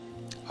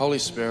Holy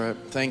Spirit,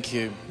 thank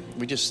you.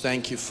 We just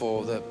thank you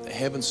for the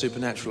heaven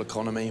supernatural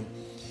economy.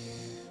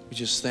 We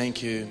just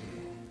thank you.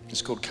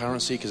 It's called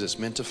currency because it's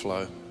meant to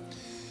flow.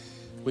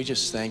 We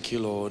just thank you,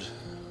 Lord.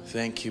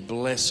 Thank you.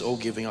 Bless all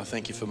giving. I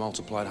thank you for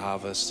multiplied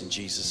harvest in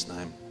Jesus'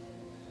 name.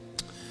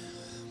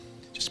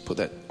 Just put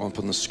that up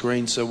on the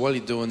screen. So while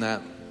you're doing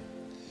that,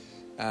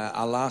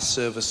 our last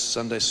service,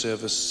 Sunday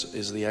service,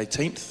 is the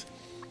 18th.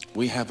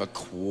 We have a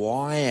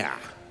choir.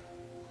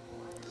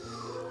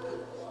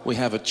 We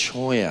have a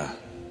choir.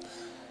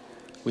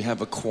 We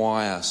have a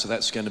choir. So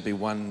that's going to be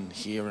one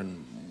here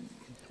and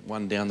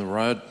one down the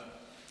road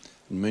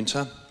in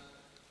Moonta.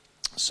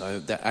 So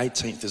the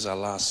 18th is our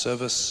last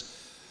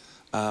service.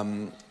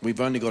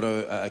 We've only got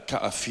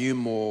a few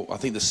more. I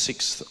think the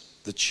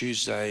 6th, the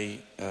Tuesday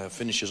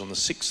finishes on the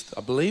 6th,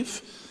 I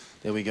believe.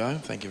 There we go.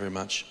 Thank you very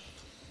much.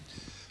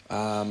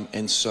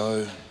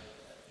 So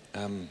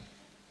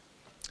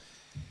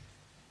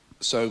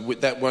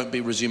that won't be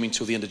resuming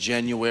till the end of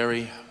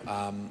January.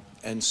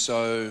 And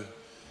so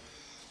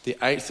the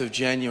 8th of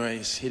January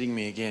is hitting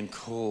me again.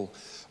 Cool.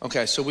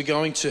 Okay, so we're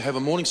going to have a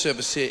morning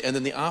service here, and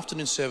then the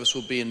afternoon service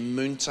will be in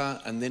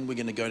Moonta, and then we're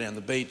going to go down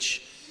the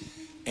beach,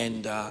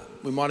 and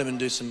we might even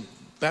do some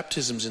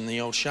baptisms in the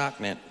old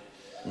shark net.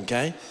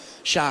 Okay?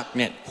 Shark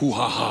net.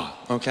 Hoo-ha-ha.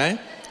 Okay?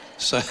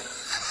 So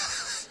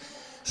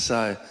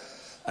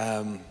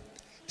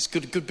it's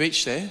good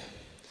beach there.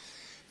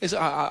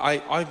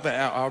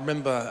 I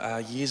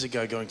remember years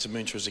ago going to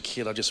Moonta as a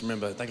kid. I just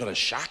remember they got a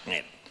shark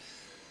net.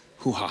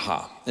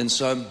 Hoo-ha-ha. And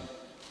so,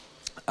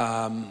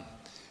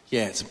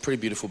 it's a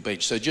pretty beautiful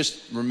beach. So just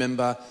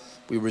remember,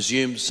 we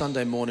resume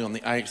Sunday morning on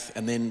the 8th,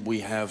 and then we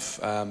have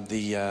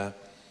the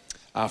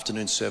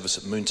afternoon service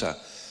at Moonta.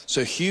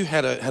 So Hugh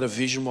had a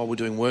vision while we're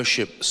doing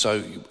worship.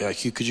 So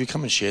Hugh, could you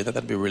come and share that?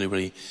 That'd be really,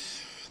 really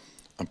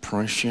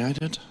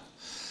appreciated.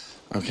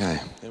 Okay.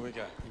 There we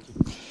go.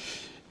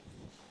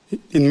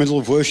 In the middle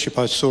of worship,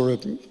 I saw a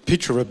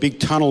picture of a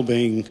big tunnel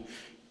being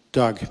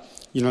dug.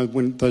 You know,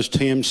 when those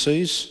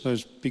TMCs,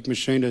 those big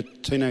machine, a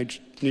Teenage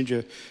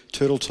Ninja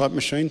Turtle type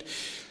machine.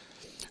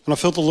 And I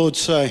felt the Lord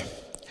say,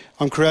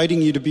 I'm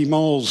creating you to be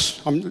moles.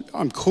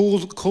 I'm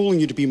calling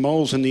you to be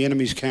moles in the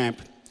enemy's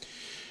camp.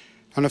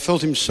 And I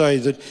felt him say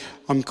that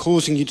I'm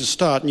causing you to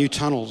start new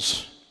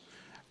tunnels.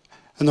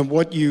 And that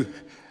what you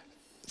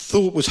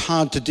thought was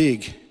hard to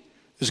dig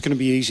is going to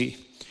be easy.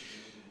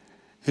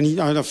 And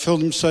I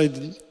felt him say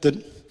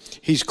that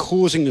he's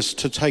causing us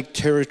to take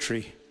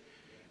territory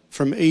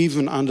from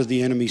even under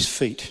the enemy's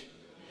feet.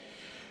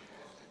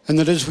 And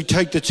that as we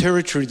take the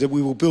territory, that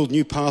we will build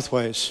new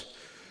pathways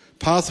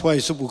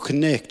that will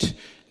connect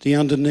the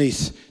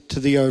underneath to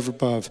the over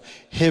above.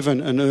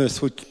 Heaven and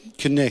earth would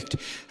connect.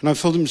 And I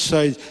felt him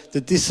say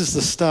that this is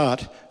the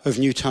start of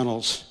new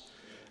tunnels.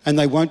 And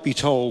they won't be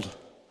told.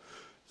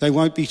 They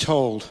won't be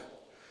told.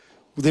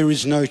 There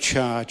is no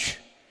charge.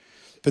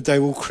 But they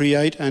will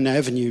create an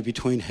avenue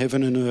between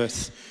heaven and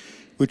earth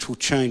which will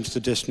change the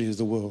destiny of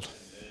the world.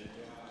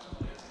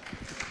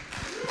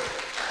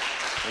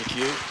 Thank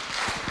you.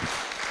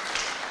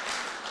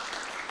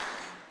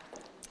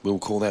 We'll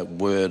call that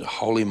word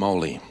holy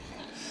moly.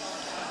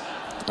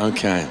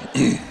 Okay.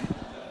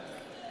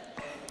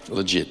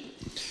 Legit.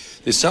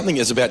 There's something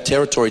that's about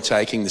territory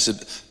taking. I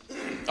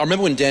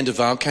remember when Dan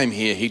Duval came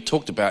here, he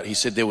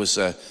said it was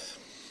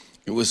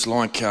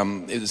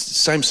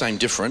same,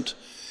 different.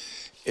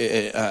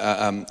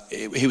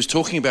 He was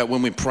talking about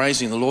when we're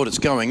praising the Lord, it's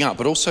going up,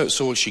 but also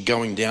it's actually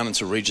going down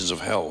into regions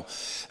of hell,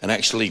 and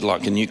actually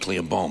like a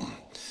nuclear bomb.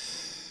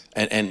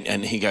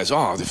 And he goes,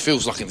 it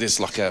feels like it's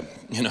like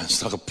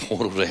it's like a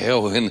portal to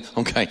hell. And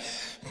I'm going,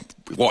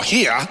 what,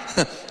 here?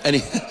 And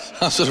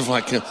I sort of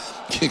like, I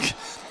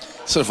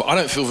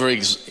don't feel very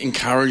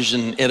encouraged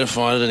and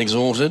edified and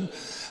exalted.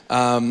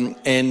 And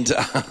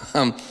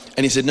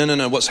he said,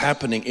 no, what's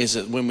happening is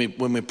that when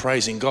we're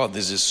praising God,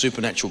 there's this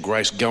supernatural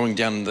grace going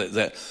down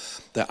the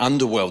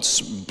underworld,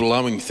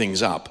 blowing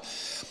things up.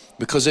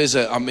 Because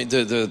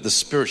the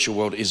spiritual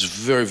world is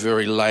very,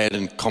 very layered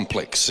and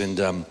complex,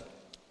 and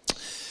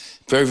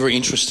very, very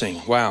interesting.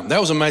 Wow, that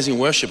was amazing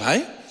worship,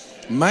 hey?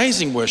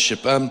 Amazing worship.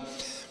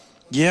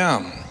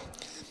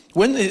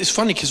 It's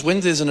funny because when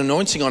there's an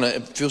anointing on it,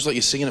 it feels like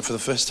you're singing it for the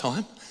first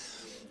time.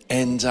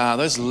 And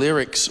those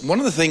lyrics, one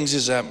of the things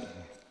is, and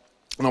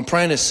I'll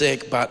pray in a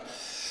sec, but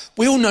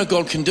we all know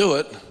God can do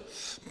it,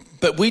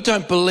 but we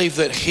don't believe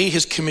that he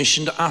has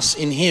commissioned us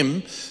in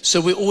him,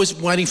 so we're always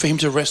waiting for him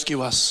to rescue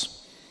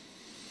us.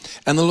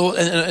 And the Lord,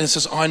 and it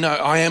says, I know,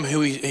 I am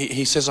who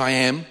he says I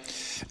am,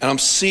 and I'm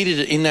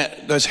seated in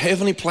those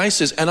heavenly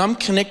places, and I'm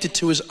connected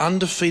to his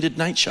undefeated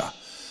nature.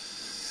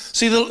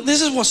 See,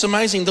 this is what's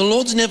amazing. The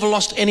Lord's never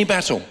lost any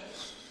battle.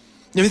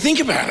 Now think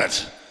about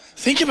it.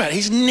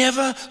 He's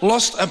never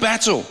lost a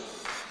battle.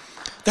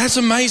 That's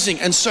amazing.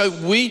 And so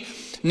we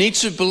need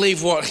to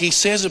believe what he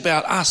says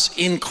about us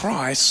in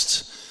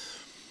Christ.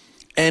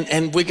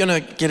 And we're going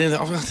to get into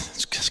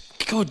it's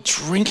a good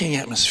drinking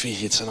atmosphere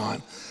here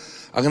tonight.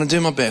 I'm going to do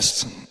my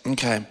best.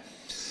 Okay.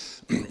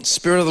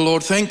 Spirit of the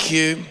Lord, thank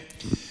you.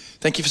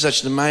 Thank you for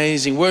such an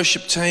amazing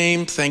worship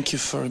team. Thank you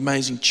for an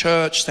amazing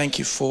church. Thank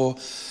you for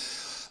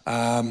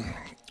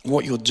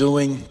what you're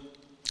doing.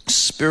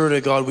 Spirit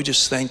of God, we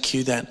just thank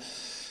you that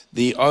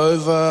the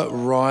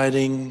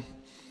overriding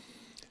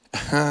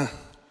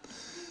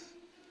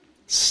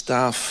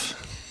stuff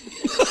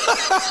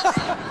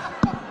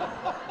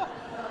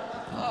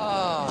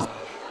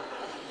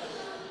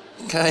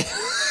okay.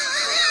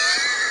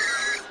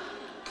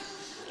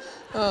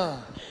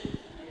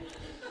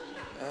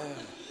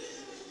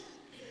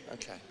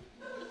 Okay.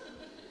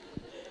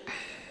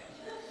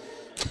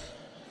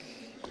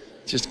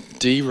 Just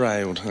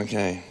derailed.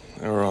 Okay.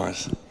 All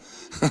right.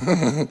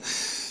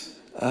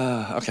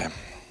 Okay.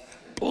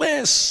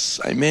 Bless.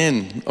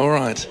 Amen. All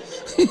right.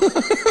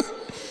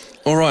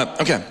 All right.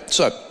 Okay.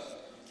 So,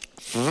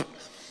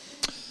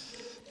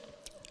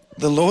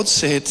 the Lord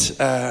said,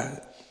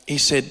 He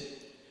said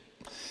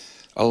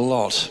a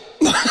lot.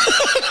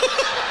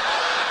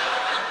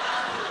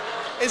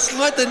 It's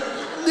like the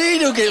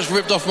needle gets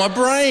ripped off my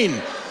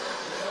brain.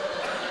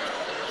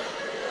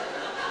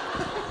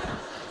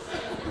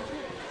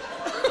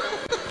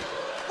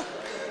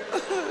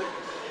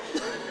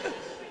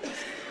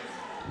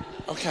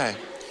 Okay.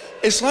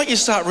 It's like you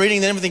start reading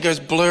and everything goes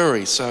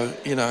blurry, so,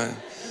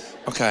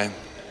 okay.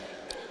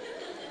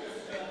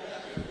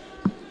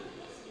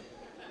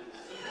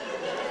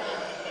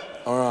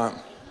 All right.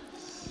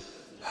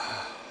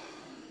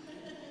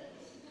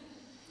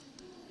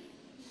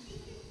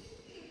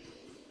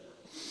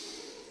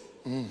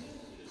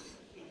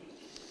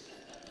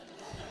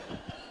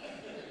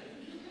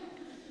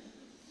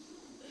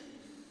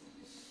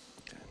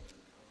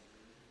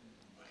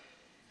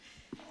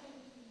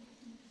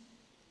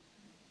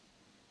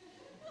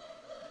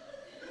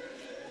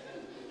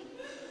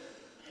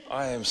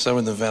 I am so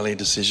in the valley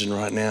decision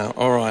right now.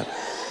 All right.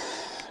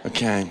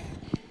 Okay.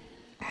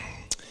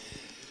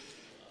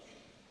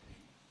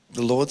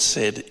 The Lord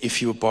said,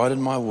 if you abide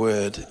in my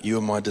word, you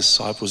are my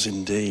disciples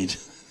indeed.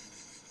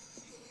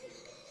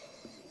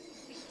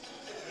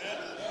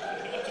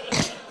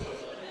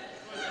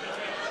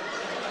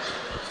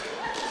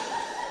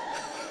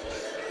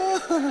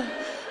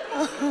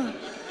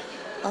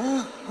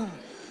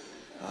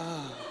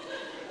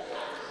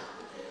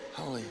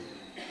 Holy.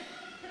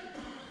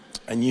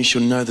 And you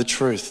shall know the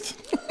truth.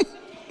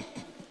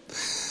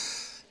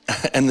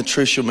 And the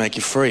truth shall make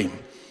you free.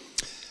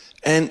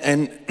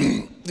 And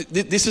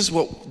this is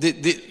what,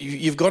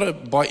 you've got to,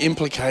 by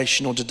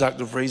implication or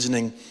deductive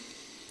reasoning,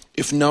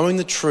 if knowing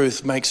the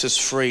truth makes us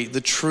free, the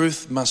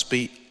truth must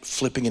be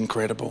flipping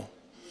incredible.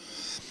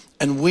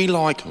 And we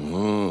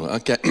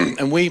okay,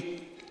 and we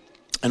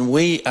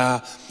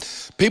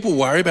people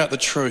worry about the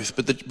truth,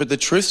 but the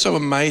truth's so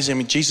amazing. I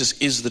mean, Jesus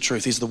is the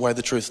truth. He's the way,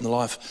 the truth, and the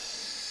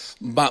life.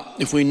 But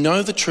if we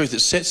know the truth,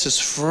 it sets us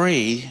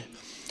free.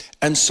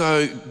 And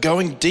so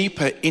going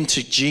deeper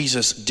into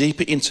Jesus,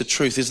 deeper into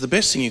truth is the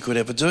best thing you could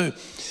ever do.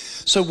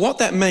 So what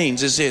that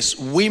means is this: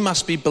 we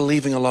must be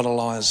believing a lot of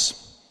lies.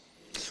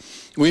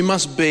 We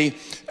must be,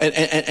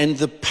 and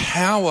the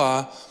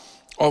power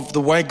of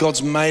the way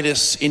God's made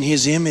us in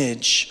His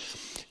image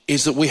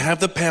is that we have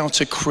the power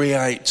to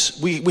create.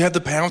 We have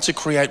the power to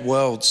create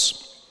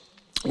worlds.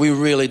 We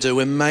really do.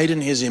 We're made in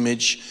His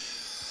image.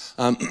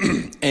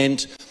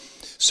 And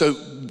so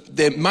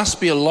there must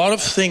be a lot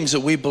of things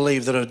that we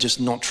believe that are just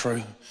not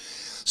true.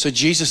 So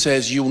Jesus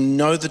says, you'll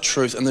know the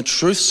truth, and the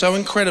truth's so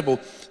incredible,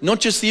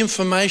 not just the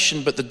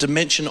information, but the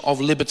dimension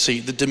of liberty,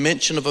 the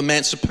dimension of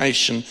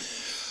emancipation,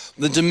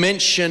 the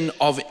dimension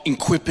of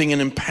equipping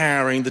and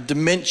empowering, the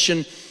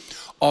dimension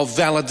of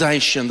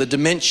validation, the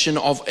dimension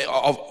of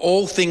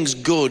all things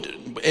good,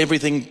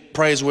 everything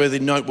praiseworthy,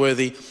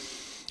 noteworthy,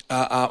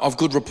 of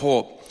good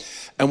report.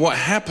 And what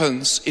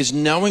happens is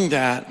knowing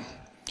that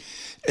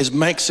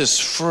makes us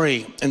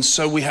free. And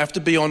so we have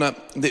to be on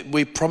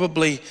we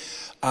probably,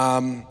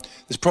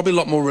 there's probably a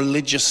lot more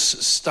religious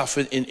stuff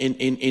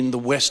in the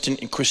West,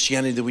 in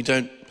Christianity, that we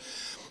don't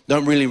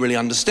really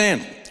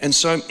understand. And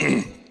so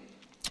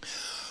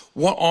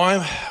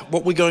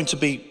what we're going to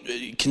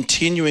be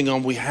continuing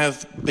on, we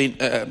have been,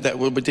 that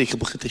will be,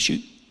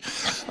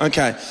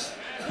 okay.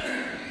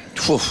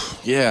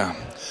 Yeah.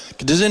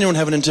 Does anyone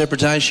have an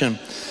interpretation?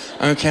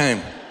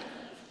 Okay.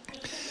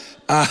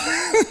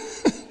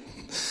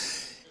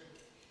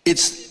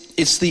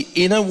 It's the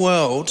inner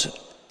world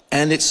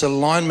and its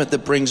alignment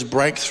that brings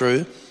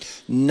breakthrough.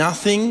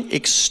 Nothing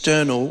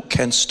external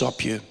can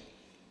stop you.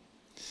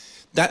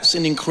 That's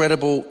an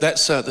incredible, that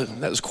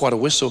was quite a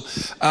whistle.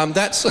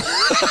 That's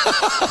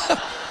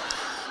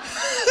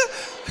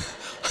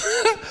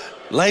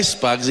lace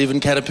bugs, even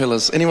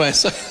caterpillars. Anyway,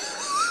 so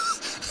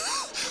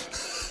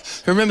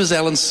who remembers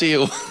Alan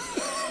Seal?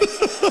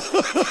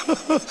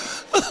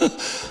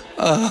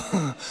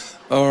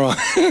 All right.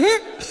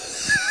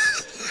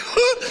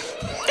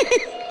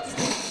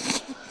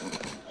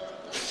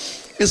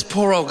 This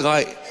poor old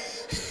guy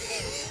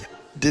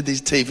did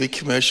these TV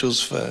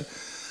commercials for,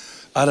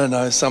 I don't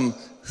know, some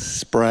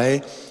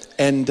spray,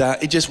 and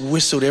he just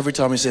whistled every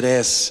time he said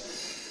S.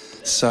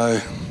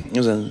 So it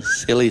was a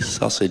silly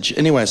sausage.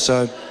 Anyway,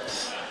 so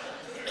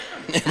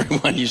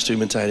Everyone used to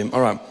imitate him.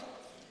 All right.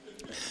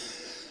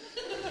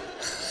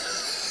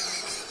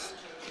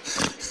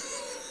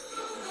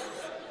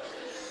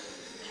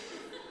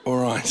 All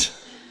right.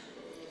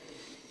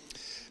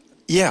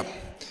 Yeah.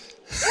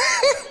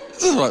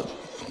 This is right.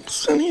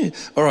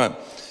 All right.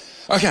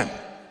 Okay.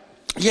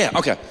 Yeah,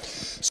 okay.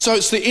 So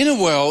it's the inner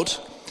world,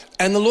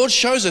 and the Lord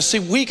shows us. See,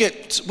 we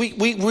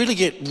really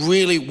get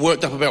really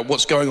worked up about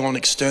what's going on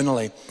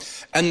externally.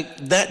 And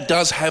that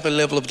does have a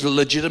level of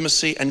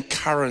legitimacy and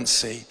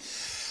currency.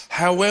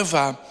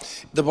 However,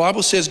 the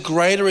Bible says,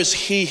 greater is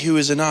he who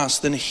is in us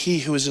than he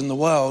who is in the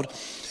world.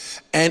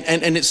 And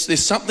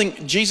there's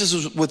something,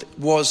 Jesus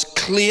was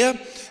clear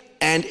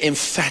and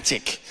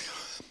emphatic.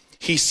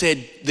 He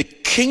said, the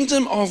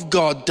kingdom of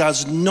God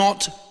does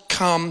not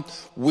come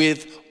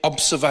with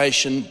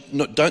observation.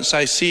 No, don't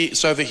say, see,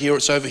 it's over here,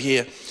 it's over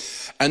here.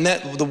 And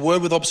that the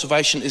word with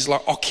observation is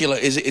like ocular,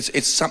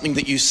 it's something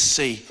that you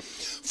see.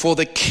 For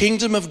the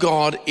kingdom of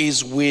God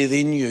is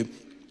within you.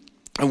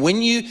 And when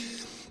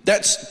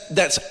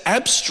that's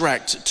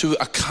abstract to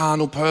a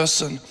carnal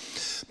person.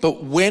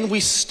 But when we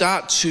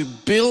start to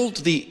build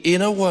the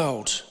inner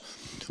world,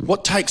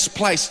 what takes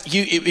place,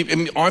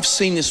 I've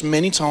seen this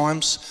many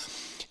times,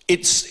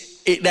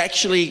 it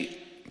actually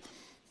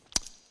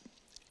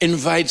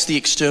invades the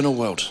external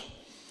world.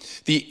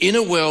 The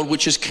inner world,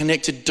 which is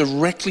connected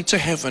directly to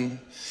heaven,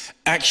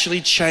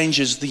 actually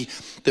changes the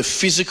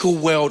physical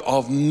world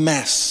of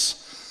mass,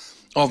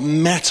 of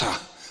matter.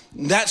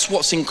 That's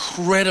what's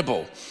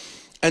incredible.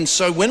 And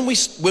so when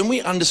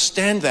we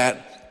understand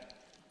that,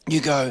 you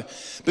go,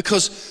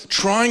 because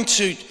trying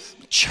to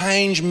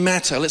change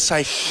matter, let's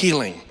say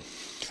healing,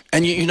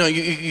 and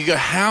you go,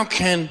 how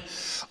can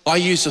I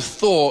use a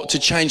thought to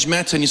change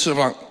matter? And you sort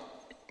of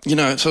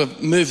like, sort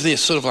of move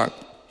this, sort of like,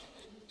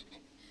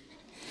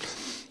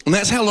 and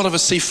that's how a lot of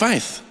us see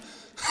faith.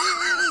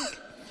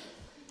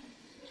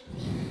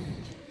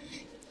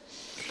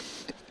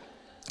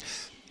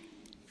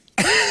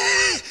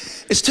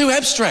 It's too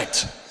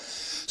abstract.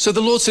 So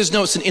the Lord says,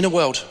 no, it's an inner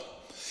world.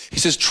 He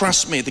says,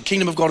 trust me, the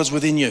kingdom of God is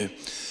within you.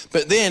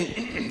 But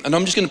then, and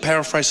I'm just going to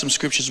paraphrase some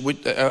scriptures.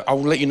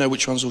 I'll let you know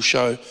which ones will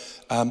show.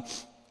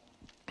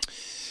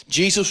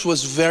 Jesus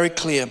was very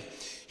clear.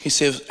 He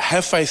says,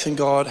 have faith in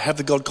God, have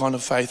the God kind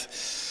of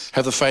faith,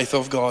 have the faith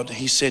of God.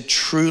 He said,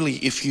 truly,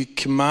 if you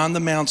command the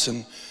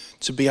mountain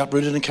to be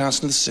uprooted and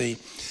cast into the sea,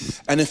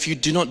 and if you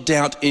do not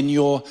doubt in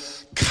your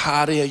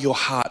cardia, your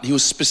heart, he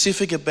was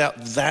specific about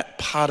that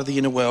part of the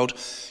inner world,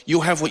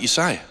 you'll have what you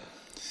say.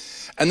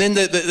 And then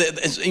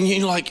and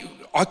you're like,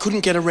 I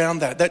couldn't get around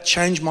that. That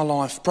changed my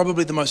life.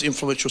 Probably the most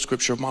influential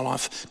scripture of my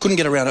life. Couldn't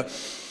get around it.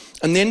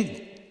 And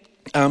then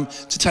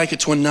to take it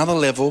to another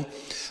level,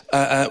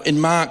 in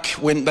Mark,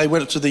 when they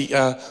went up to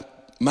the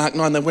Mark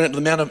 9, they went up to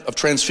the Mount of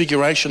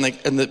Transfiguration,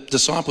 and the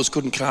disciples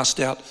couldn't cast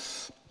out,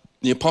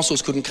 the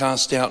apostles couldn't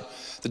cast out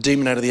the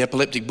demon out of the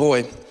epileptic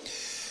boy.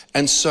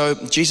 And so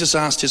Jesus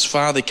asked his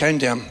father, he came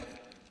down,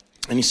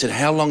 and he said,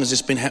 how long has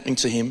this been happening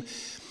to him?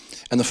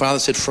 And the father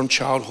said, from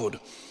childhood.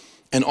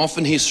 And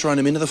often he's thrown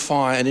him into the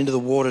fire and into the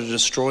water to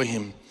destroy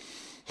him.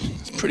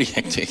 It's pretty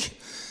hectic,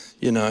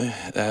 no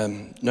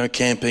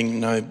camping,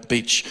 no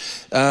beach.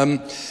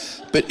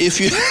 But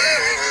if you...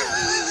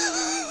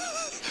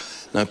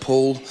 no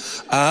pool.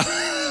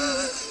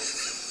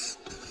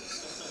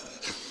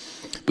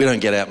 We don't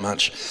get out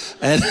much.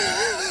 And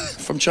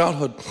from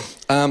childhood.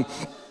 But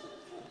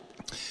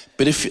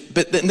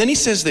then he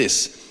says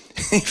this,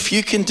 if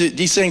you can do,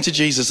 he's saying to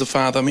Jesus, the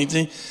Father,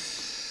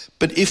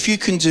 but if you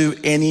can do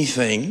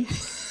anything,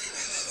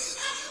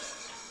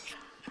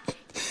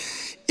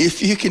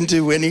 if you can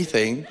do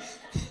anything,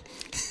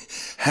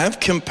 have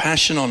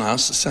compassion on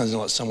us. It sounds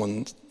like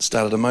someone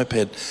started a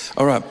moped.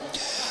 All right.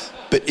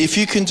 But if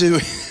you can do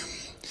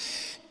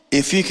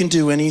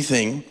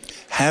anything,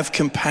 have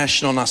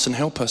compassion on us and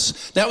help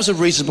us. That was a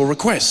reasonable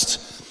request.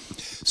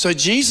 So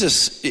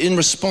Jesus, in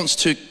response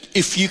to,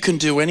 if you can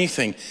do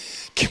anything,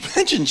 can you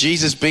imagine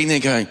Jesus being there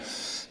going,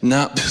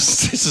 no,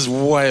 this is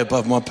way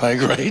above my pay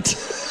grade.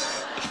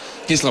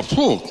 He's like,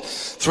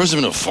 throws him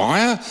in a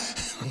fire,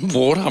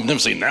 water. I've never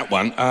seen that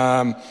one.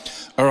 All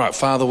right,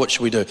 Father, what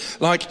should we do?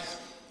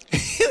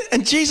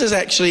 And Jesus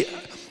actually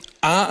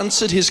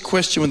answered his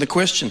question with the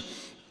question.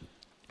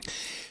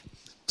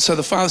 So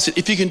the Father said,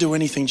 if you can do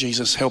anything,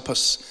 Jesus, help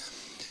us.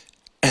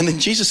 And then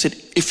Jesus said,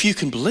 if you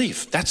can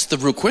believe, that's the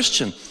real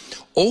question.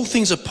 All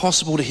things are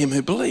possible to him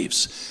who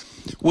believes.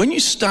 When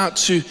you start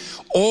to,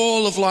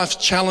 all of life's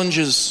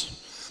challenges,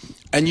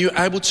 and you're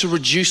able to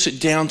reduce it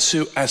down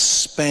to a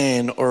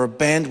span or a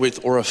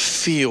bandwidth or a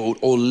field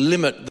or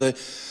limit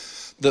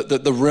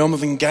the realm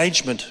of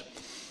engagement,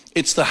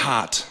 it's the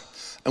heart.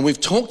 And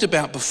we've talked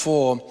about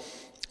before,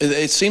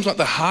 it seems like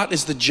the heart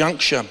is the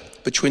juncture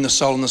between the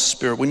soul and the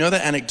spirit. We know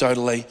that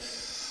anecdotally.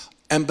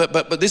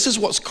 But this is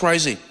what's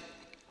crazy.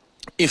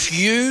 If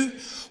you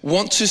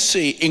want to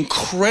see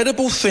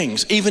incredible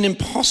things, even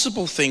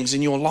impossible things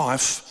in your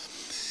life,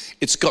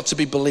 it's got to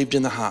be believed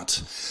in the heart.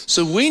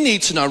 So we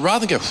need to know,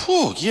 rather than go,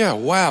 oh, yeah,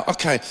 wow,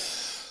 okay,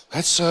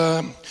 let's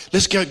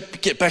go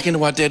get back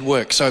into our dead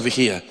works over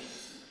here.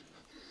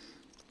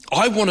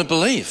 I want to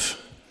believe.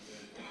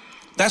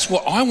 That's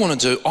what I want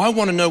to do. I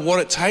want to know what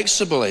it takes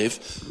to believe.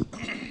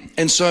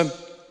 And so,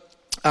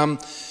 and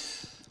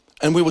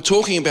we were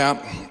talking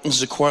about, this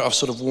is a quote I've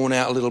sort of worn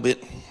out a little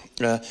bit,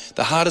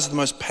 the heart is the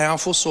most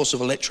powerful source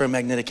of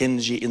electromagnetic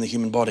energy in the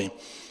human body,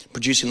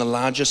 producing the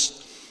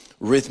largest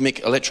rhythmic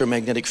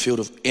electromagnetic field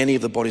of any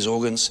of the body's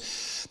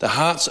organs. The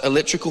heart's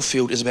electrical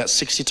field is about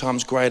 60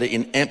 times greater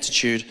in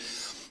amplitude,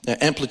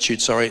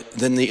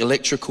 than the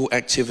electrical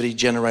activity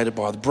generated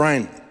by the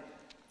brain.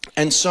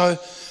 And so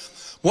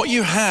what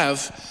you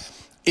have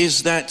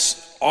is that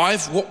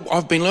what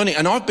I've been learning,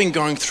 and I've been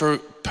going through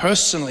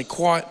personally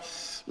quite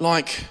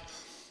like,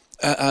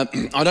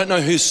 I don't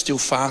know who's still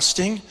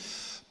fasting,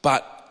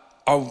 but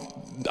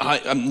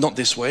I'm not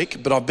this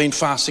week, but I've been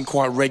fasting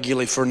quite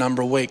regularly for a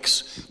number of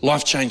weeks.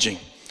 Life-changing.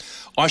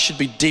 I should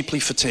be deeply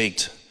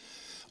fatigued.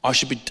 I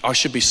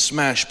should be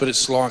smashed, but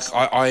it's like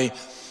I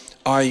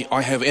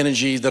have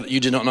energy that you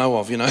do not know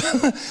of, you know.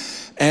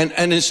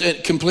 and it's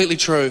completely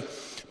true,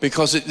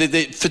 because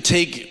the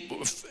fatigue,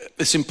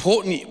 it's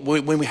important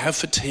when we have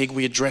fatigue,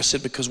 we address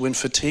it, because when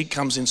fatigue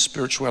comes in,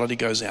 spirituality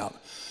goes out,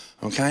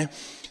 okay?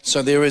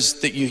 So there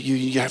is that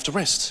you have to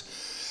rest.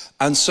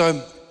 And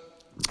so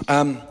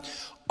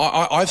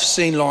I've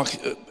seen like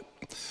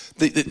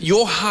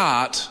your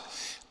heart,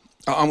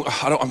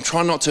 I'm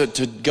trying not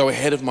to go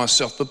ahead of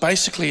myself, but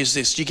basically is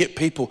this: you get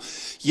people,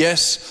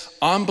 yes,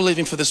 I'm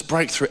believing for this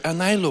breakthrough,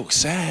 and they look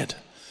sad.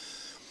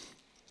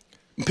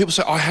 And people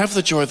say, I have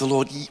the joy of the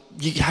Lord.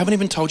 You haven't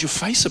even told your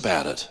face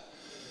about it.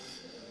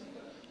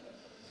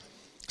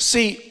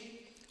 See,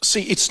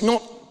 it's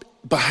not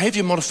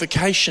behavior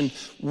modification.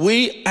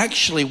 We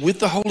actually, with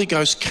the Holy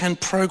Ghost, can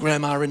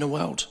program our inner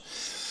world.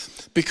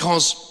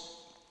 Because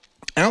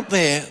out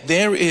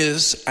there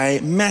is a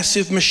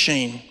massive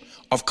machine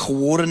of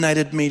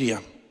coordinated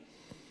media.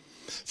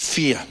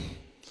 Fear,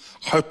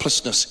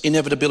 hopelessness,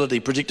 inevitability,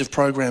 predictive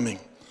programming.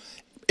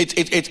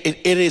 It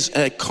is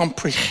a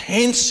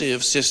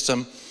comprehensive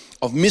system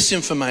of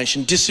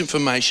misinformation,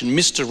 disinformation,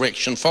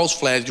 misdirection, false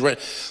flags,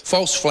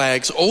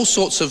 all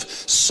sorts of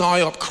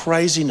psyop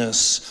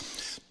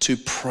craziness to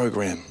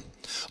program.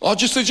 They're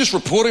just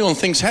reporting on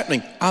things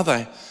happening. Are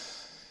they?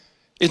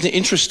 Isn't it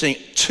interesting?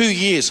 2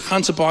 years,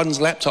 Hunter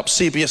Biden's laptop,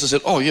 CBS has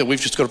said, oh yeah, we've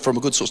just got it from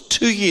a good source.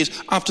 2 years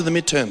after the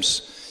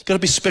midterms. You've got to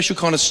be special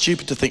kind of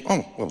stupid to think,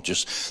 oh, well,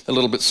 just a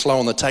little bit slow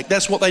on the take.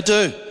 That's what they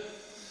do.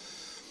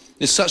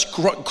 There's such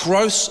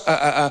gross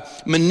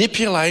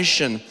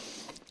manipulation,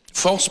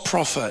 false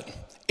prophet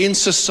in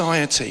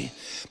society,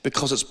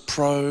 because it's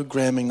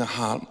programming the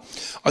heart.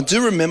 I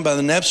do remember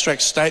an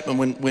abstract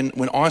statement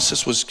when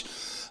ISIS was,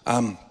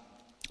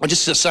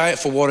 just to say it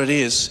for what it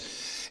is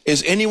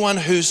anyone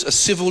who's a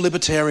civil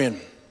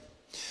libertarian,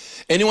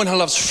 anyone who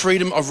loves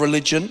freedom of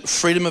religion,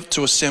 freedom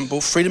to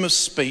assemble, freedom of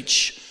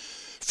speech,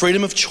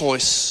 freedom of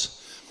choice,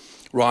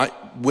 right?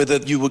 Whether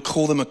you would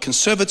call them a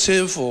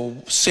conservative or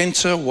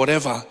centre,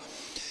 whatever,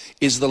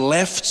 is the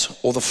left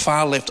or the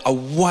far left are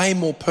way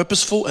more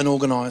purposeful and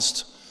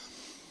organised.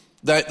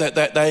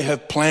 They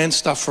have planned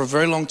stuff for a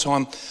very long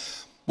time.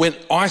 When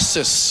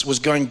ISIS was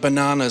going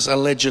bananas,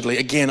 allegedly,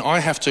 again, I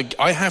have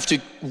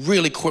to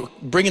really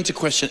bring into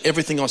question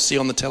everything I see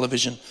on the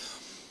television,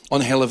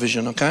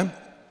 okay?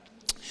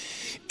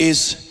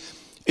 Is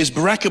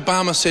Barack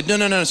Obama said, no,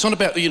 it's not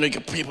about,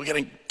 people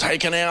getting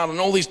taken out and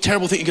all these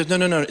terrible things. He goes,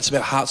 no, it's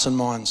about hearts and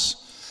minds.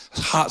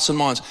 Hearts and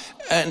minds.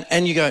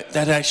 And you go,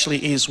 that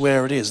actually is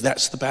where it is.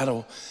 That's the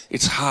battle.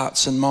 It's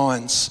hearts and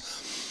minds.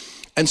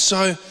 And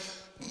so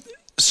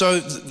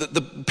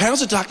the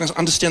powers of darkness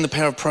understand the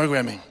power of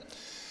programming.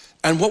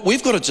 And what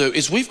we've got to do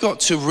is we've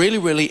got to really,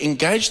 really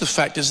engage the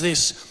fact is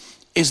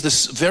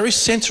this very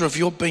center of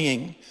your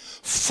being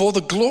for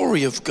the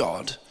glory of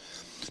God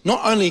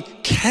not only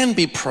can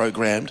be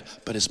programmed,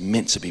 but is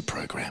meant to be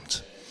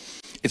programmed.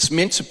 It's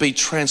meant to be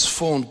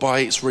transformed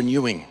by its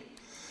renewing.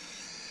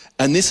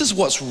 And this is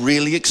what's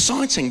really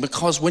exciting,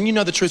 because when you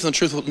know the truth,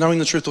 and knowing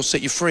the truth will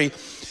set you free,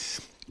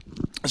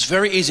 it's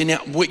very easy.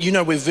 Now,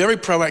 we're very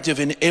proactive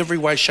in every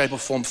way, shape or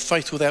form.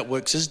 Faith without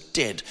works is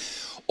dead.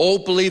 All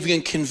believing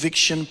and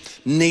conviction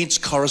needs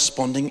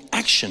corresponding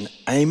action.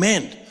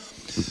 Amen.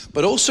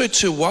 But also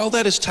too, while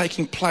that is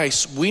taking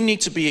place, we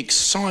need to be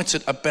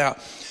excited about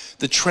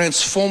the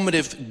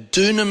transformative,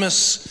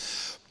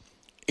 dunamis,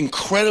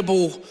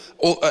 incredible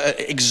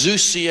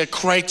exousia,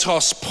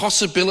 kratos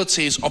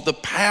possibilities of the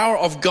power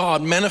of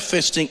God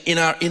manifesting in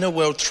our inner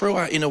world, through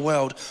our inner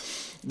world.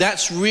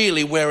 That's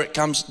really where it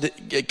comes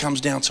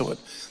down to it.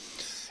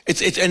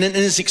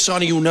 It's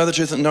exciting. You'll know the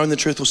truth, and knowing the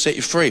truth will set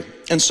you free.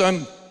 And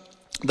so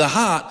the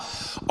heart,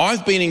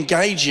 I've been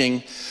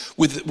engaging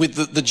with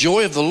the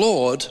joy of the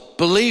Lord,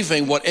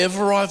 believing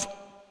whatever I've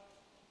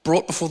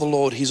brought before the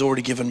Lord, He's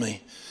already given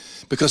me,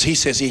 because He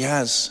says He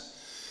has.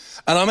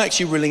 And I'm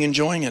actually really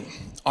enjoying it.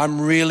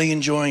 I'm really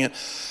enjoying it.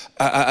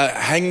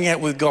 Hanging out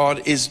with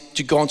God is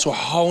to go into a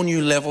whole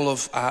new level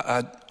of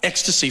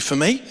ecstasy for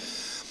me.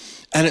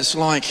 And it's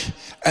like,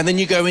 and then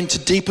you go into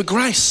deeper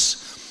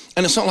grace.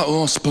 And it's not like,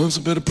 I suppose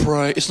I better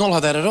pray. It's not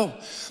like that at all.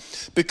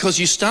 Because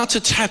you start to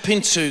tap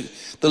into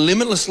the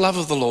limitless love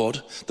of the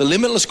Lord, the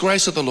limitless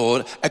grace of the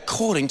Lord,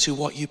 according to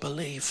what you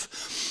believe.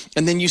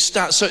 And then you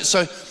start,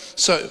 so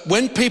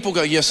when people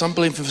go, yes, I'm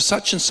believing for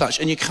such and such,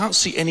 and you can't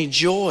see any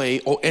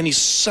joy or any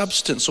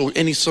substance or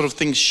any sort of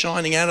things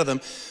shining out of them,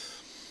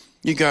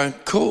 you go,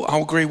 cool,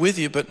 I'll agree with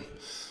you, but,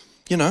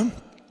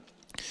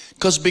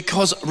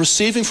 because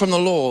receiving from the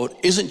Lord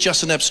isn't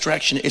just an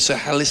abstraction, it's a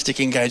holistic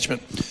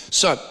engagement.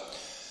 So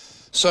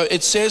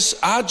it says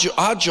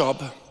our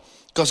job,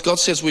 because God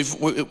says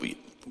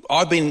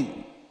I've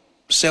been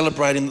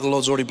celebrating that the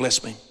Lord's already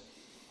blessed me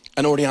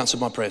and already answered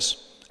my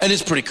prayers. And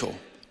it's pretty cool,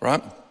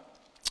 right?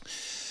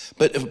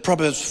 But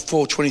Proverbs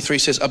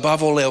 4:23 says,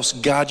 above all else,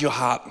 guard your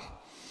heart.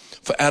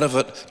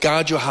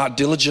 Guard your heart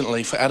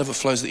diligently, for out of it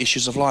flows the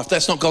issues of life.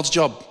 That's not God's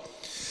job.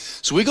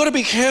 So we've got to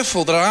be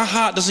careful that our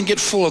heart doesn't get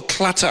full of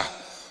clutter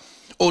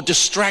or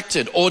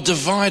distracted or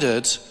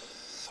divided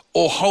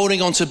or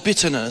holding on to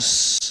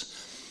bitterness,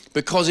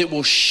 because it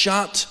will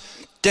shut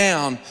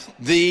down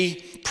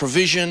the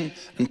provision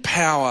and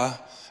power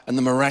and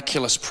the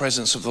miraculous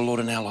presence of the Lord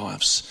in our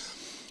lives.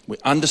 We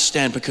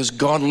understand, because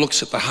God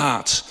looks at the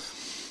heart.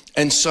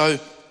 And so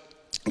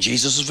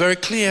Jesus is very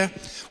clear.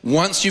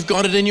 Once you've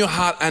got it in your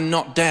heart and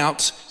not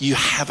doubt, you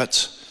have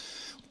it.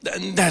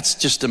 And that's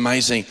just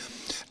amazing.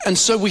 And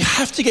so we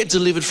have to get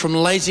delivered from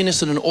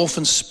laziness and an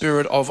orphan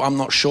spirit of I'm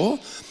not sure,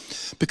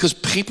 because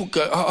people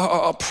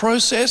go,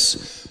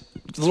 process.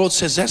 The Lord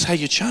says that's how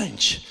you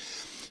change.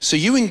 So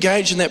you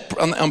engage in that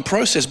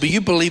process, but you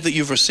believe that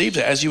you've received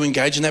it as you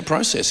engage in that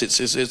process.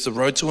 It's the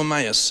road to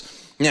Emmaus.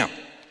 Now,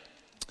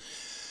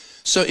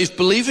 so if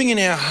believing in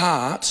our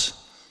heart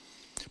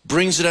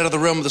brings it out of the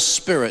realm of the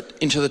spirit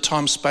into the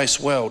time-space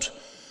world,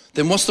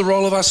 then what's the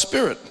role of our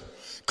spirit?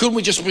 Couldn't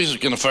we just be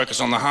going to focus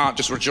on the heart,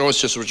 just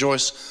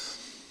rejoice?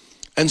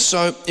 And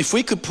so if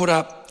we could put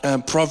up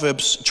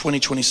Proverbs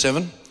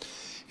 20:27,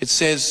 it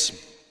says,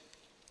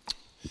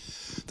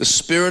 the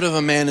spirit of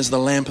a man is the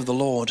lamp of the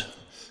Lord,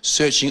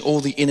 searching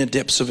all the inner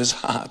depths of his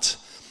heart.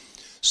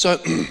 So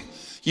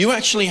you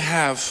actually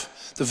have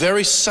the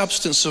very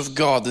substance of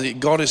God.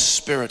 God is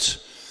spirit,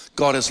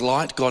 God is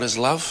light, God is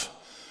love.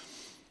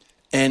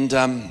 And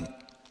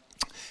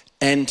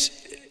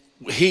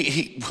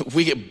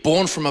we get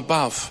born from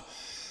above.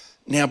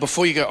 Now,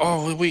 before you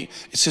go, it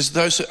says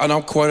those, and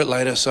I'll quote it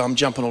later, so I'm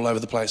jumping all over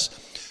the place.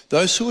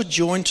 Those who are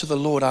joined to the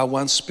Lord are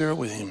one spirit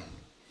with him.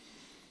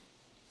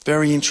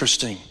 Very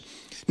interesting.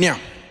 Now,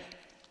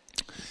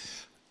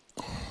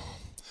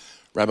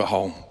 rabbit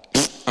hole.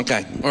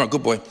 Okay, all right,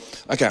 good boy.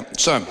 Okay,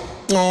 so,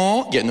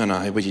 all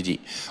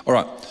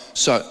right,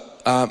 so,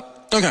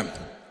 okay.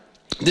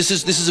 This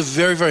is a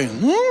very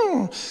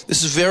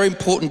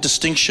important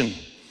distinction.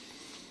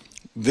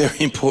 Very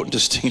important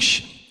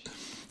distinction.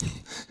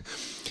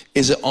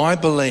 Is that I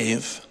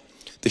believe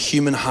the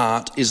human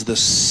heart is the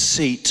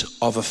seat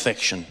of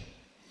affection.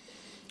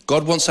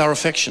 God wants our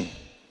affection.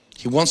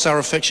 He wants our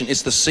affection.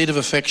 It's the seat of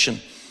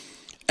affection.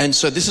 And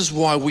so this is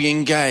why we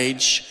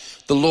engage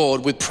the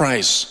Lord with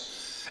praise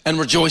and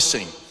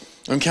rejoicing.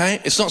 Okay?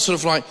 It's not sort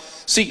of like,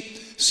 see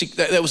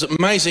that was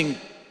amazing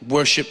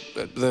worship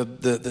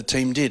the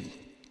team did.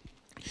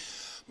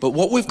 But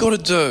what we've got to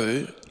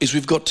do is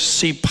we've got to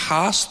see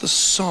past the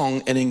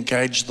song and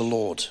engage the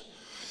Lord.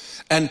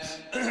 And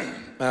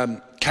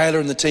Kayla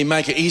and the team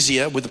make it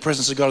easier with the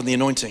presence of God and the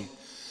anointing.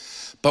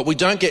 But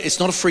it's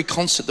not a free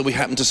concert that we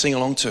happen to sing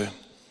along to.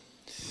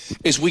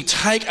 Is we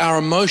take our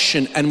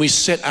emotion and we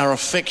set our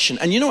affection.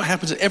 And you know what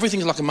happens? Everything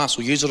is like a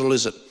muscle, use it or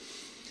lose it.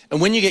 And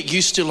when you get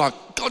used to like,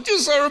 God, you're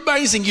so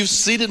amazing, you've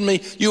seated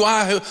me,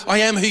 I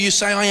am who you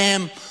say I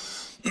am.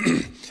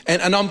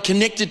 and I'm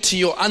connected to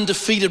your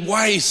undefeated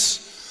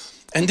ways.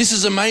 And this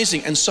is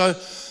amazing. And so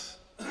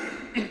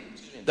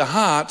the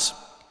heart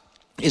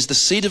is the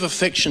seat of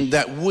affection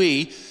that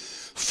we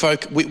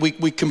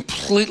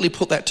completely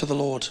put that to the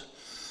Lord.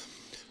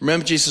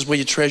 Remember, Jesus, where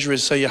your treasure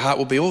is, so your heart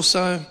will be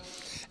also.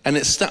 And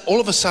all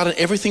of a sudden,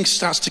 everything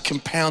starts to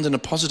compound in a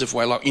positive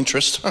way, like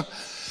interest.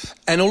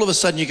 And all of a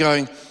sudden, you're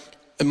going,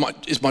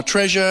 it's my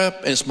treasure,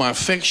 and it's my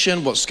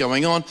affection, what's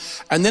going on?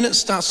 And then it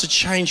starts to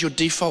change your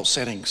default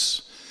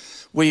settings,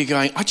 where you're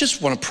going, I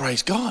just want to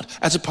praise God,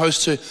 as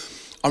opposed to,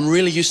 I'm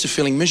really used to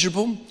feeling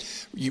miserable,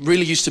 you're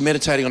really used to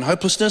meditating on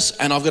hopelessness,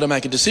 and I've got to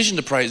make a decision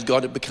to praise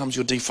God. It becomes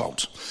your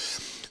default.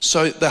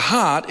 So the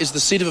heart is the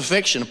seat of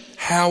affection.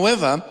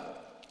 However,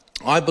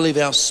 I believe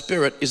our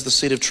spirit is the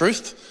seat of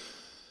truth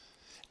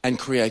and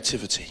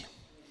creativity.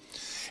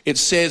 It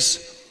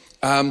says,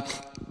 1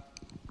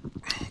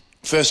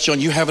 John,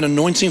 you have an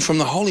anointing from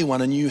the Holy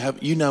One, and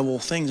you know all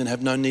things and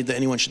have no need that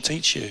anyone should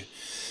teach you.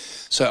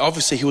 So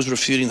obviously he was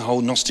refuting the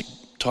whole Gnostic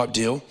type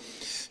deal.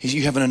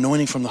 You have an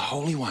anointing from the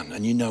Holy One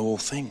and you know all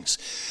things.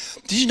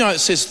 Did you know it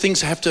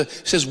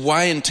says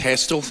weigh and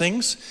test all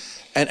things?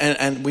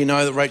 And we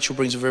know that Rachel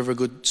brings a very, very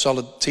good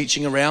solid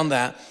teaching around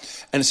that.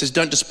 And it says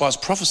don't despise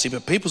prophecy,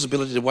 but people's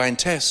ability to weigh and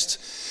test.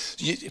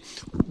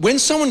 When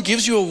someone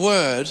gives you a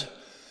word,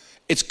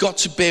 it's got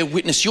to bear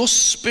witness. Your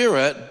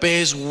spirit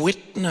bears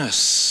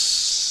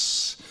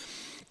witness,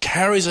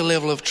 carries a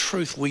level of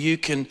truth where you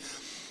can,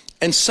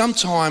 and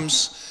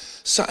sometimes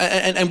So,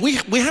 and we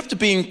have to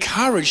be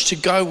encouraged to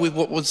go with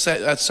what would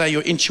say, I'd say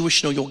your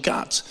intuition or your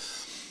gut,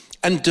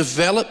 and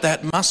develop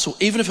that muscle,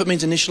 even if it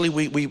means initially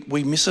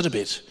we miss it a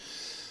bit,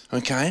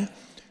 okay?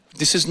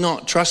 This is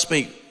not, trust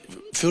me,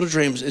 Field of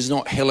Dreams is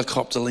not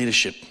helicopter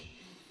leadership.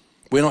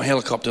 We're not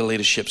helicopter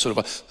leadership, sort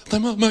of like, they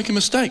might make a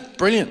mistake,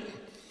 brilliant.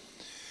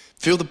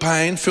 Feel the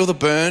pain, feel the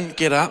burn,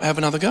 get up, have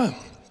another go.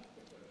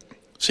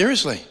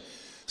 Seriously.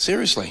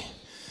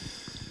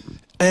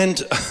 And,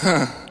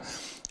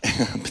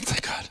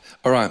 thank God.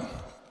 All right.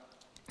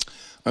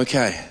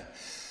 Okay.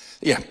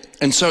 Yeah.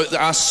 And so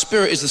our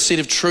spirit is the seat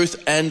of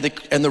truth and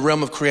the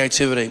realm of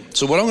creativity.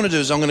 So what I'm going to do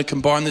is I'm going to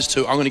combine this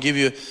two. I'm going to give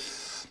you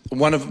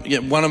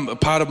a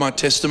part of my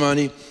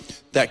testimony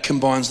that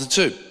combines the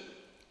two.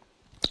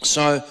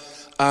 So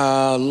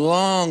a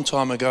long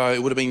time ago,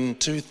 it would have been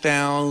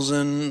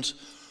 2000.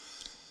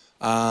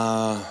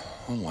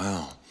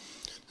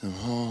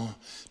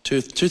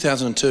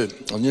 2002.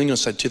 I'm nearly going to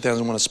say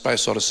 2001: A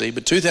Space Odyssey,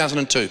 but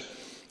 2002.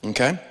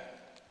 Okay.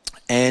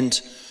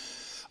 And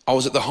I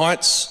was at the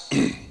Heights,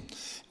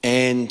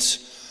 and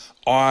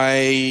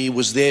I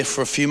was there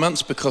for a few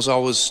months because I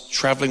was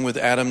traveling with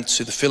Adam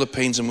to the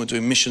Philippines, and we're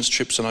doing missions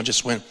trips, and I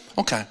just went,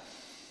 okay,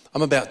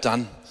 I'm about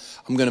done.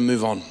 I'm going to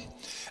move on.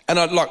 And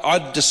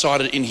I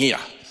decided in here,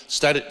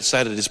 stayed at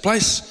this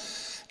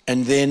place,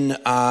 and then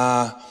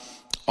I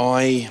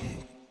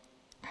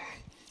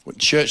went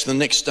to church the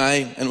next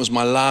day, and it was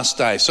my last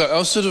day. So I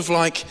was sort of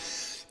like,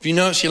 if you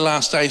know it's your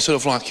last day, sort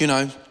of like,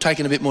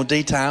 taking a bit more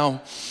detail.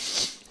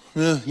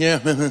 Yeah,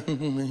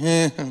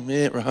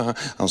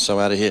 I'm so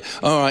out of here.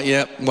 All right,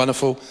 yeah,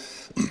 wonderful.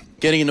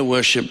 Getting into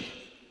worship.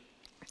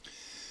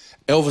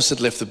 Elvis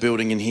had left the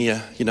building in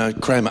here.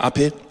 Kramer, up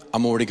here,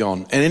 I'm already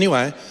gone. And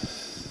anyway,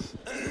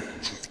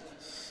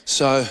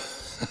 so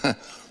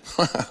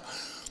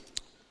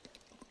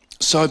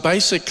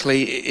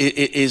basically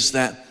it is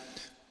that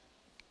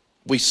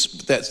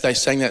they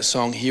sang that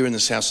song, "Here in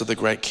this house of the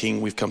great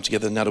King, we've come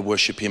together now to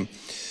worship him."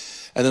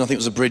 And then I think it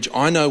was a bridge.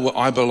 I know where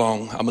I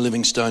belong. I'm a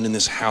living stone in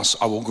this house.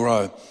 I will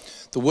grow.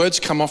 The words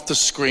come off the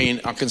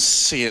screen. I can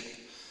see it.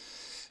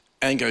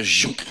 And go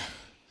zhunk.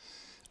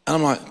 And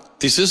I'm like,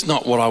 this is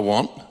not what I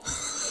want.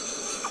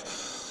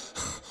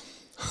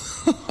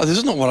 This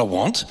is not what I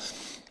want.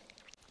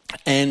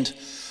 And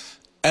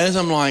as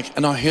I'm like,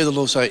 and I hear the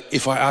Lord say,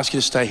 if I ask you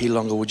to stay here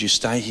longer, would you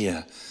stay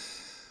here?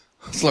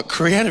 It's like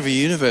creative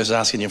universe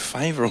asking your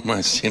favor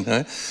almost,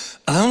 And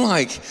I'm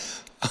like,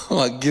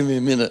 give me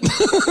a minute.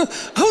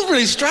 I was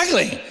really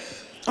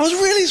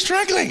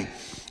struggling.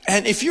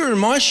 And if you were in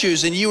my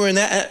shoes and you were in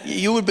that,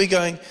 you would be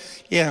going,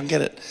 yeah, I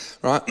get it,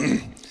 right?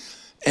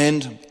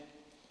 And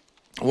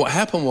what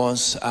happened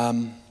was,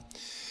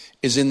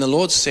 is then the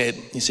Lord said,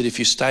 he said, if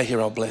you stay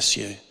here, I'll bless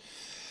you.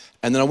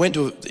 And then I went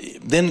to,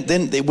 then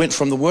it went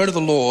from the word of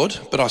the Lord,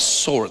 but I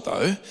saw it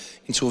though,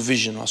 into a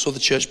vision. I saw the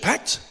church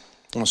packed,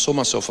 and I saw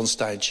myself on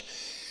stage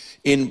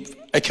in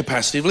a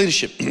capacity of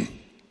leadership.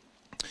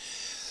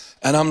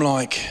 And I'm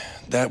like,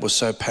 that was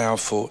so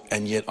powerful,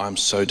 and yet I'm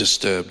so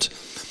disturbed.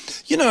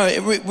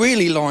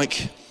 Really,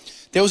 like,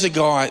 there was a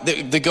guy,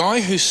 the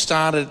guy who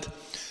started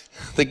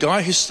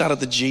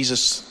the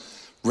Jesus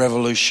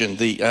revolution,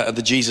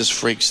 the Jesus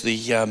freaks, in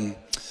the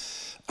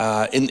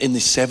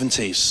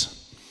 70s.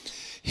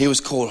 He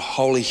was called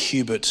Holy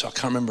Hubert. I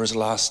can't remember his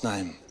last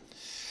name.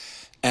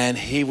 And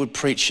he would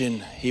preach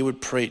in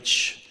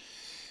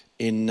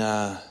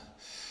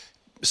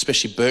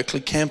especially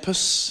Berkeley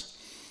campus,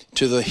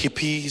 to the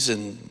hippies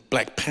and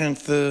Black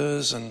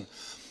Panthers, and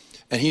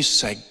he used to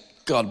say,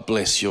 God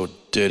bless your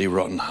dirty,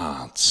 rotten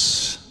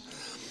hearts.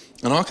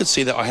 And I could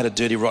see that I had a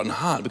dirty, rotten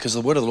heart because the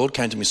word of the Lord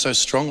came to me so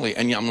strongly,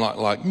 and yet I'm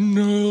like,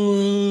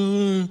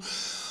 no.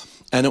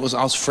 And I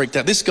was freaked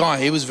out. This guy,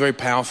 he was very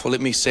powerful.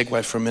 Let me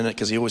segue for a minute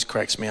because he always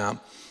cracks me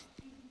up.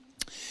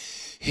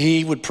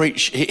 He would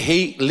preach,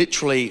 he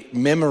literally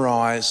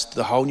memorized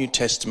the whole New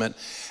Testament,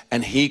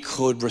 and he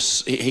could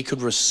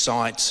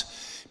recite,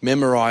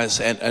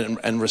 memorize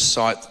and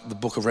recite the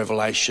book of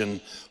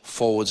Revelation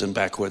forwards and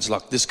backwards.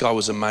 Like, this guy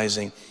was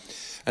amazing.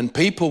 And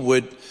people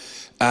would,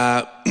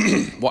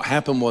 what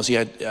happened was he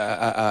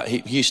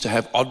used to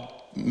have odd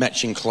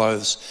matching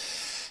clothes,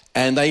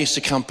 and they used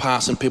to come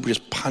past and people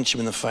just punch him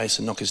in the face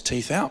and knock his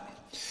teeth out.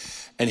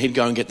 And he'd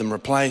go and get them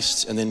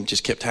replaced, and then it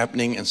just kept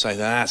happening, and say,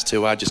 that's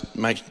too hard,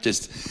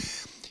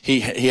 he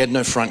had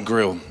no front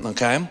grill,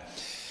 okay?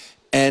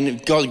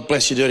 And God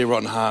bless your dirty,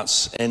 rotten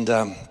hearts.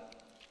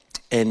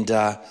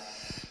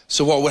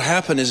 So what would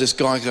happen is this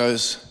guy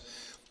goes,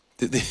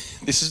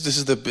 this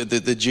is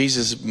the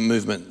Jesus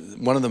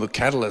movement. One of the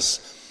catalysts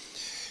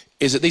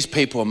is that these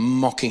people are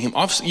mocking him.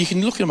 You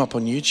can look him up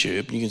on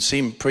YouTube, and you can see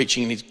him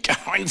preaching, and he's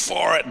going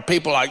for it, and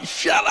people are like,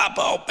 shut up,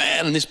 old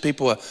man. And these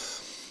people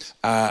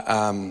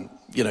are,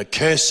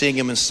 cursing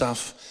him and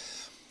stuff.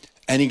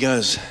 And he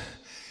goes,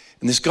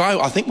 and this guy,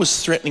 I think,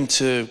 was threatening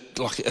to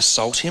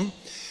assault him.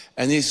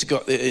 And he's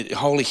got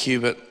Holy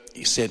Hubert.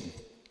 He said,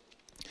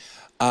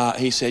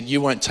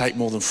 you won't take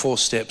more than 4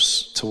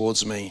 steps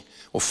towards me,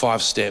 or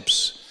 5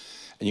 steps,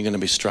 and you're going to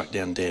be struck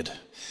down dead.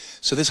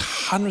 So there's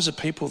hundreds of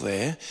people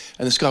there,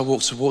 and this guy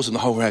walks towards them, and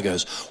the whole crowd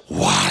goes,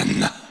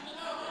 1,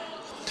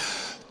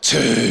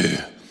 2.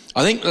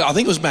 I think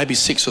it was maybe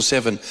 6 or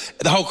 7.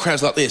 The whole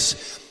crowd's like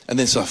this. And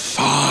then it's like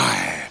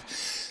 5,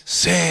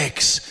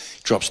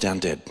 6, drops down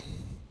dead.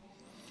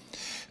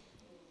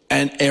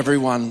 And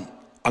everyone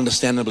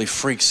understandably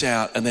freaks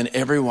out, and then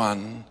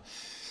everyone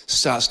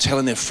starts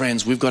telling their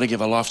friends, we've got to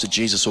give our life to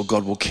Jesus or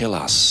God will kill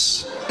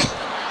us.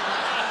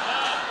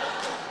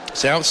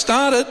 That's how it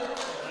started.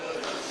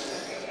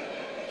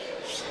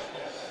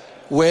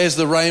 Where's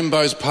the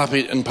rainbows,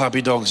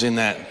 puppy dogs in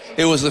that?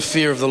 It was the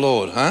fear of the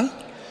Lord, huh?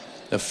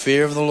 The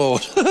fear of the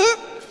Lord.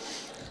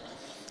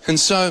 And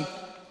so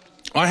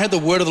I had the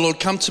word of the Lord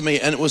come to me,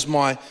 and it was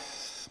my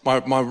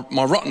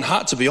rotten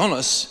heart, to be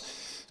honest,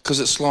 because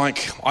it's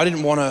like I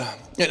didn't want to,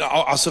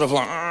 I sort of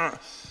like,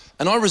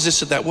 and I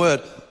resisted that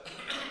word.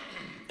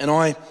 And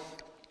I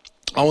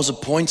was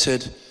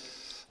appointed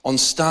on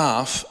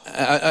staff,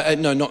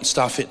 not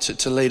staff,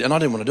 to lead, and I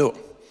didn't want to do it.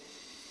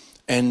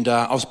 And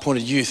I was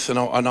appointed youth, and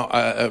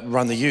I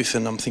run the youth,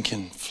 and I'm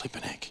thinking,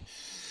 flipping heck,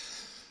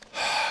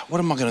 what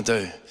am I going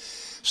to do?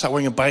 Start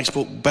wearing a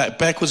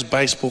backwards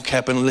baseball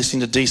cap and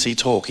listening to DC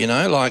talk,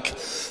 like.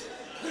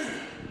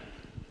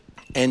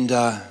 And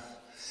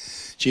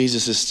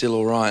Jesus is still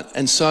all right.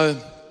 And so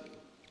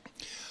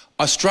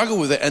I struggled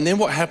with it. And then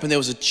what happened? There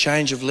was a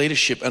change of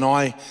leadership, and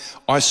I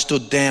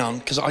stood down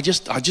because I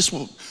just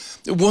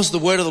it was the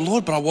word of the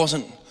Lord, but I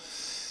wasn't.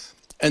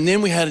 And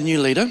then we had a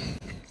new leader,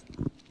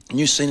 a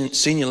new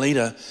senior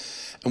leader,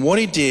 and what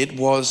he did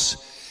was,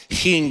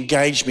 he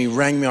engaged me,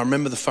 rang me. I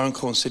remember the phone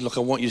call and said, look,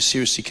 I want you to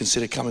seriously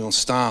consider coming on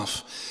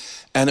staff.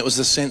 And it was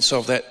the sense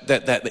of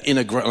that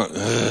inner,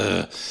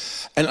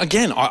 and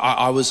again,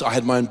 I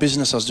had my own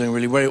business. I was doing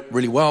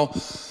really well.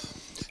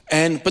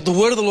 But the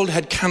word of the Lord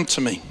had come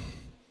to me,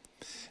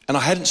 and I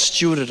hadn't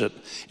stewarded it.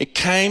 It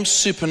came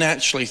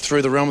supernaturally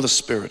through the realm of the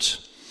Spirit.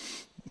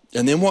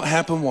 And then what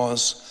happened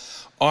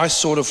was, I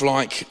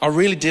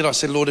really did. I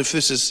said, Lord, if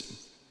this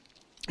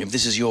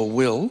is your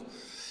will,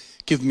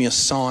 give me a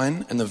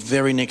sign. And the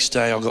very next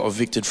day I got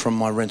evicted from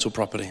my rental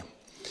property.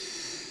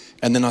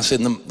 And then I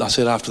said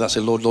after that,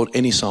 Lord,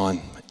 any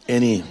sign,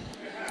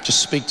 just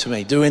speak to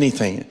me, do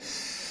anything.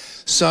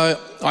 So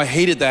I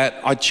heeded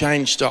that. I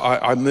changed,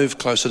 I moved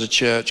closer to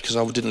church because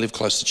I didn't live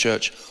close to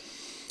church.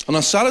 And I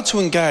started to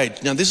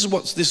engage. Now this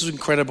is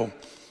incredible,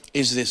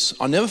 is this.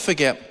 I'll never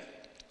forget.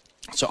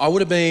 So I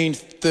would have been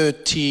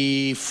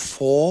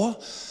 34,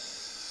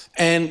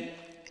 and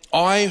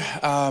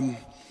I'd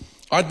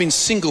been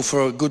single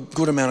for a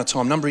good amount of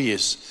time, number of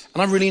years,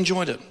 and I really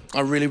enjoyed it. I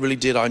really, really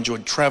did. I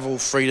enjoyed travel,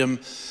 freedom.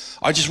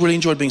 I just really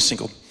enjoyed being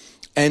single.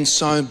 And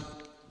so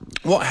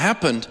what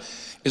happened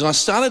is I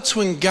started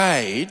to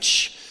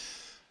engage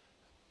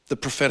the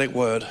prophetic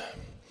word.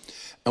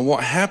 And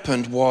what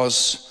happened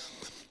was,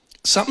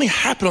 something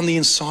happened on the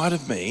inside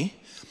of me,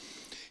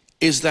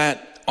 is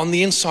that on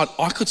the inside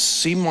I could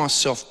see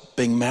myself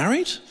being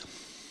married.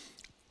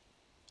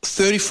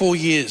 34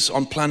 years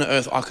on planet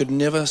Earth, I could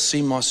never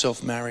see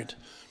myself married.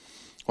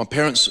 My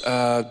parents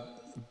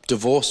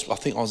divorced, I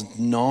think I was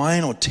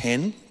 9 or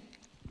 10.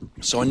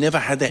 So I never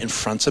had that in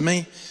front of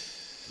me.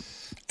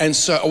 And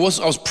so I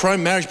was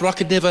pro-marriage, but I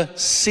could never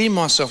see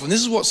myself. And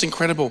this is what's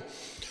incredible.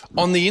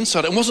 On the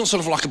inside, it wasn't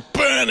sort of like a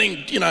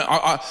burning,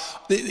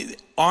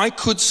 I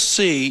could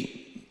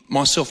see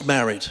myself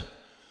married.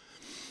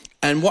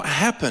 And what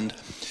happened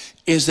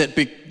is that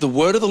the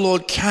word of the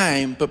Lord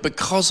came, but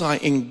because I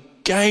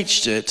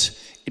engaged it,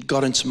 it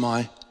got into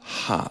my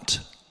heart.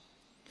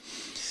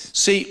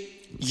 See,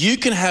 you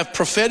can have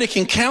prophetic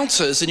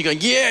encounters and you're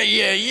going,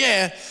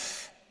 yeah,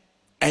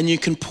 and you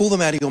can pull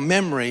them out of your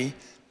memory,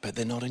 but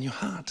they're not in your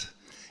heart.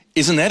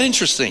 Isn't that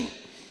interesting?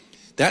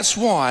 That's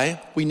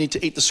why we need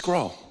to eat the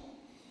scroll.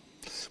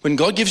 When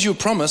God gives you a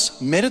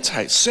promise,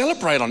 meditate,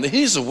 celebrate on it.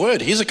 Here's a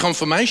word, here's a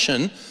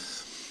confirmation.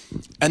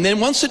 And then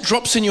once it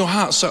drops in your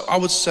heart, so I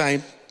would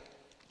say,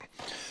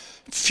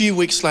 a few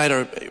weeks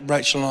later,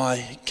 Rachel and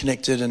I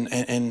connected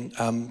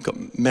and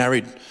got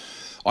married.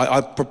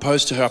 I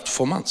proposed to her after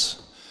 4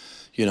 months,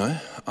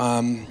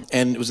 and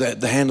it was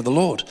at the hand of the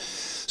Lord.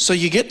 So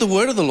you get the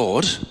word of the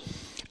Lord,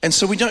 and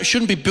so we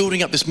shouldn't be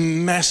building up this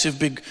massive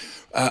big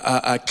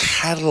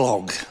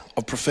catalogue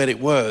of prophetic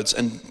words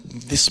and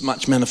this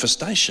much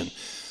manifestation.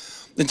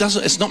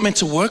 It's not meant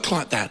to work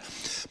like that.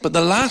 But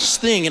the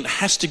last thing it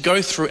has to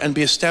go through and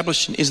be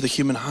established in is the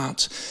human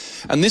heart.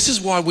 And this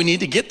is why we need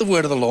to get the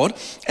word of the Lord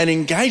and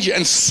engage it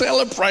and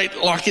celebrate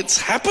like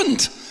it's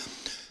happened.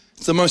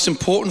 It's the most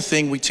important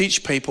thing we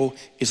teach people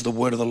is the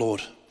word of the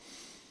Lord.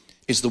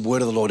 Is the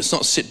word of the Lord. It's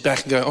not sit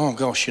back and go, oh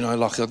gosh,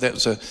 like that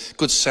was a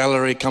good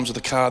salary, comes with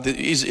a car.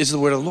 Is the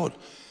word of the Lord.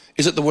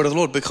 Is it the word of the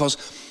Lord? Because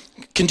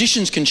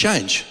conditions can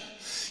change.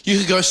 You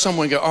could go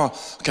somewhere and go, oh,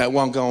 okay,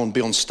 well, I'll go and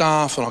be on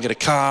staff and I'll get a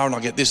car and I'll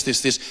get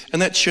this.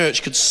 And that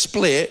church could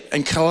split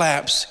and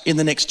collapse in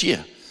the next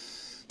year.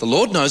 The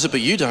Lord knows it,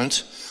 but you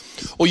don't.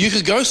 Or you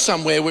could go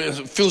somewhere where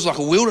it feels like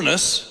a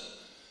wilderness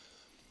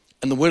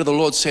and the word of the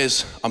Lord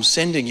says, I'm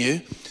sending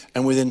you.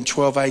 And within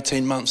 12,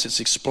 18 months, it's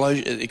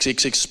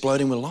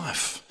exploding with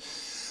life.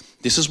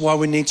 This is why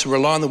we need to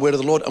rely on the word of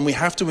the Lord, and we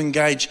have to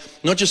engage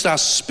not just our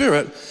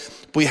spirit,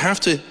 but we have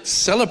to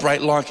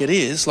celebrate like it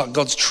is, like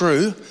God's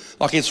true,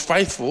 like it's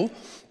faithful,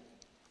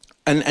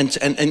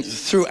 and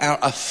through our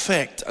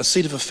affect, a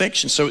seed of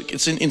affection. So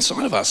it's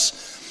inside of us.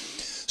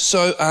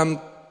 So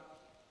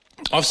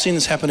I've seen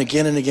this happen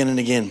again and again and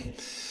again.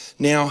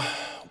 Now,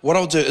 what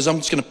I'll do is I'm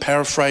just going to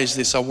paraphrase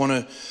this. we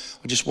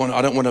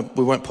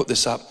won't put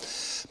this up.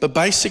 But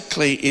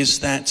basically is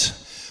that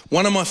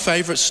one of my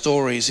favorite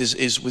stories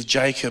is with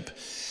Jacob.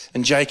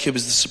 And Jacob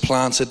is the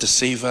supplanter,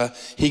 deceiver.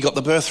 He got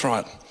the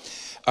birthright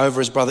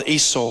over his brother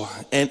Esau.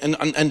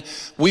 And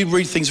we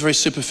read things very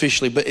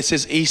superficially, but it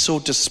says Esau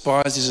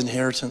despised his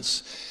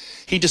inheritance.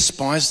 He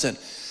despised it.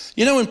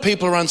 You know when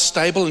people are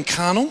unstable and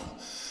carnal,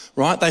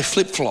 right? They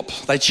flip-flop,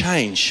 they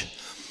change.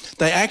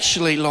 They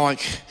actually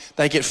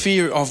they get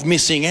fear of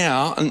missing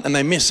out and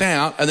they miss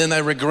out and then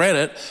they regret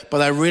it, but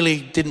they really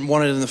didn't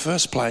want it in the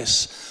first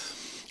place.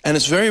 And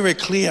it's very, very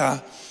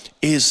clear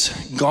is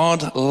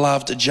God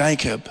loved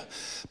Jacob,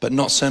 but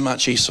not so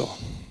much Esau.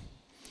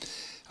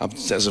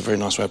 That's a very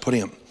nice way of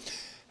putting it.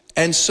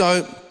 And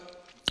so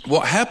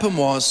what happened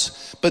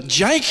was, but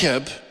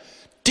Jacob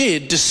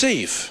did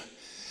deceive.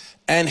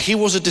 And he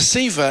was a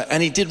deceiver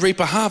and he did reap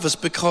a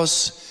harvest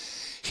because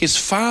his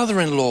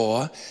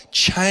father-in-law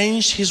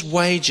changed his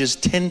wages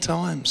 10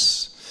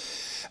 times.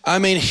 I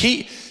mean,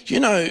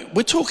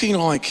 we're talking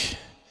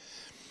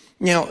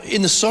now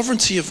in the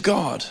sovereignty of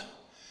God,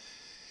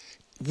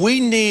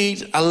 we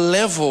need a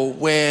level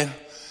where,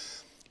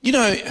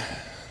 the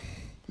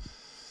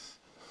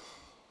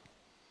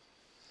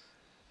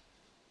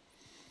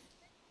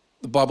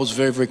Bible's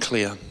very, very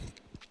clear.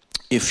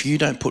 If you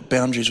don't put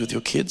boundaries with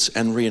your kids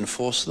and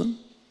reinforce them,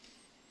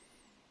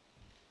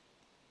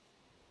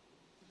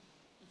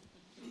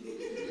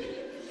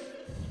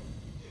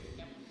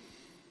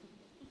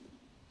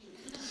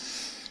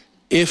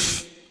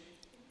 if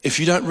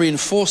you don't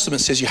reinforce them, it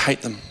says you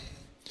hate them.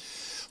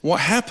 What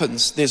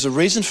happens, there's a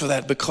reason for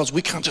that, because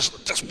we can't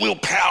just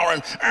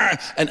willpower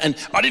and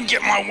I didn't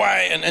get my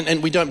way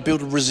and we don't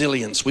build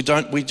resilience. We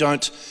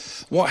don't.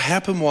 What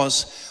happened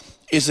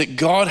is that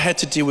God had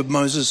to deal with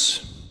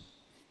Moses,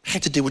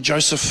 had to deal with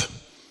Joseph,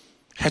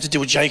 had to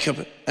deal with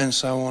Jacob, and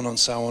so on and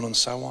so on and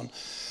so on.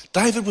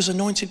 David was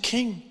anointed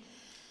king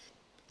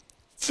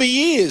for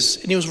years,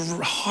 and he was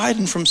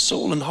hiding from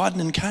Saul and hiding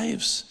in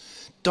caves,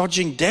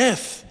 dodging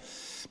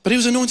death, but he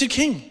was anointed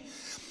king.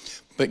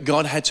 But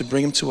God had to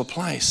bring him to a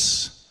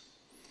place.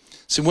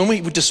 So when we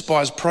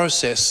despise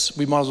process,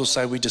 we might as well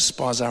say we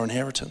despise our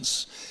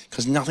inheritance,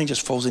 because nothing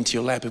just falls into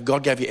your lap. If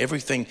God gave you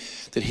everything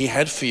that he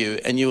had for you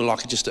and you were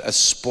like just a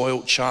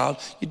spoiled child,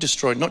 you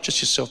destroyed not just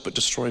yourself, but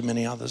destroyed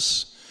many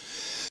others.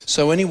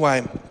 So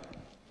anyway,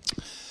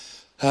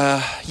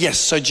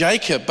 so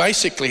Jacob,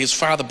 basically his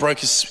father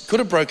could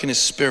have broken his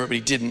spirit, but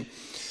he didn't.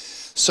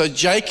 So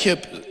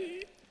Jacob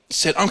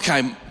said,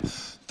 okay,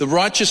 the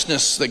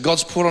righteousness that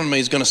God's put on me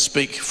is going to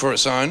speak for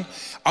its own.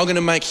 I'm going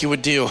to make you a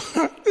deal.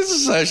 This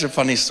is such a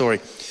funny story.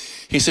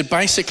 He said,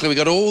 basically, we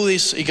got all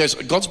this. He goes,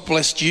 God's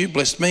blessed you,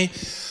 blessed me.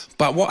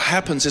 But what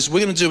happens is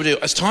we're going to do a deal.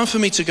 It's time for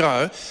me to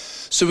go.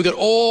 So we got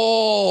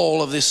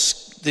all of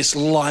this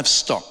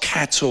livestock,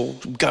 cattle,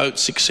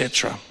 goats,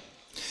 etc.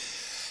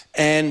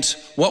 And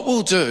what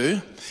we'll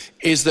do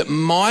is that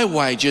my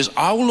wages,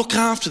 I will look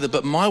after them,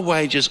 but my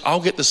wages, I'll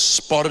get the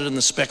spotted and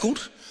the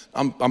speckled.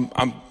 I'm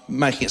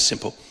making it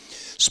simple.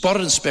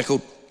 Spotted and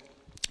speckled.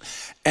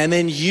 And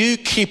then you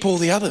keep all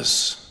the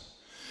others,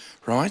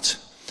 right?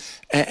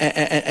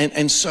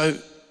 And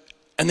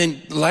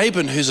then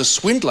Laban, who's a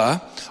swindler,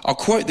 I'll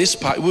quote this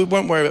part, we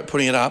won't worry about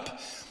putting it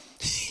up.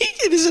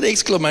 It is an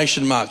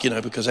exclamation mark,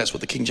 because that's what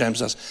the King James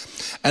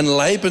does. And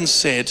Laban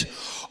said,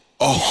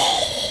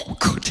 oh,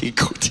 goody.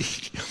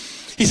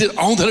 He said,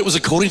 oh, that it was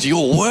according to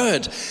your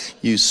word,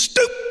 you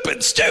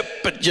stupid,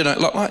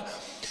 like.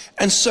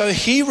 And so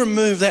he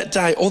removed that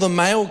day all the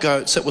male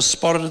goats that were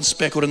spotted and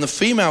speckled and the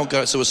female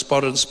goats that were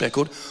spotted and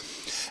speckled.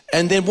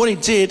 And then what he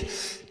did,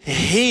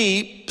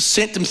 he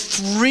sent them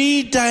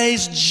 3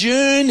 days'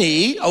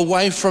 journey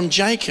away from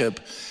Jacob.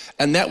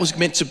 And that was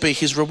meant to be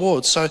his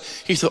reward. So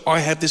he thought, I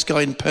have this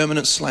guy in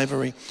permanent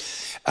slavery,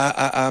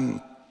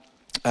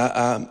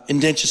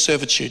 indentured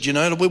servitude,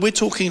 We're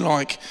talking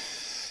like...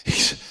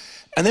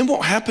 And then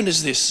what happened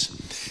is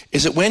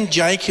that when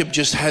Jacob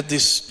just had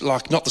this,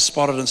 not the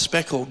spotted and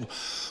speckled,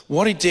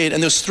 what he did,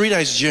 and there was 3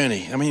 days'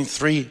 journey.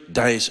 3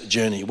 days'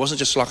 journey. It wasn't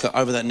just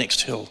over that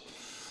next hill.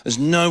 There's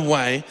no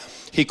way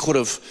he could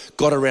have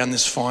got around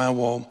this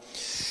firewall.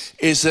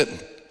 Is that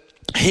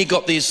he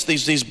got these they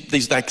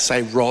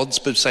say rods,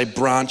 but say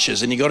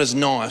branches, and he got his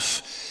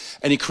knife,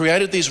 and he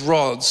created these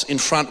rods in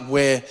front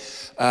where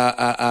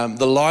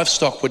the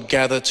livestock would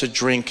gather to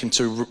drink and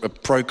to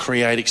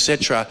procreate,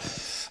 etc.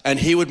 And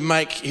he would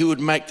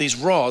make these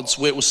rods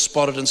where it was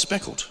spotted and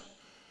speckled.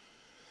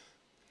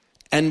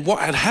 And what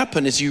had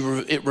happened is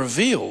it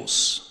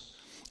reveals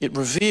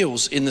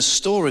in the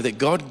story that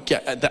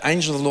the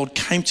angel of the Lord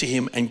came to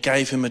him and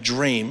gave him a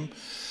dream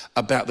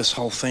about this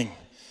whole thing.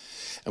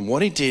 And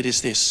what he did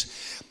is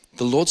this: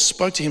 the Lord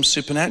spoke to him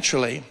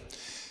supernaturally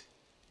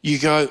you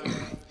go,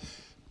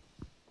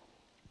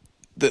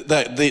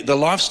 the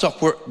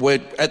livestock were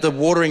at the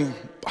watering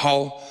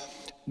hole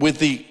with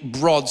the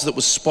rods that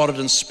was spotted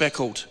and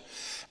speckled.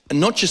 And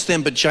not just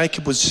them, but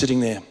Jacob was sitting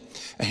there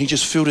and he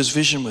just filled his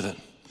vision with it.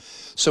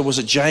 So was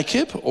it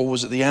Jacob or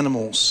was it the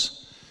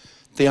animals?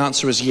 The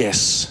answer is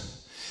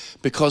yes.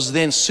 Because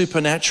then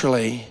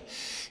supernaturally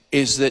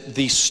is that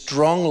the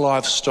strong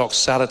livestock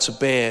started to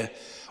bear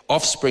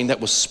offspring that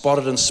was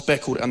spotted and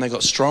speckled, and they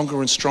got stronger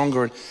and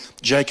stronger, and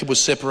Jacob would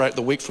separate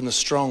the weak from the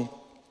strong.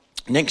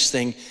 Next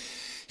thing,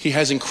 he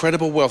has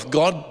incredible wealth.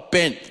 God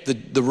bent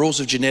the rules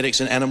of genetics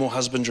and animal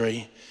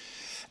husbandry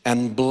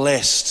and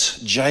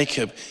blessed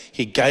Jacob.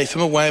 He gave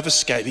him a way of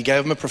escape. He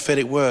gave him a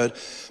prophetic word,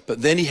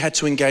 but then he had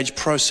to engage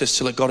process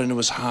till it got into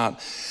his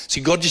heart. See,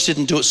 God just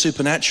didn't do it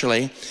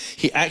supernaturally.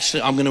 He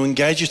actually, I'm going to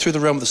engage you through the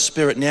realm of the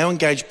spirit. Now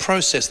engage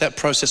process. That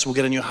process will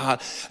get in your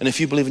heart. And if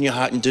you believe in your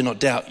heart and do not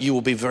doubt, you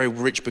will be very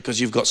rich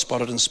because you've got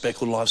spotted and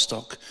speckled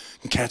livestock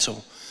and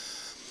cattle.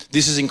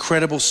 This is an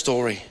incredible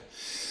story.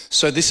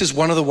 So this is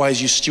one of the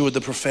ways you steward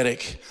the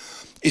prophetic,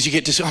 is you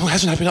get it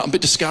hasn't happened, I'm a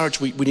bit discouraged.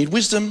 We need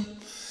wisdom.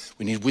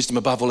 We need wisdom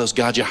above all else.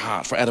 Guard your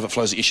heart, for out of it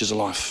flows the issues of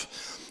life.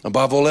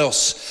 Above all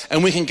else.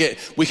 And we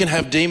can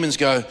have demons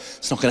go,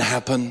 it's not going to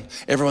happen.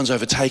 Everyone's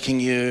overtaking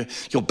you.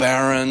 You're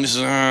barren,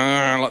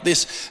 like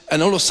this.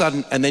 And all of a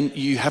sudden, and then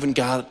you haven't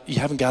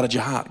guarded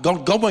your heart.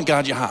 God won't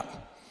guard your heart.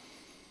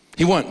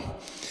 He won't.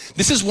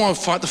 This is why we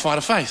fight the fight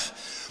of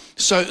faith.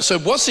 So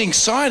what's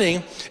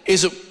exciting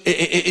is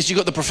you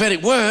got the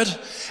prophetic word,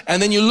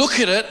 and then you look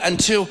at it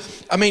until,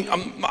 I'm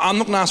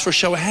not going to ask for a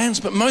show of hands,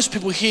 but most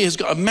people here has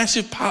got a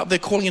massive part of their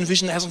calling and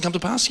vision that hasn't come to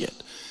pass yet.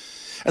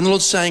 And the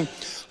Lord's saying,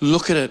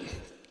 look at it,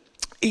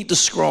 eat the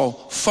scroll,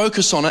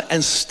 focus on it,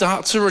 and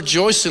start to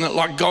rejoice in it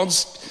like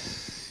God's.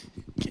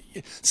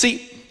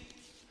 See,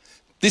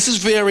 this is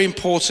very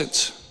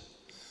important.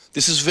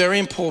 This is very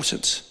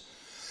important,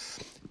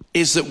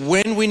 is that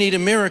when we need a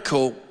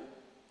miracle,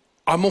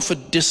 I'm all for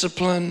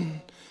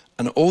discipline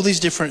and all these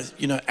different,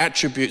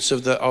 attributes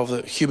of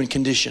the human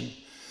condition.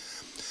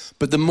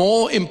 But the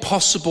more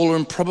impossible or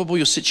improbable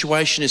your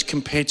situation is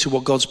compared to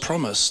what God's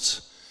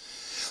promised,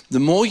 the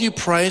more you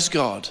praise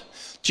God.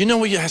 Do you know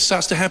what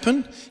starts to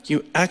happen?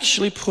 You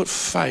actually put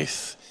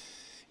faith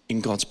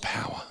in God's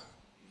power.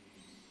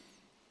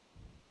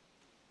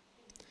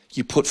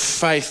 You put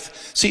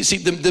faith. See,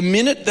 the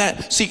minute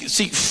that,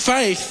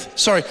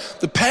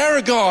 the power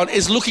of God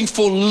is looking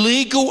for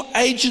legal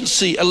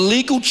agency, a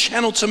legal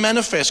channel to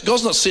manifest.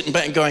 God's not sitting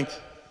back and going,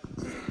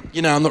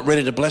 I'm not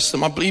ready to bless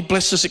them. He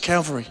blessed us at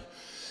Calvary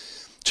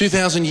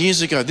 2,000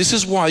 years ago. This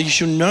is why you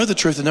should know the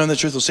truth, and knowing the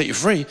truth will set you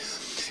free,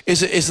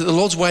 is that the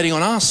Lord's waiting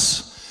on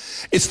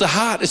us. It's the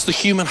heart, it's the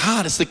human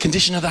heart, it's the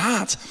condition of the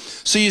heart.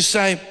 So you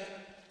say,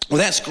 well,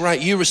 that's great.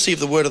 You receive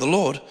the word of the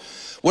Lord.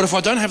 What if I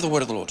don't have the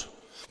word of the Lord?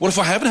 What if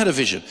I haven't had a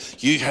vision?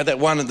 You had that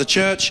one at the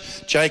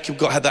church. Jacob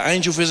had the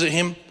angel visit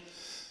him.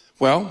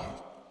 Well,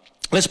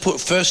 let's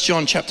put 1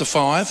 John chapter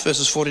 5,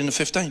 verses 14 to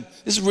 15.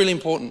 This is really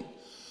important.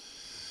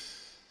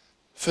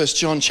 1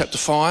 John chapter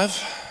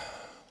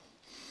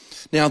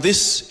 5. Now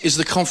this is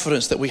the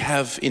confidence that we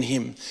have in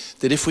him,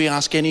 that if we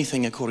ask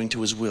anything according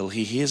to his will,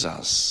 he hears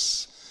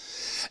us.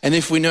 And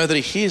if we know that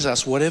he hears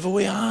us, whatever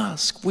we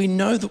ask, we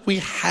know that we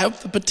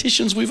have the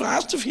petitions we've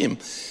asked of him.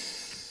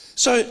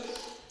 So,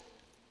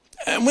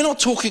 and we're not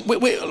talking,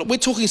 we're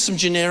talking some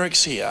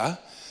generics here,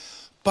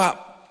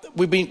 but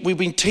we've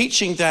been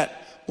teaching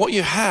that what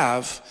you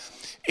have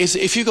is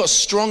if you've got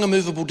strong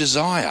immovable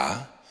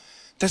desire,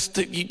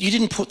 you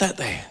didn't put that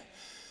there.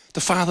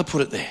 The Father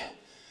put it there.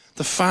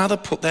 The Father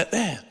put that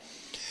there.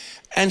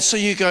 And so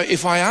you go,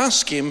 if I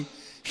ask him,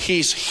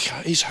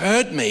 he's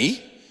heard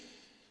me,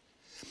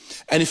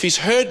 and if he's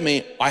heard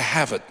me, I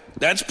have it.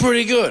 That's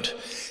pretty good.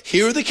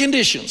 Here are the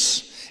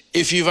conditions.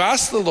 If you've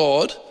asked the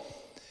Lord,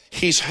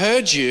 he's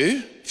heard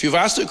you, if you've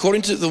asked it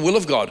according to the will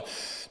of God.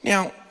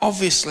 Now,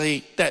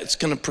 obviously, that's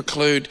going to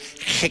preclude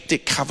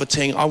hectic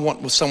coveting. I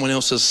want with someone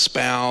else's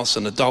spouse,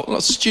 an adult.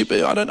 Not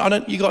stupid. I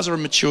don't. You guys are a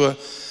mature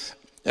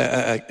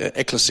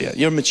ecclesia.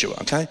 You're mature,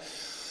 okay?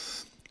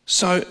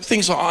 So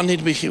things like, I need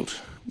to be healed.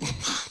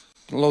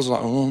 The Lord's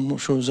like, I'm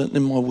not sure, is that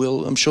in my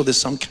will? I'm sure there's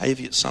some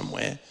caveat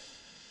somewhere,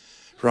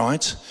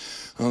 right?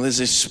 Well, there's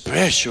this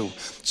special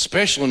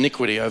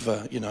iniquity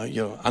over,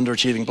 your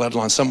underachieving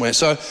bloodline somewhere.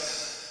 So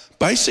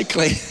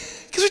basically,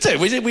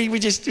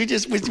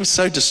 because we're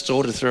so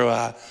distorted through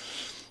our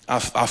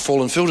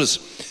fallen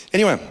filters.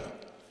 Anyway,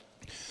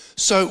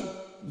 so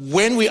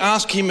when we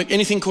ask him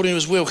anything according to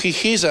his will, he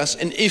hears us.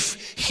 And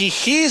if he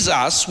hears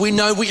us, we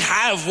know we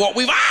have what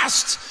we've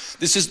asked.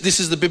 This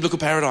is the biblical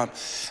paradigm.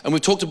 And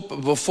we've talked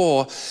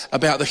before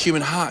about the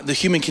human heart, the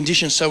human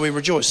condition, so we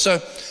rejoice.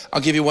 So I'll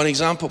give you one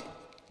example.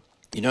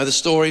 You know the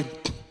story.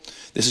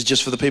 This is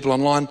just for the people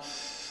online.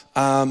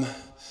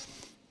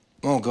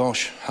 Oh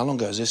gosh, how long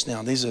ago is this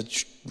now? These are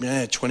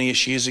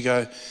 20-ish years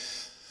ago.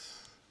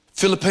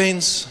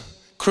 Philippines,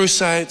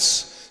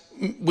 crusades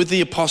with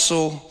the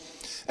apostle.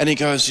 And he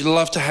goes, "You'd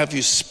love to have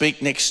you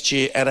speak next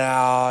year at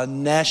our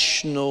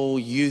national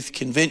youth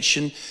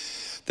convention.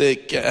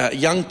 The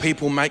young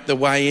people make their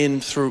way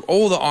in through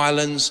all the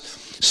islands,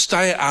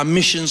 stay at our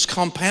missions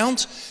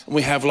compound, and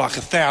we have like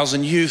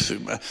 1,000 youth who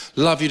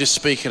love you to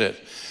speak at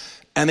it.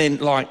 And then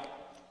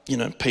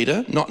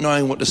Peter, not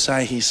knowing what to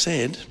say, he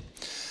said,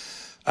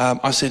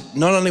 I said,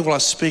 not only will I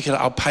speak at it,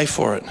 I'll pay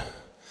for it.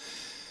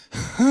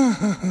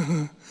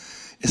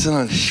 It's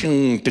like,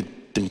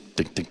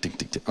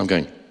 I'm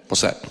going,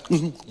 what's that?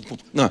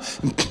 No,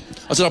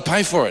 I said, I'll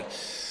pay for it.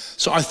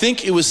 So I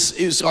think it was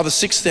either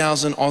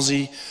 6,000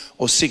 Aussie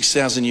or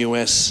 6,000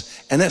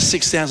 US, and that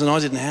 6,000 I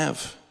didn't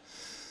have.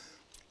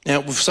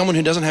 Now, with someone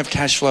who doesn't have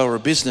cash flow or a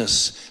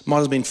business, it might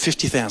have been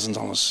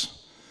 $50,000.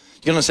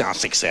 You're going to say,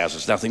 6,000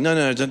 is nothing.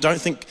 No,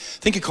 don't think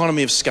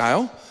economy of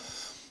scale,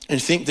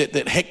 and think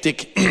that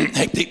hectic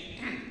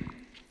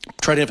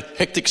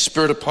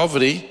spirit of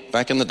poverty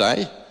back in the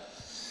day.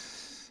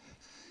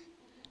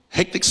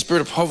 Hectic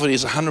spirit of poverty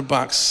is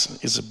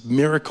 $100 is a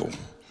miracle.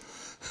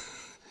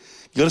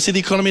 You got to see the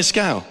economy of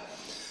scale,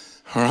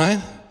 all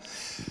right?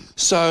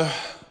 So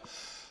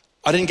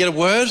I didn't get a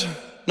word,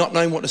 not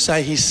knowing what to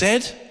say. He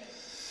said,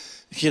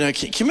 can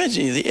you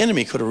imagine the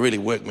enemy could have really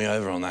worked me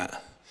over on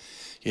that?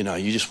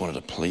 You just wanted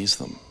to please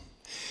them.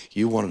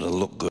 You wanted to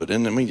look good.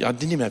 And I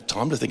didn't even have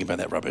time to think about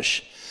that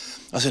rubbish.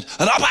 I said,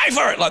 and I'll pay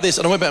for it like this.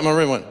 And I went back to my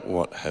room and went,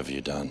 what have you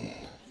done?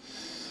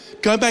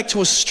 Go back to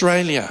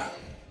Australia.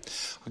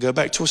 I go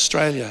back to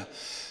Australia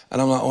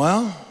and I'm like,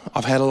 well,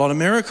 I've had a lot of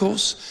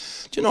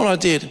miracles. Do you know what I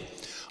did?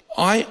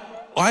 I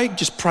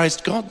just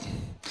praised God.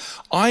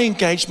 I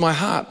engaged my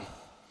heart.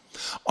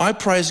 I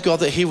praised God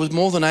that he was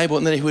more than able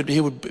and that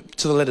he would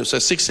to the letter. So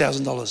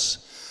 $6,000.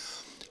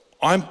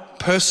 I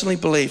personally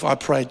believe I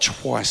prayed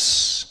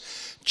twice.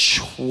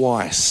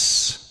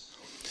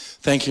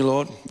 Thank you,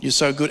 Lord. You're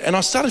so good. And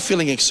I started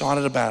feeling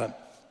excited about it.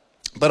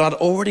 But I'd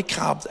already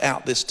carved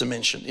out this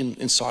dimension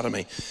inside of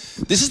me.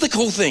 This is the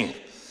cool thing.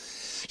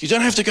 You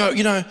don't have to go,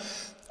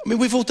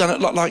 we've all done it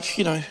like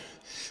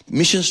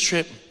missions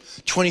trip,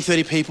 20,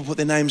 30 people put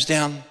their names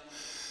down,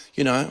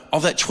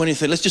 of that 20,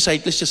 30, let's just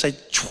say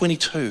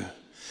 22,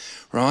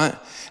 right?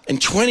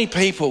 And 20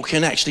 people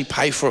can actually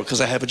pay for it because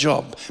they have a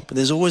job. But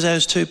there's always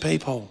those 2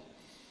 people.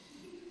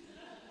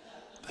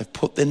 They've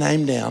put their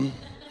name down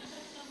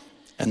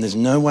and there's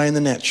no way in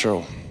the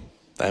natural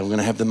they were going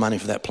to have the money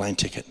for that plane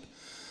ticket,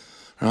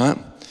 right?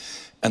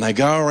 And they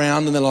go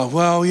around and they're like,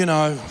 well,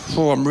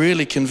 I'm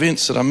really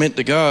convinced that I'm meant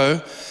to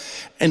go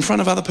in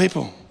front of other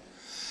people.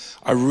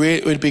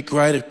 It would be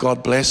great if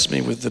God blessed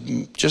me with the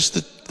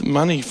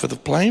money for the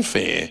plane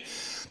fare.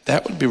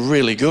 That would be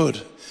really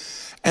good.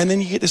 And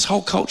then you get this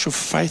whole culture of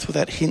faith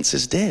without hints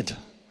is dead.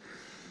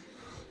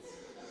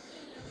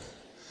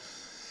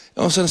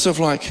 All of a sudden, sort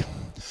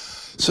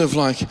of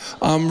like,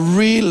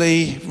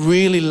 really,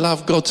 really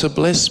love God to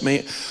bless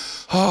me.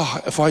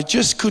 Oh, if I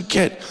just could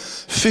get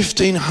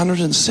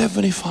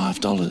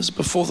 $1,575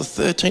 before the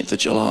 13th of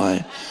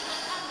July.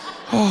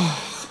 Oh,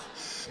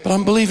 but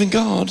I'm believing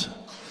God.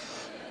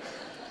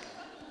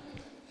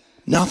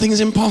 Nothing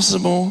is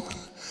impossible.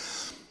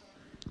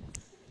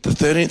 The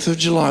 13th of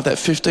July, that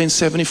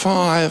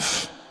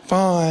 1575,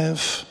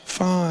 five.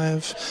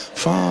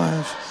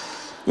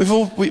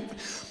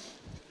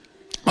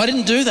 I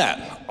didn't do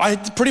that. I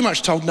pretty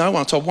much told no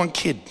one. I told one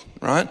kid,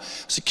 right? I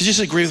said, could you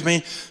just agree with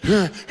me?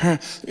 Like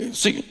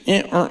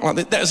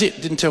that was it.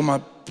 Didn't tell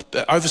my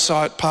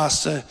oversight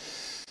pastor,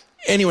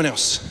 anyone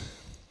else.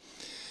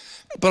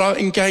 But I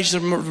engaged the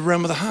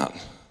realm of the heart.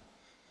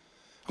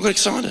 I got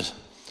excited.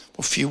 Well,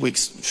 a few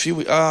weeks,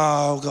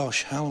 oh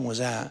gosh, how long was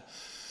that?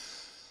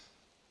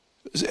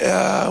 It was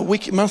a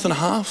month and a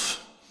half.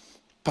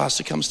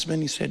 Pastor comes to me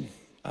and he said,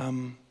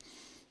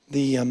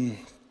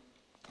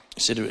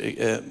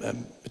 a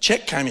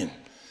check came in.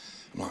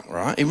 I'm like,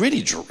 right. He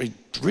really drew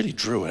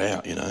it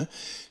out,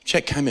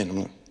 Check came in.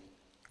 I'm like,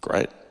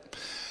 great.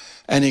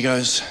 And he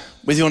goes,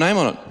 with your name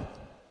on it.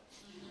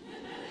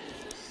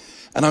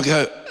 And I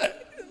go,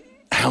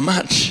 how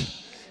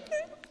much?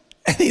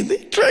 And he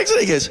drags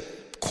it. He goes,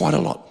 quite a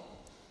lot.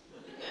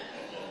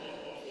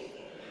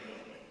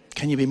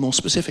 Can you be more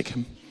specific?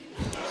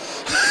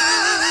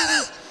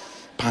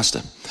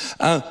 Pastor.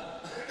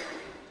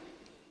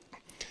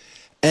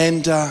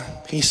 And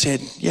he said,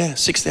 yeah,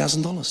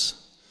 $6,000.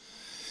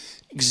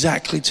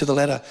 Exactly to the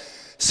letter.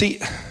 See,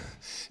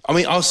 I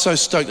was so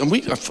stoked. And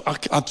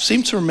I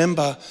seem to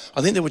remember,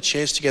 I think there were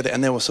chairs together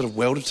and they were sort of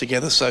welded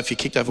together. So if you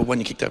kicked over one,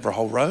 you kicked over a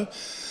whole row.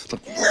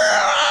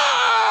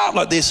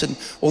 Like this, and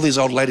all these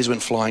old ladies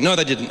went flying. No,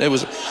 they didn't. It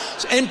was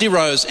empty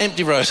rows.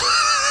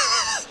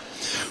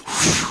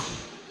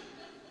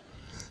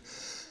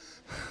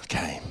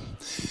 Okay.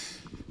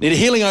 Need a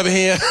healing over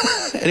here.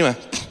 Anyway,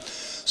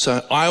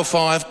 so aisle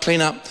 5,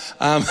 clean up.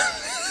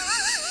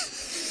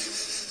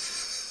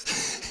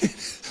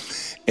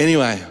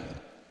 Anyway,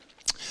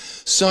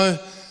 so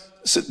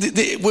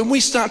when we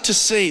start to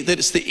see that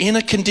it's the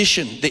inner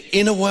condition, the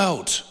inner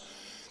world,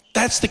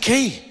 that's the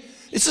key.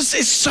 It's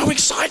so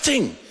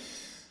exciting.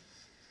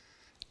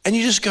 And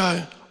you just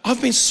go,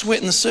 I've been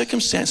sweating the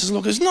circumstances.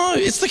 Look, no,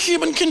 it's the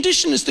human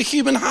condition. It's the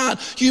human heart.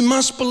 You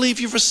must believe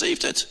you've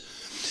received it.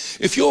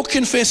 If you're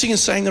confessing and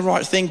saying the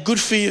right thing, good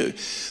for you.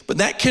 But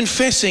that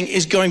confessing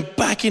is going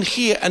back in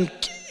here and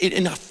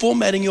in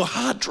formatting your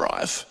hard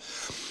drive.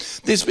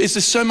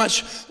 There's so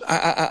much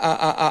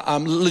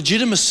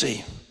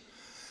legitimacy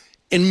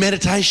in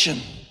meditation,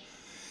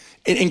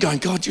 in going,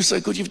 God, you're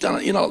so good, you've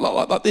done it,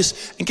 like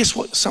this. And guess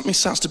what? Something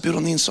starts to build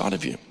on the inside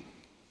of you.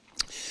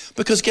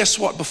 Because guess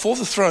what? Before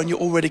the throne, you're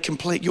already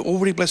complete. You're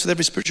already blessed with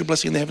every spiritual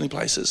blessing in the heavenly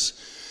places.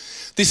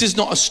 This is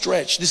not a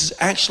stretch. This is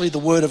actually the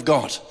word of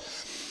God.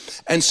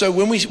 And so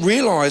when we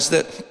realize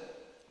that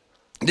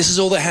this is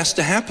all that has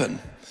to happen,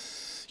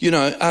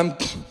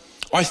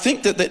 I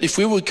think that if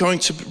we were going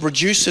to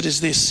reduce it as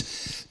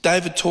this,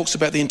 David talks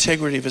about the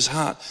integrity of his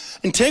heart.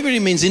 Integrity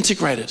means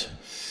integrated.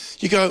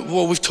 You go,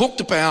 well, we've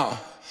talked about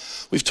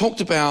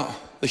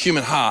the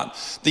human heart,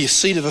 the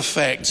seat of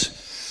effect.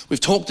 We've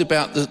talked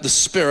about the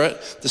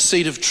spirit, the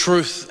seat of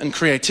truth and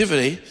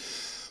creativity.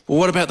 Well,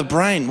 what about the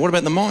brain? What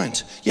about the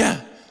mind?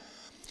 Yeah.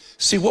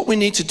 See, what we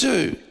need to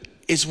do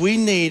is we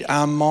need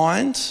our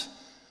mind,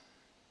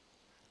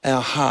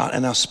 our heart,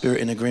 and our spirit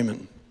in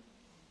agreement.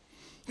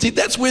 See,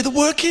 that's where the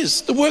work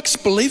is. The work's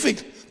believing.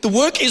 The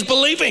work is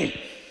believing.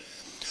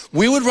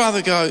 We'd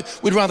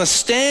rather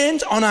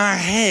stand on our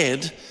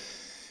head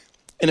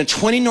in a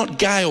 20-knot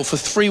gale for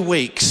 3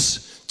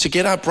 weeks to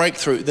get our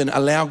breakthrough than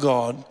allow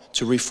God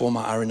to reform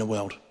our inner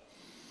world.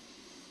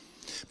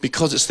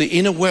 Because it's the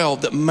inner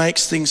world that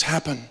makes things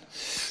happen.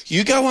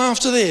 You go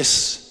after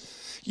this,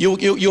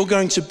 you're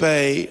going to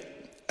be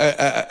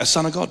a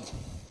son of God.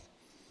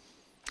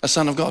 A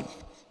son of God.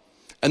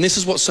 And this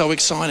is what's so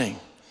exciting.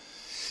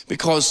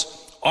 Because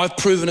I've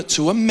proven it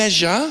to a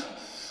measure,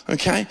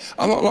 okay?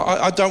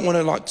 I don't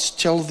want to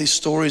tell these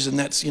stories and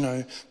that's,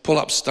 pull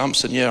up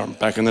stumps and I'm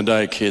back in the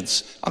day,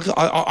 kids.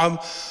 I'm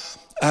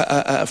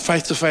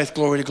faith to faith,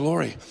 glory to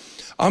glory.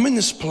 I'm in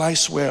this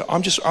place where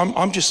I'm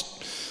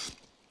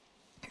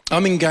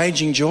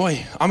engaging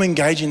joy. I'm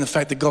engaging the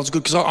fact that God's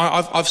good because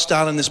I've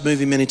starred in this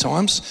movie many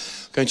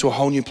times, going to a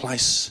whole new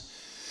place.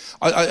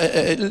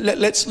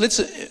 Let's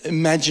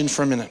imagine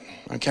for a minute,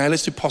 okay?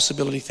 Let's do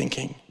possibility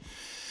thinking.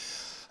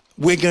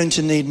 We're going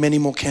to need many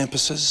more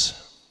campuses.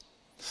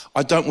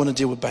 I don't want to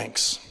deal with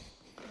banks.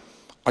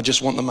 I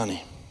just want the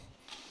money.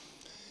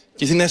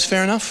 Do you think that's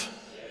fair enough?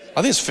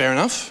 I think it's fair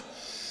enough.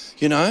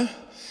 You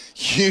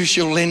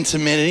shall lend to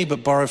many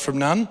but borrow from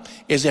none.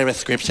 Is there a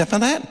scripture for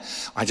that?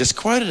 I just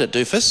quoted it,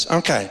 doofus.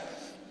 Okay.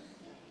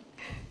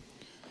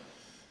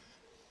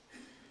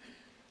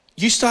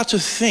 You start to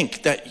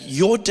think that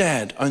your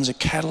dad owns a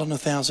cattle on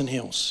 1,000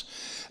 hills.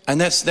 And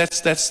that's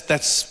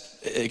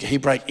a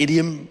Hebraic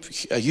idiom,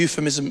 a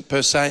euphemism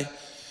per se,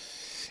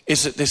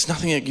 is that there's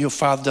nothing that your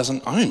father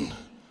doesn't own.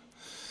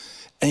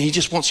 And he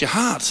just wants your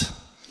heart.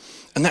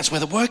 And that's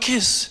where the work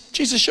is.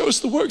 Jesus, show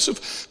us the works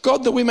of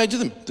God that we may do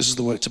them. This is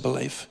the work to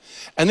believe.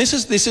 And this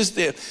is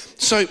the,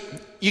 so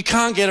you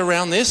can't get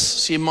around this,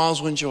 so you might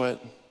as well enjoy it.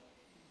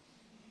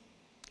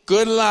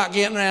 Good luck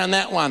getting around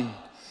that one.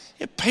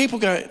 Yeah, people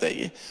go,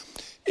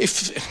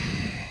 if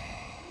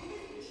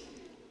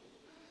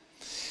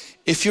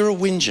you're a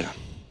whinger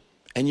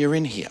and you're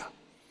in here,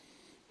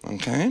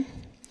 okay,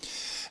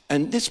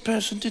 and this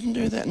person didn't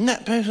do that and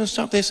that person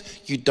stopped this,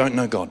 you don't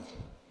know God.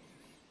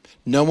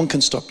 No one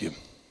can stop you.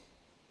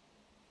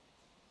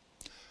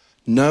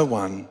 No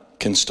one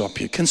can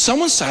stop you. Can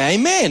someone say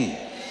amen?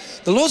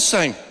 The Lord's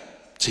saying,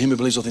 to him who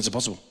believes all things are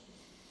possible.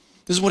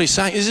 This is what he's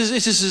saying.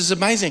 This is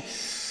amazing.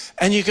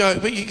 And you go,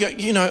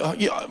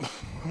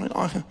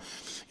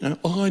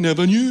 I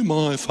never knew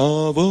my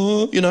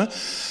father,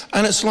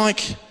 And it's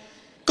like,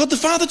 God the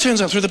Father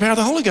turns up through the power of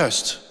the Holy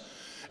Ghost.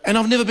 And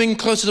I've never been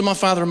closer to my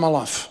father in my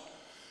life.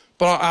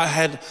 But I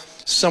had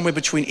somewhere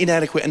between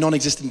inadequate and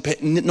non-existent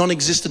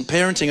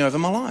parenting over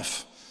my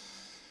life.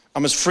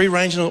 I'm as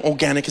free-range and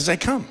organic as they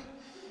come.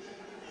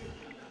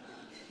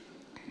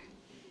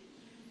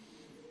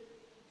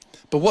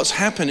 But what's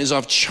happened is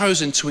I've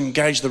chosen to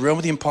engage the realm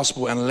of the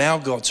impossible and allow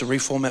God to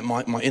reformat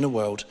my inner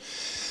world.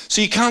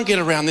 So you can't get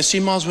around this. You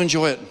might as well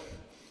enjoy it.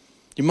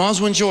 You might as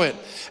well enjoy it.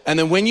 And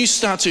then when you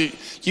start to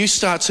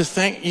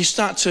thank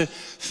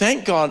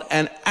God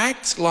and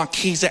act like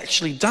he's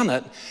actually done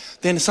it,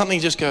 then something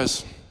just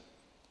goes,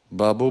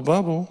 bubble,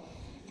 bubble.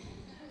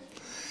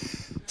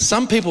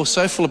 Some people are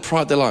so full of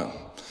pride,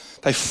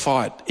 they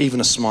fight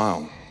even a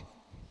smile.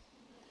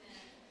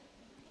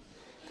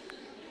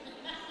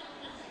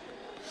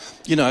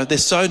 They're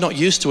so not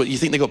used to it, you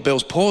think they've got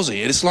Bell's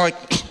palsy. And it's like,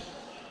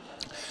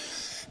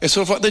 it's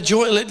sort of like the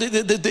joy,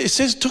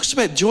 it talks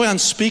about joy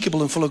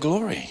unspeakable and full of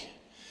glory.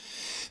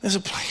 There's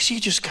a place you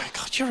just go,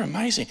 God, you're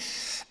amazing.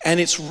 And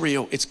it's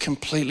real. It's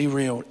completely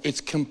real.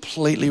 It's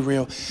completely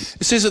real.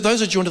 It says that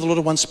those are joined to the Lord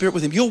are one spirit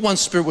with him. You're one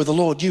spirit with the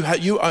Lord.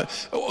 You are,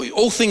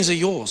 all things are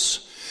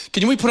yours.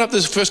 Can we put up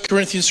this 1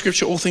 Corinthians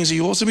scripture, all things are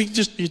yours?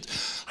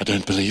 I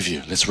don't believe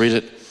you. Let's read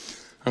it.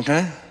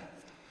 Okay?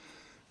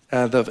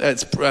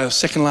 It's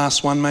second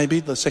last one maybe.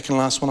 The second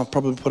last one I've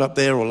probably put up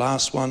there, or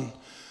last one.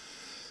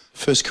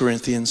 1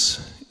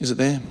 Corinthians. Is it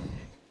there?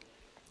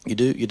 You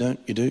do, you don't,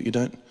 you do, you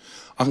don't.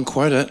 I can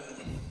quote it.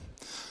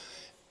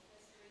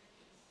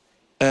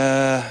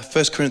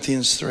 1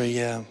 Corinthians 3,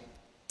 yeah,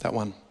 that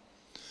one.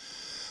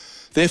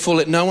 Therefore,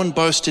 let no one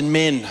boast in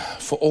men,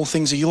 for all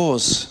things are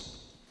yours.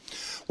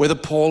 Whether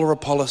Paul or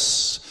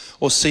Apollos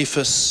or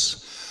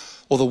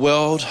Cephas or the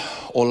world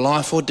or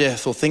life or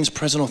death or things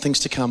present or things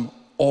to come,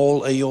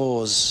 all are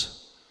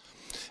yours.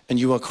 And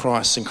you are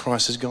Christ and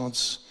Christ is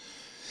God's.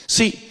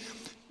 See,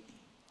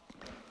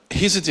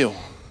 here's the deal.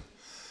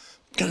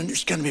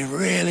 It's going to be a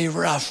really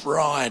rough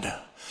ride.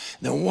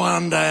 Then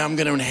one day I'm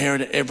going to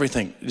inherit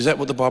everything. Is that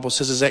what the Bible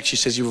says? It actually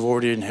says you've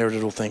already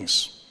inherited all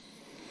things.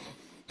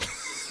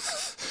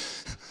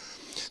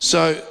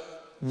 So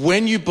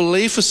when you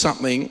believe for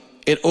something,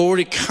 it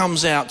already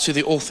comes out to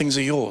the all things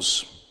are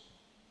yours.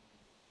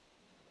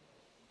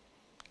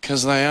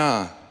 Because they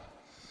are.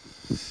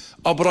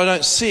 Oh, but I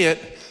don't see it.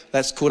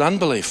 That's called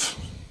unbelief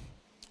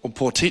or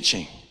poor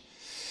teaching.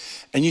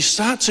 And you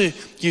start to,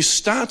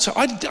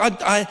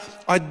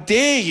 I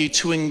dare you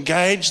to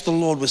engage the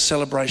Lord with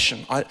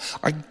celebration. I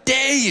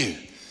dare you.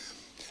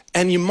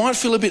 And you might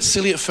feel a bit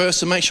silly at first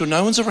to make sure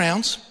no one's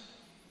around.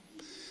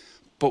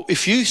 But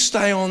if you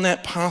stay on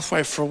that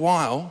pathway for a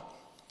while,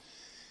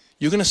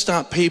 you're going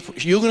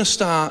to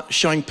start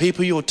showing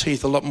people your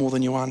teeth a lot more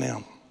than you are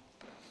now.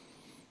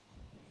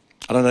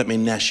 I don't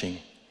mean gnashing.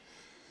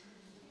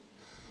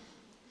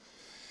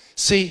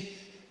 See,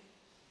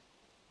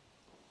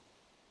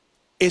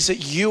 is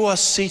that you are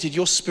seated,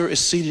 your spirit is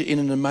seated in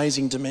an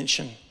amazing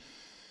dimension.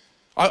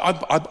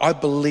 I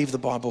believe the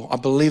Bible. I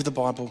believe the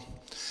Bible.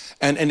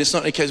 And it's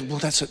not a case, well,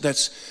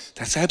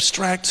 that's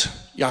abstract.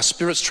 Yeah, our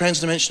spirit's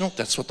transdimensional.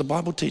 That's what the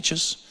Bible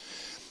teaches.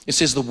 It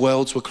says the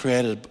worlds were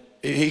created.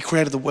 He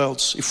created the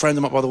worlds. He framed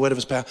them up by the word of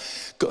his power.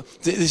 God,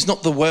 it's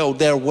not the world,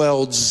 they're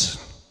worlds.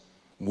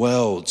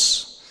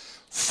 Worlds.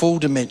 Full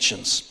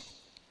dimensions.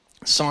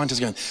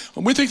 Scientists going,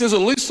 well, we think there's at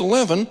least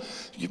 11.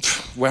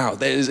 Wow,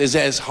 that is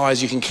as high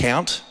as you can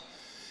count.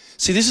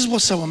 See, this is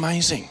what's so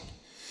amazing,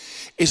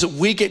 is that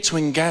we get to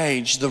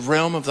engage the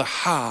realm of the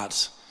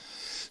heart.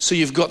 So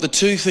you've got the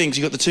two things.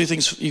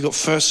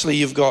 Firstly,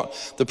 you've got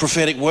the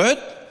prophetic word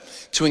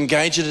to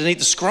engage it and eat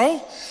the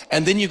scroll.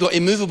 And then you've got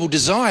immovable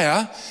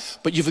desire,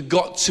 but you've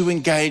got to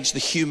engage the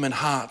human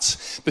heart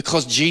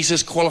because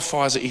Jesus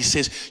qualifies it. He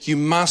says, you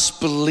must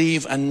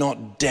believe and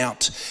not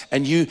doubt.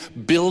 And you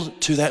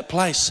build to that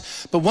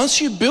place. But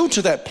once you build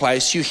to that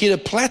place, you hit a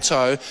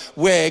plateau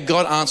where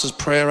God answers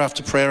prayer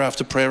after prayer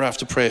after prayer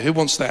after prayer. Who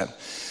wants that?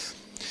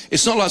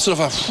 It's not like sort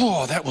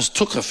of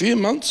took a few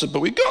months, but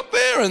we got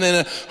there, and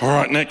then all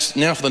right,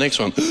 now for the next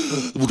one.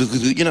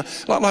 You know,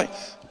 like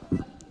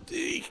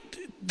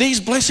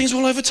these blessings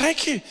will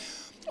overtake you.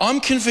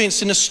 I'm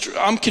convinced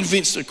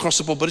across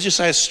the board, but as you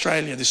say,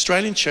 Australia, the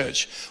Australian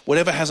church,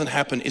 whatever hasn't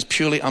happened is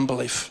purely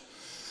unbelief.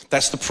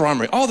 That's the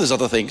primary. Oh, there's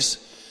other things,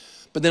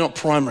 but they're not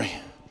primary.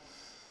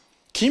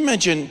 Can you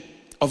imagine,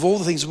 of all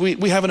the things,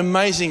 we have an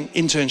amazing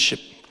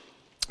internship,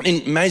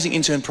 an amazing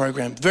intern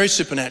program, very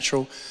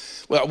supernatural.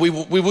 Well,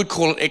 we would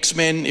call it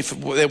X-Men if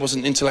there was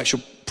an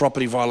intellectual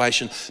property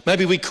violation.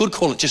 Maybe we could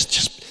call it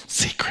just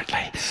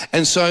secretly.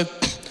 And so,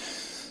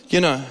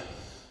 you know,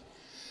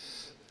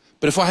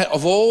 but if I had,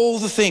 of all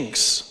the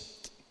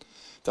things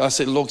that I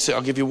said, Lord said,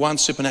 I'll give you one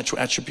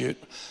supernatural attribute,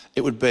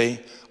 it would be,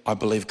 I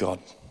believe God.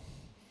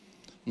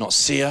 Not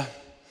seer,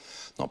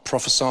 not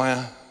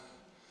prophesier,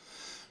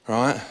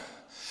 right?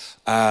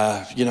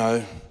 A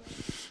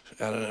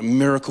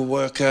miracle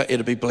worker,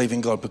 it'd be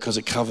believing God because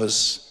it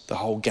covers the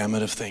whole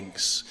gamut of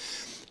things.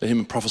 Let him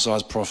who prophesy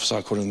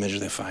according to the measure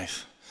of their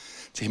faith.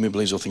 To him who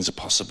believes all things are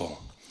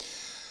possible.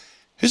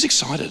 Who's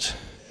excited?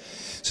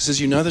 So it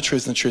says, you know the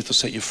truth and the truth will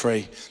set you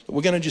free.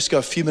 We're going to just go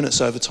a few minutes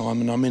over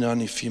time, and I'm in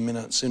only a few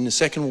minutes. In a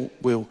second,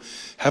 we'll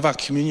have our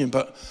communion,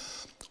 but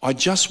I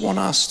just want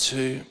us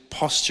to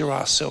posture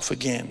ourselves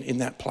again in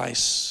that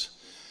place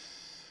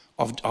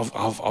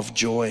of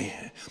joy.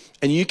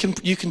 And you can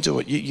do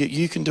it.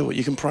 You can do it.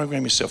 You can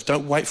program yourself.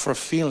 Don't wait for a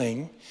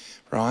feeling,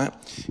 right?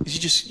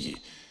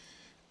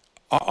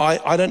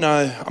 I don't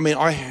know. I mean,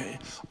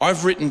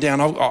 I've written down.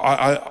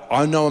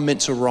 I know I'm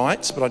meant to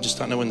write, but I just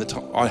don't know when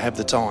I have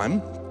the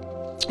time.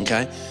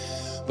 Okay,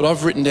 but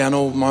I've written down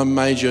all my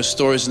major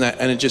stories and that,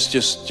 and it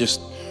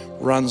just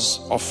runs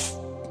off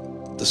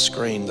the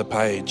screen, the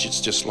page. It's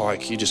just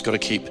like you just got to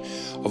keep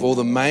of all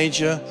the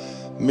major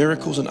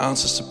miracles and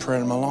answers to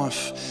prayer in my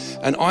life.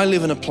 And I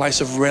live in a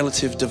place of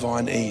relative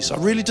divine ease. I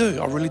really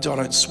do. I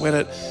don't sweat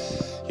it.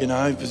 You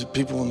know,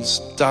 people in the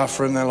staff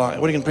room, they're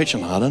like, what are you going to preach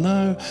on? I don't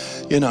know.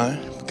 You know,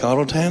 God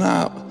will turn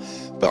up.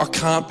 But I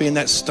can't be in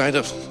that state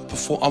of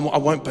before. I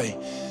won't be.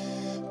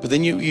 But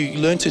then you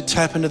learn to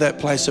tap into that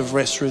place of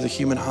rest through the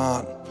human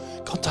heart.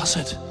 God does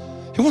it.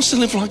 He wants to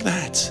live like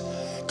that.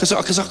 Because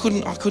I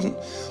couldn't.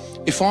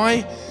 If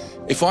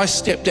I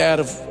stepped out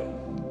of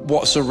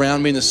what's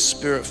around me in the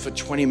spirit for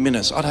 20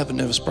 minutes, I'd have a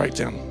nervous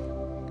breakdown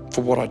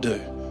for what I do.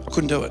 I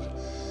couldn't do it.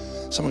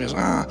 Someone goes,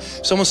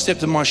 someone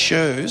stepped in my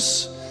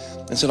shoes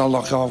and said,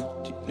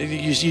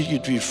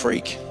 you'd be a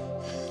freak.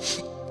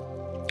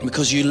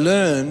 Because you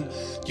learn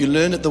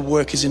that the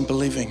work is in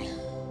believing.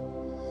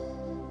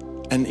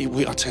 And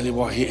I tell you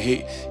what,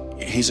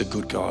 He's a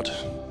good God.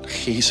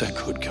 He's a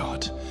good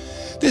God.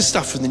 There's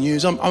stuff in the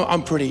news.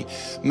 I'm pretty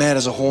mad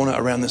as a hornet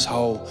around this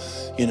whole,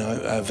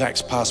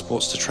 vax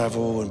passports to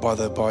travel and by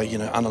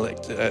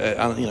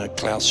unelected,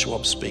 Klaus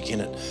Schwab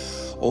speaking at,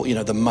 or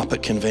the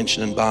Muppet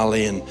convention in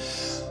Bali, and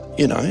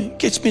it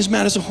gets me as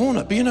mad as a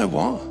hornet. But you know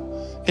what?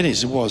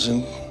 It was,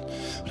 and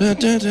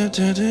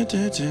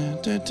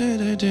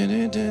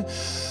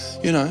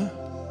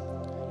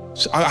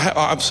So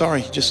I'm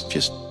sorry,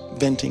 just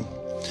venting.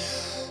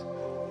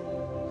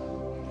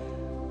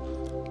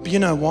 But you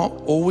know what?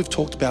 All we've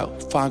talked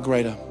about, far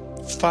greater.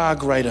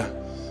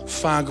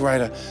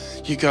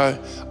 You go,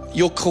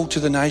 you're called to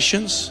the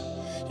nations.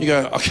 You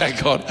go, okay,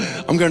 God,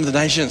 I'm going to the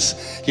nations,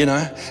 and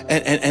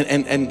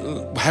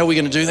how are we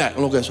going to do that? And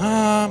the Lord goes,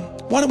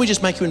 why don't we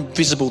just make you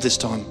invisible this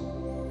time?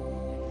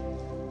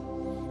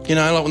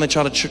 Like when they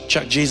try to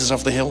chuck Jesus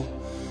off the hill.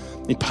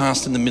 He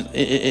passed in the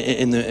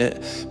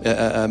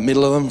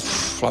middle of them,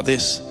 like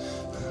this,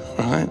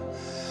 right?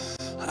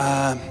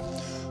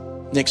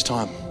 Next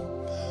time,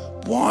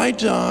 why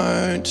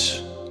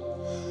don't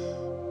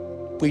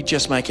we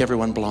just make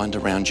everyone blind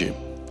around you?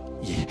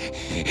 Yeah.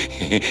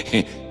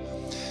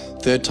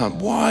 Third time,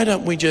 why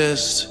don't we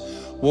just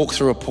walk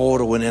through a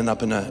portal and end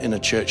up in a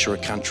church or a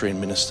country and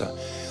minister?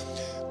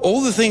 All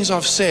the things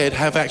I've said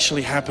have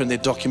actually happened. They're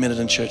documented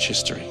in church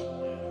history.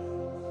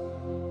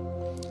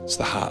 It's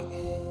the heart.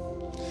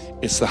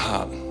 It's the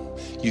heart.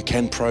 You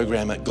can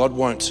program it. God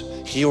won't.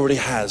 He already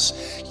has.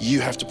 You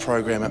have to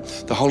program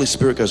it. The Holy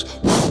Spirit goes,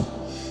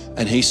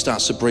 and he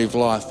starts to breathe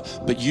life,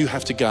 but you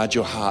have to guard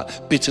your heart.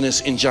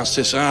 Bitterness,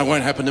 injustice, it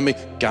won't happen to me.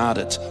 Guard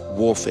it.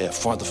 Warfare.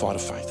 Fight the fight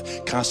of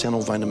faith. Cast down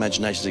all vain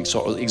imaginations.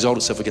 Exalt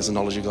itself against the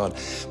knowledge of God.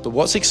 But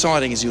what's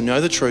exciting is you'll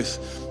know the truth.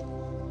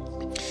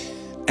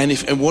 And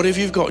whatever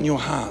you've got in your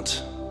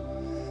heart,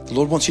 the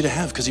Lord wants you to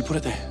have, because he put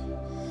it there.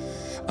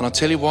 And I'll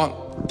tell you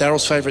what,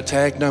 Daryl's favorite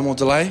tag, no more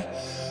delay.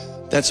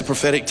 That's a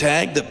prophetic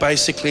tag that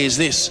basically is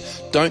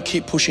this: don't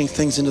keep pushing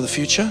things into the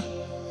future.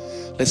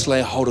 Let's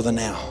lay a hold of the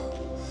now.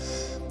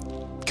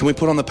 Can we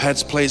put on the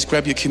pads, please?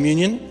 Grab your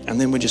communion,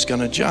 and then we're just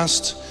going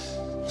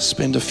to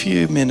spend a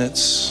few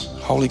minutes.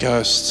 Holy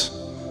Ghost,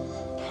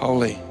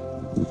 holy.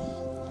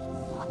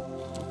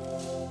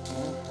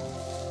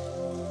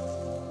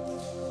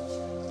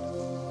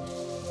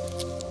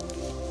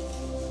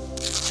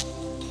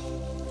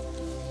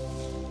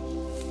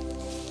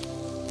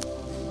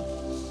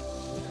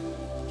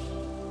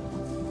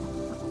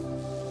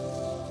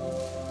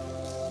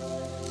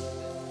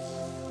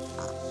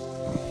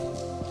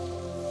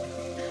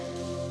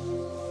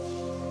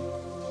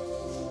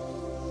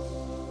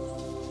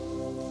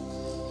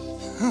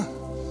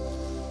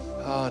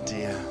 Oh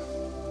dear.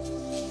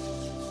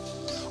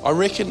 I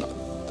reckon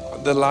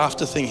the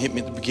laughter thing hit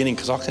me at the beginning,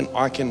 because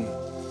I can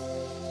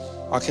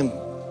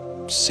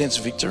sense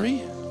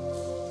victory.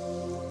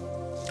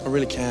 I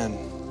really can.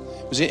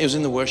 It was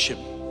in the worship.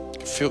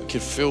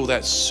 Could feel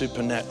that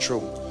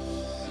supernatural.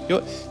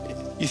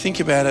 You think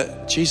about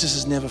it. Jesus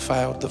has never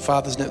failed. The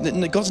Father's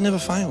never. God's never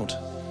failed.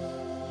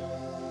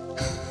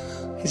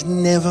 He's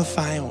never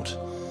failed.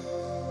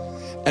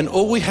 And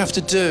all we have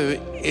to do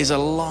is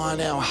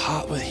align our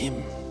heart with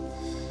him.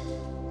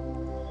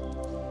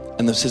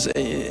 And it says,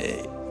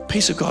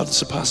 peace of God that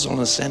surpasses all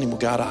understanding will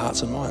guard our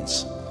hearts and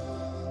minds.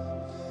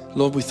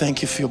 Lord, we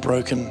thank you for your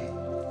broken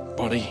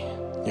body,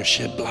 your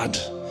shed blood.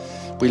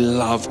 We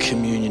love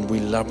communion. We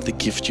love the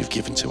gift you've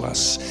given to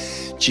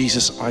us.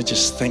 Jesus, I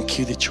just thank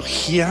you that you're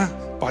here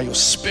by your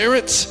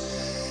Spirit.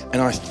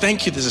 And I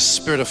thank you there's a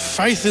spirit of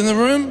faith in the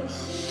room.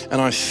 And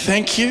I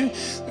thank you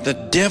the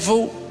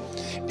devil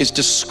is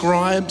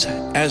described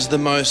as the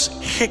most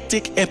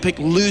hectic, epic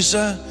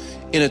loser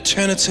in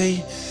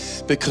eternity,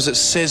 because it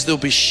says there'll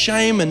be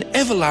shame and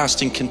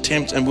everlasting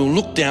contempt, and we'll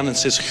look down and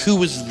says,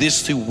 who is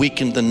this who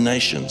weakened the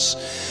nations?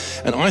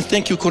 And I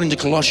thank you, according to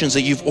Colossians,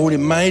 that you've already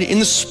made in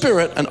the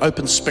Spirit an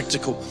open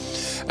spectacle.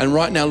 And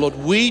right now, Lord,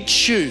 we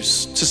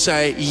choose to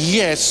say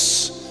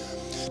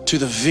yes to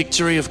the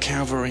victory of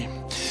Calvary.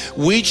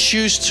 We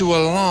choose to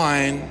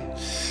align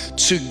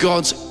to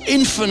God's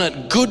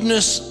infinite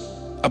goodness,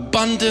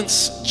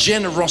 abundance,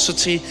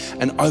 generosity,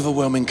 and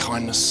overwhelming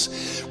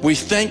kindness. We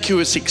thank you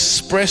it's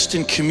expressed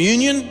in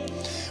communion.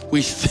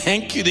 We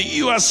thank you that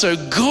you are so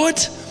good.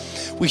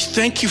 We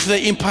thank you for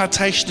the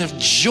impartation of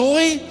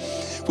joy.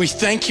 We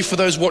thank you for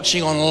those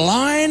watching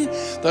online,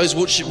 those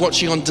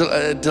watching on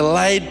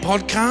delayed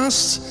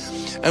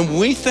podcasts. And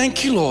we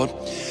thank you, Lord,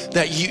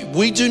 that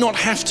we do not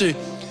have to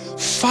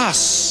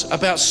fuss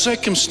about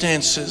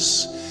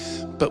circumstances,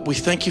 but we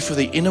thank you for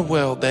the inner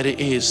world that it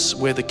is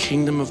where the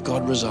kingdom of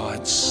God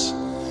resides.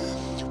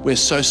 We're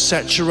so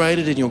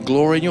saturated in your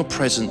glory and your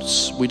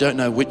presence, we don't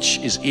know which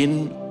is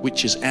in,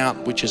 which is out,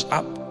 which is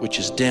up, which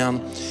is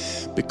down,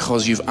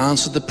 because you've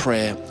answered the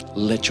prayer,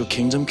 let your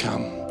kingdom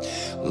come,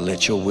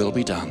 let your will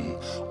be done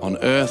on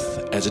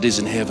earth as it is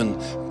in heaven.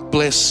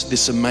 Bless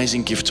this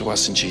amazing gift to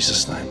us in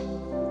Jesus' name.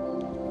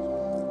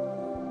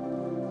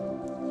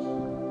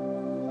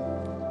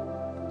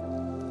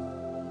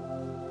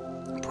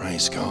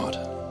 Praise God.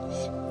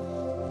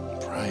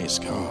 Praise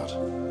God.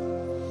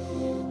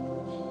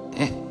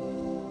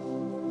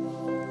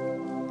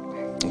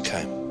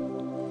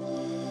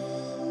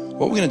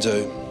 what we're going to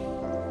do,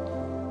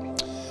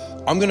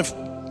 I'm going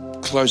to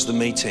close the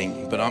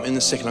meeting, but in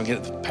a second I'll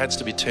get the pads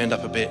to be turned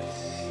up a bit.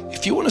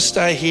 If you want to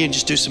stay here and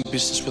just do some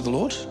business with the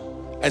Lord,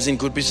 as in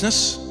good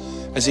business,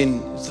 as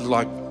in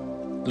like,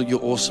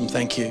 you're awesome,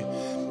 thank you,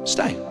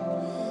 stay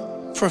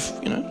for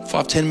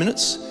 5-10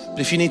 minutes. But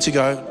if you need to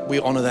go, we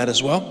honour that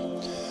as well.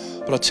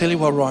 But I'll tell you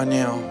what, right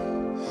now,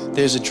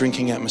 there's a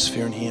drinking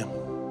atmosphere in here.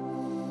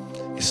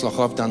 It's like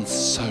I've done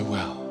so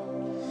well.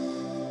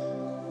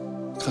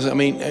 Because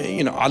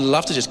I'd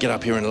love to just get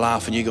up here and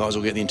laugh and you guys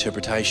will get the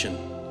interpretation.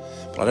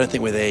 But I don't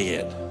think we're there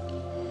yet.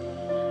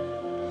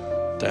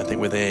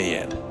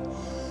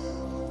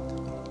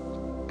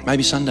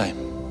 Maybe Sunday.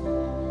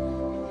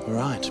 All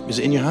right. Is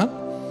it in your heart?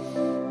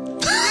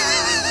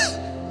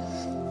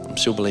 I'm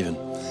still believing.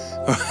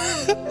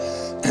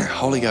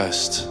 Holy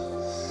Ghost.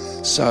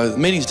 So the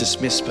meeting's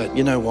dismissed, but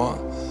you know what?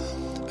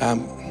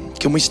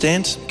 Can we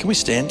stand?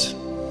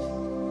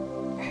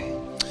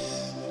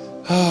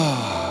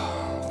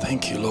 Oh,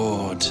 thank you,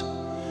 Lord.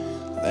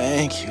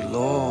 Thank you,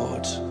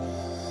 Lord.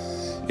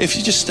 If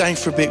you're just staying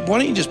for a bit, why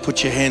don't you just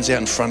put your hands out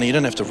in front of you? You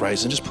don't have to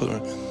raise them, just put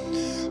them.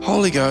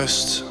 Holy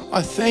Ghost,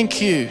 I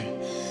thank you.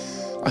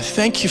 I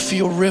thank you for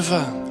your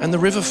river, and the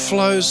river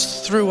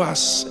flows through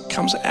us, it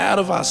comes out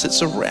of us,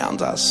 it's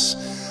around us.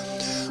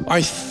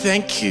 I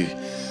thank you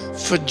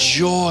for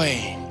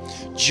joy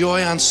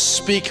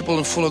unspeakable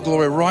and full of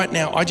glory. Right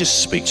now, I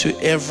just speak to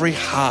every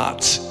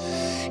heart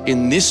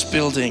in this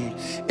building,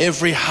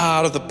 every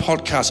heart of the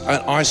podcast,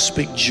 and I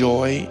speak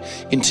joy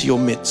into your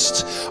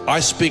midst. I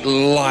speak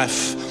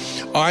life.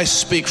 I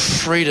speak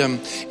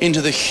freedom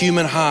into the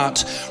human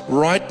heart.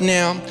 Right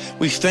now,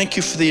 we thank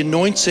you for the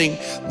anointing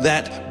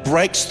that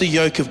breaks the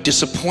yoke of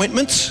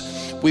disappointment.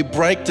 We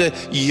break the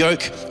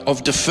yoke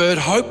of deferred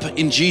hope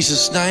in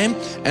Jesus' name.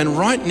 And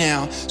right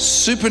now,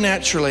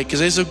 supernaturally,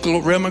 because there's a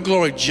realm of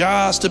glory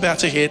just about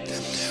to hit,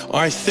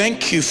 I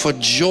thank you for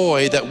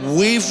joy that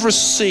we've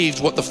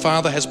received what the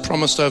Father has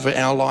promised over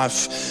our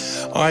life.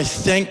 I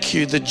thank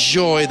you, the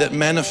joy that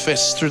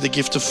manifests through the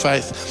gift of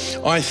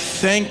faith. I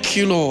thank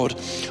you, Lord.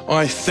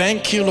 I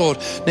thank you, Lord.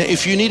 Now,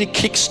 if you need a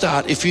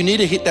kickstart, if you need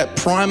to hit that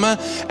primer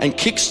and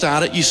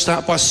kickstart it, you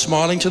start by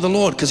smiling to the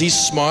Lord because He's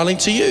smiling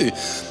to you.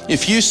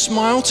 If you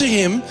smile to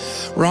Him,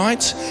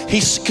 right,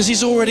 because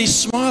He's already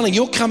smiling.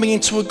 You're coming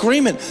into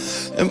agreement.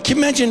 Can you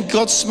imagine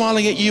God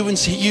smiling at you and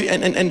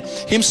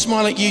Him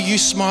smiling at you, you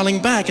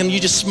smiling back, and you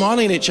just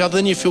smiling at each other,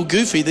 then you feel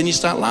goofy, then you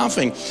start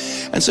laughing.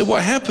 And so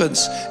what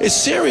happens? It's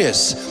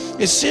serious.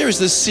 It's serious,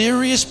 the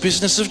serious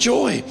business of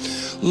joy.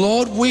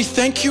 Lord, we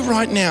thank you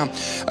right now.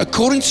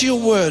 According to your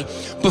word,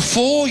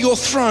 before your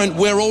throne,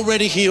 we're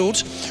already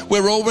healed.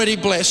 We're already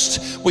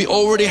blessed. We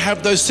already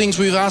have those things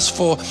we've asked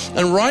for.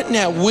 And right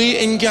now, we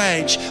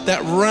engage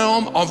that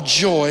realm of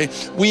joy.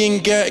 We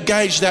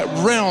engage that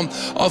realm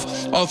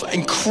of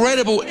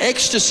incredible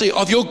ecstasy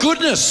of your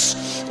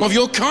goodness, of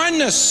your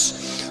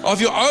kindness, of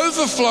your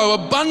overflow,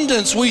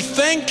 abundance. We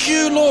thank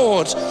you,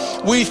 Lord.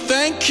 We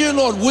thank you,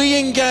 Lord. We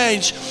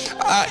engage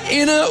our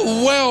inner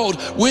world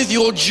with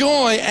your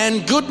joy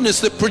and goodness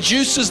that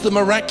produces the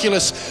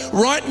miraculous.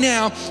 Right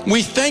now,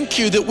 we thank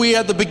you that we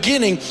are the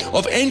beginning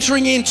of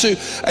entering into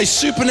a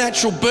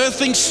supernatural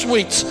birthing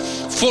suite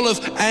full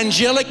of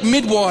angelic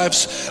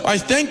midwives. I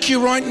thank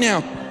you right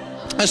now.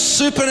 A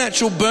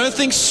supernatural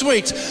birthing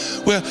suite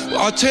where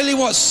I'll tell you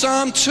what,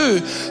 Psalm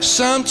 2,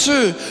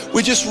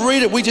 we just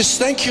read it. We just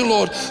thank you,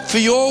 Lord, for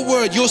your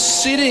word. You're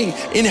sitting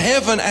in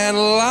heaven and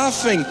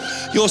laughing.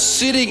 You're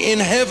sitting in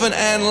heaven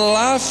and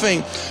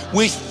laughing.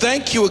 We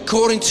thank you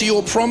according to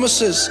your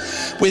promises.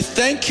 We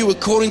thank you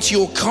according to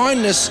your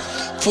kindness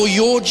for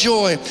your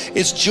joy.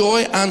 It's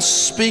joy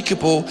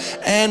unspeakable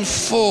and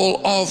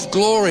full of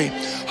glory.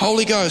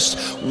 Holy Ghost,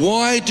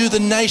 why do the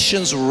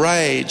nations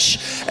rage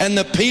and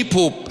the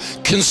people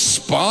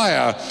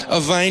conspire a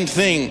vain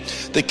thing?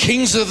 The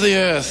kings of the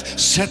earth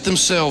set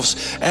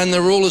themselves and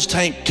the rulers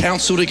take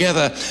counsel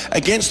together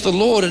against the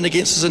Lord and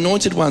against his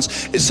anointed ones.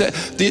 It's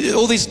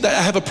all these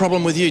that have a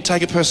problem with you,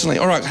 take it personally.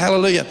 All right,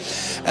 hallelujah.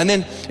 And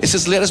then it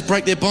says, let us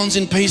break their bonds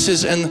in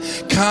pieces and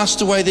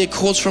cast away their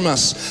cords from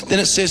us. Then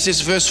it says this,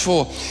 verse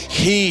 4,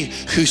 he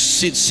who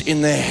sits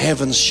in the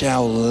heavens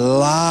shall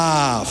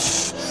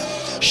laugh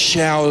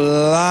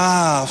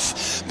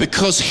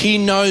because he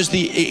knows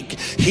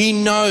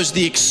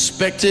the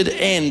expected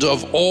end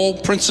of all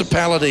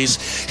principalities.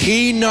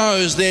 He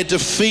knows they're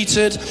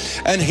defeated,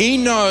 and he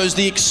knows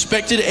the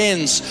expected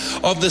ends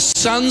of the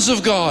sons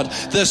of God.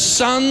 The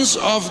sons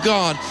of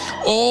God.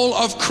 All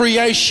of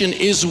creation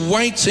is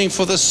waiting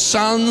for the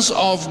sons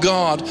of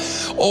God.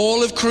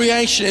 All of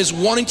creation is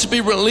wanting to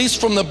be released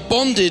from the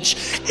bondage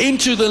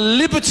into the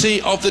liberty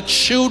of the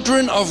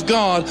children of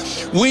God.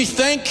 We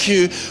thank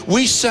you.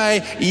 We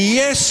say,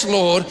 yes,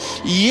 Lord.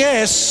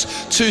 Yes,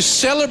 yes to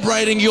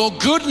celebrating your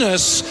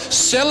goodness,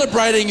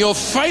 celebrating your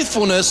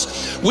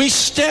faithfulness, we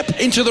step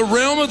into the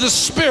realm of the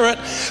Spirit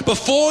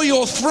before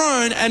your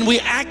throne and we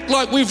act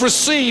like we've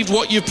received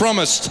what you've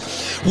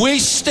promised. We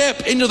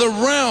step into the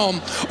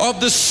realm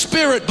of the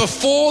Spirit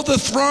before the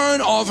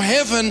throne of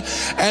heaven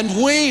and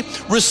we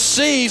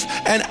receive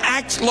and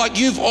act like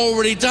you've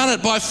already done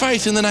it by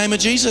faith in the name of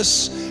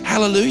Jesus.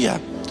 Hallelujah.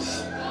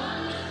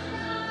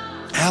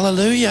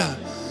 Hallelujah.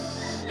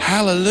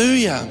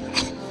 Hallelujah.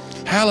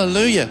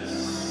 Hallelujah.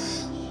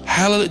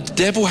 Hallelujah. The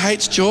devil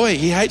hates joy.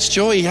 He hates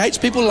joy. He hates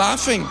people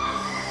laughing.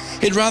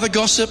 He'd rather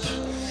gossip.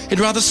 He'd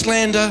rather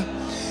slander.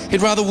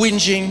 He'd rather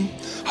whinging.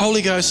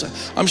 Holy Ghost.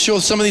 I'm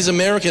sure some of these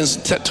Americans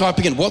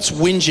typing in, what's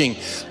whinging?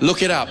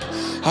 Look it up.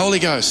 Holy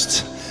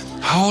Ghost.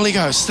 Holy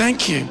Ghost.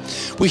 Thank you.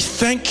 We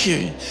thank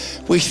you.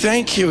 We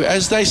thank you.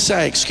 As they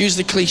say, excuse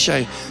the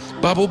cliche,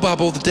 bubble,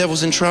 bubble, the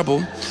devil's in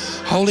trouble.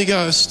 Holy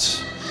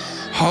Ghost.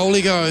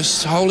 Holy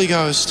Ghost, Holy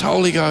Ghost,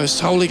 Holy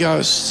Ghost, Holy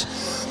Ghost.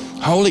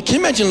 Can you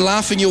imagine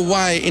laughing your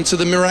way into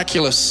the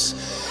miraculous?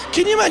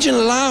 Can you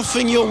imagine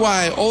laughing your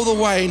way all the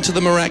way into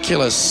the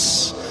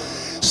miraculous?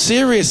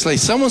 Seriously,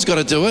 someone's got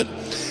to do it.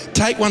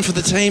 Take one for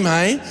the team,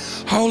 hey?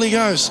 Holy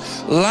Ghost,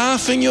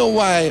 laughing your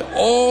way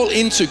all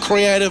into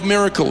creative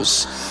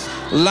miracles.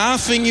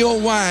 Laughing your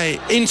way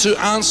into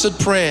answered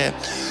prayer.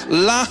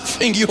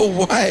 Laughing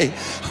your way,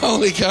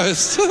 Holy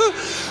Ghost,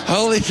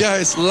 Holy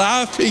Ghost,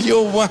 laughing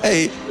your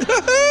way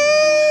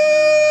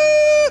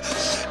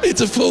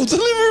into full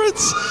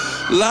deliverance,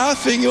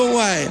 laughing your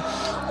way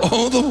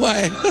all the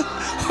way,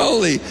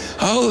 holy,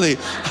 holy,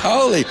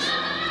 holy,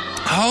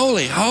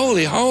 holy,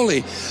 holy,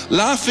 holy,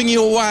 laughing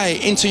your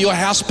way into your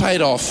house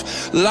paid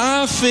off,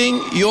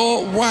 laughing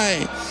your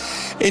way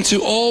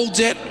into all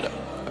debt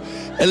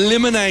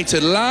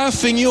eliminated,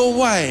 laughing your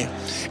way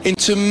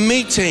into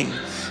meeting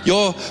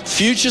your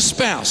future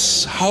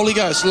spouse, Holy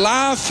Ghost,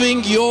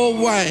 laughing your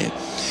way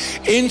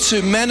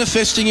into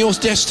manifesting your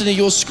destiny,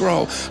 your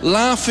scroll,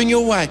 laughing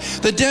your way.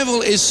 The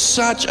devil is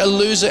such a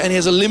loser and he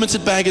has a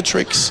limited bag of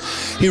tricks.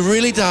 He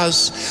really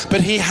does,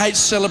 but he hates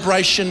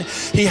celebration.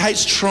 He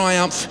hates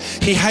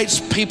triumph. He hates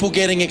people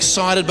getting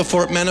excited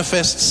before it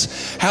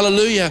manifests.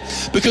 Hallelujah.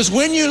 Because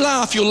when you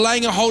laugh, you're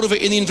laying a hold of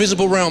it in the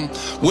invisible realm.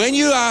 When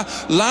you are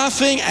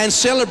laughing and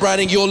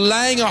celebrating, you're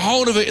laying a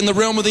hold of it in the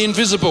realm of the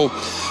invisible.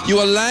 You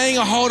are laying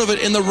a hold of it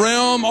in the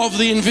realm of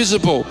the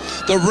invisible.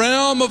 The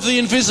realm of the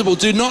invisible.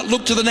 Do not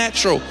look to the natural.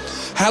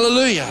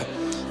 Hallelujah.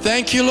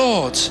 Thank you,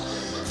 Lord.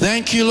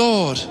 Thank you,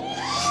 Lord.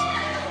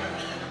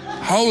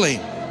 Holy,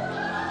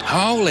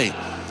 holy,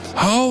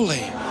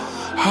 holy,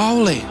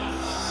 holy,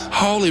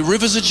 holy.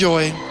 Rivers of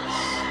joy,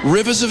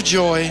 rivers of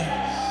joy,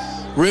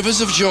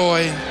 rivers of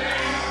joy,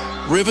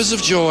 rivers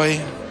of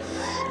joy,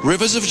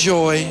 rivers of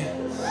joy.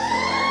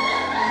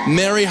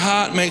 Merry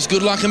heart makes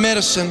good like a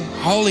medicine.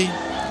 Holy,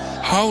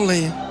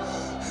 holy,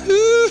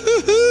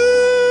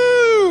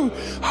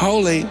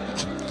 holy,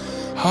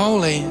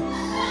 holy,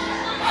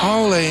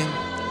 holy,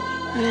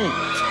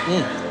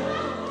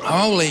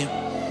 holy,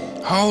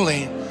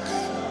 holy,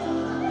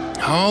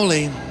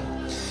 holy,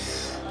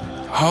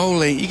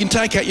 holy. You can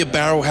take out your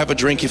barrel, have a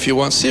drink if you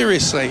want.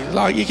 Seriously,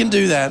 like you can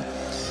do that.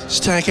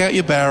 Just take out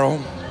your barrel.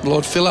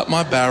 Lord, fill up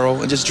my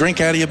barrel and just drink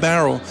out of your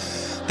barrel.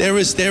 There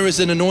is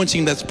an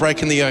anointing that's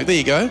breaking the yoke. There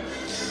you go.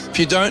 If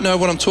you don't know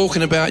what I'm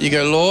talking about, you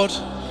go, Lord,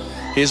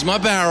 here's my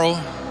barrel.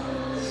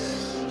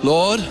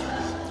 Lord,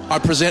 I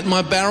present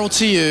my barrel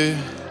to you.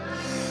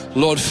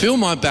 Lord, fill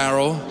my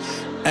barrel.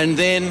 And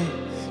then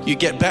you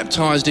get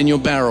baptized in your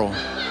barrel.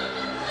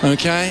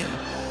 Okay?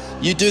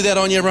 You do that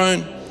on your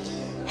own.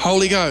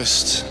 Holy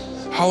Ghost,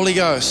 Holy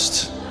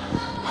Ghost,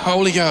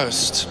 Holy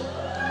Ghost,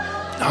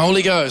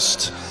 Holy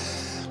Ghost,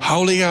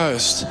 Holy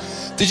Ghost.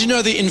 Did you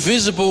know the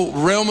invisible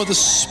realm of the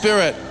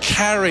Spirit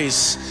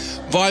carries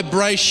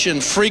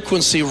vibration,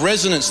 frequency,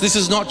 resonance? This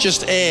is not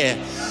just air.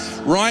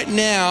 Right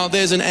now,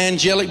 there's an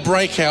angelic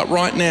breakout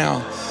right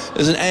now.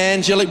 There's an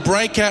angelic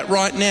breakout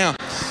right now.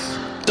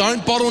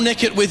 Don't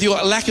bottleneck it with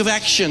your lack of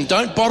action.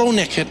 Don't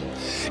bottleneck it.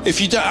 If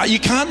you don't, you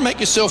can't make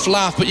yourself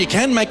laugh, but you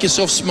can make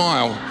yourself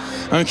smile.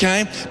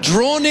 Okay?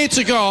 Draw near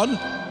to God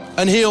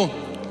and He'll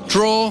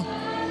draw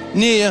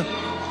near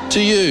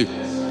to you.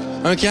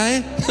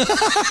 Okay?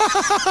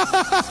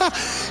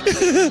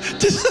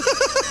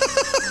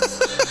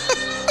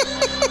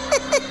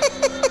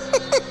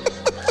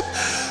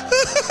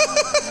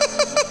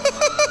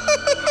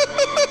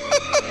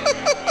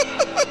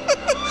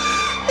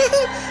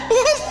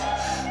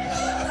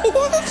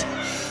 What?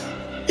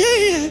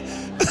 Yeah.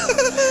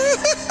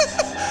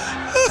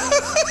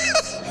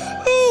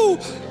 Oh.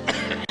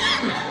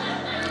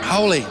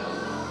 Holy,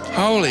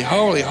 holy,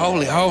 holy,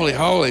 holy, holy,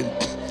 holy.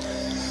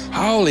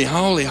 Holy,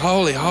 holy,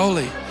 holy,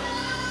 holy.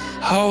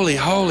 Holy,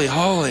 holy,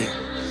 holy.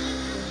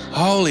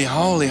 Holy,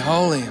 holy,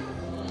 holy.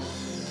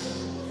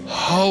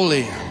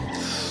 Holy,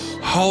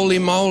 holy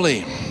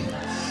moly.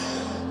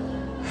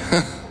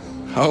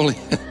 Holy,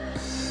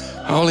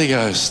 Holy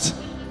Ghost.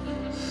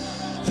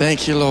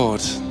 Thank you,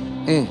 Lord.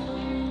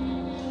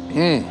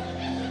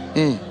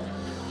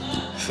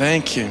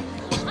 Thank you.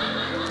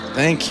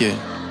 Thank you.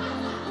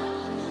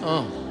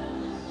 Oh,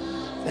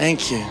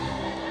 thank you.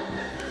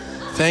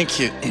 Thank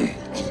you.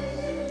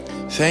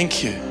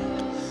 Thank you.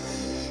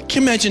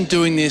 Can you imagine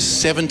doing this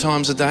 7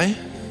 times a day?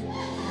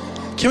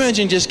 Can you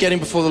imagine just getting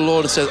before the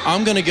Lord and says,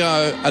 I'm going to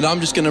go and I'm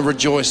just going to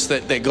rejoice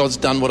that God's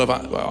done what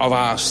I've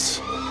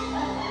asked.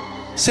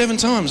 7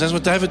 times, that's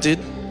what David did.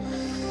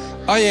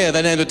 Oh yeah,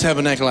 they named a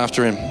tabernacle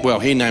after him. Well,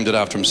 he named it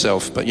after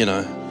himself, but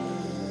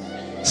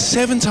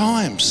 7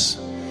 times.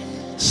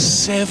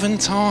 7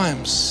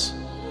 times.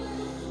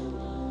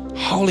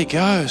 Holy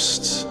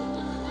Ghost.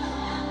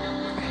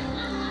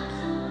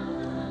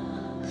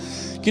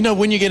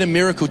 When you get a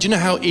miracle, do you know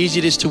how easy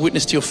it is to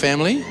witness to your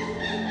family?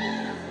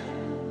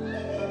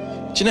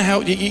 Do you know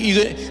how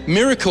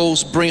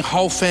miracles bring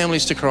whole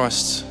families to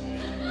Christ?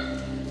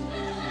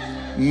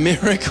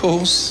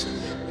 Miracles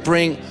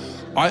bring...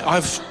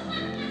 I've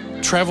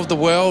traveled the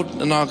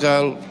world and I'll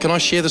go, can I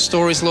share the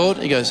stories, Lord?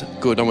 He goes,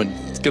 good. I went,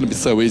 it's going to be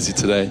so easy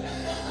today.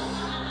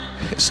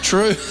 It's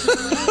true.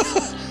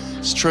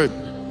 It's true.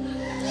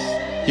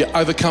 You're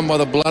overcome by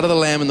the blood of the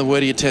Lamb and the word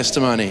of your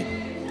testimony.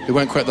 We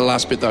won't quote the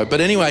last bit though.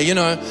 But anyway,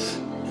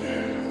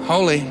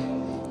 Holy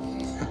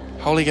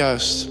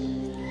Ghost.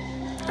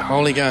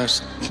 Holy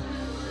Ghost.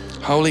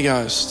 Holy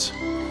Ghost.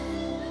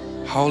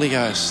 Holy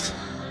Ghost.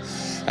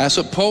 That's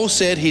what Paul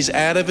said. He's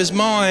out of his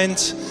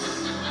mind.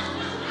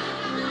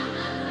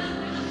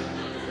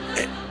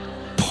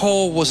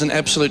 Paul was an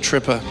absolute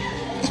tripper.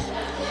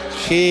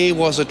 He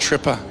was a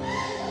tripper.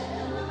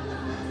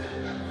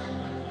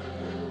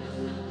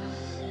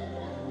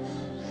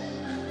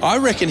 I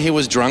reckon he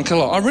was drunk a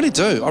lot. I really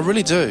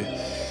do.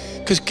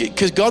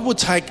 Because God would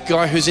take a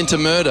guy who's into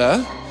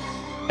murder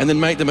and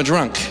then make them a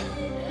drunk.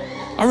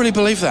 I really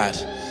believe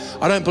that.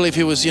 I don't believe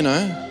he was,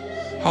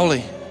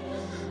 holy.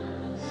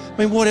 I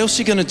mean, what else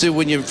are you going to do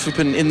when you're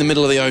flipping in the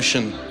middle of the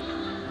ocean?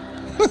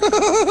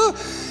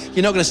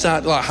 You're not going to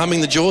start like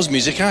humming the Jaws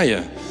music, are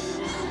you?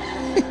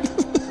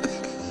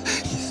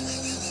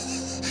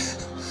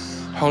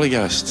 Holy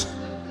Ghost.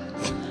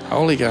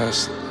 Holy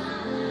Ghost.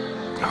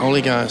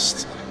 Holy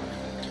Ghost.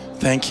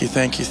 Thank you,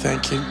 thank you,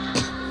 thank you.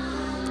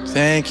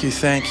 Thank you,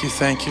 thank you,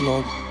 thank you,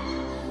 Lord.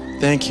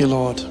 Thank you,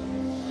 Lord.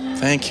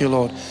 Thank you,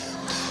 Lord.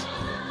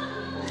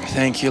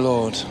 Thank you,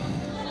 Lord.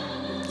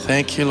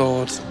 Thank you,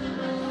 Lord.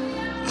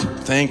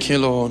 Thank you,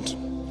 Lord.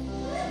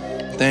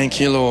 Thank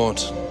you, Lord.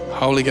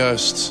 Holy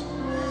Ghost.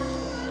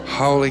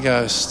 Holy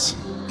Ghost.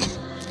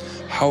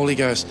 Holy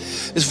Ghost.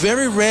 It's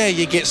very rare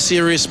you get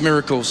serious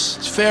miracles.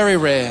 It's very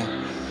rare.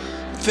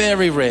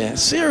 Very rare.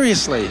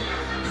 Seriously.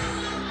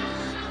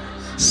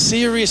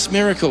 Serious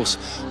miracles.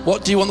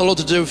 What do you want the Lord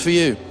to do for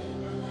you?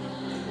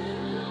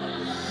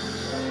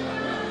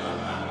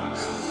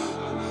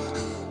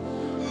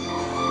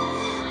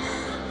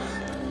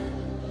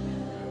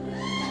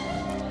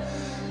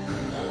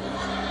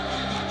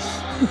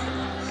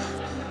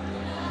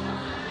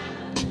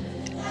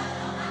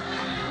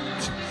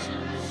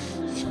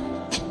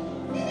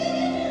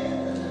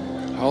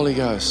 Holy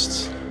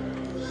Ghost.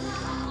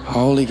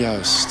 Holy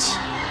Ghost.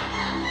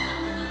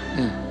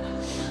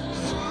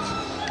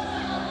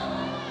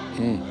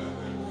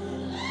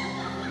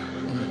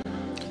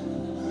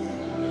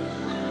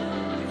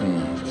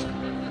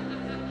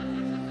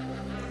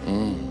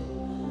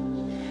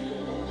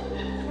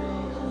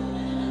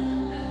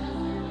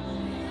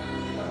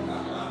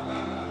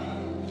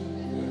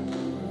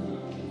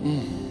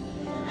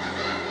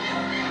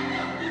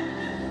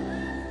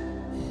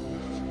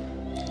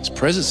 His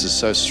presence is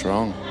so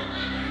strong.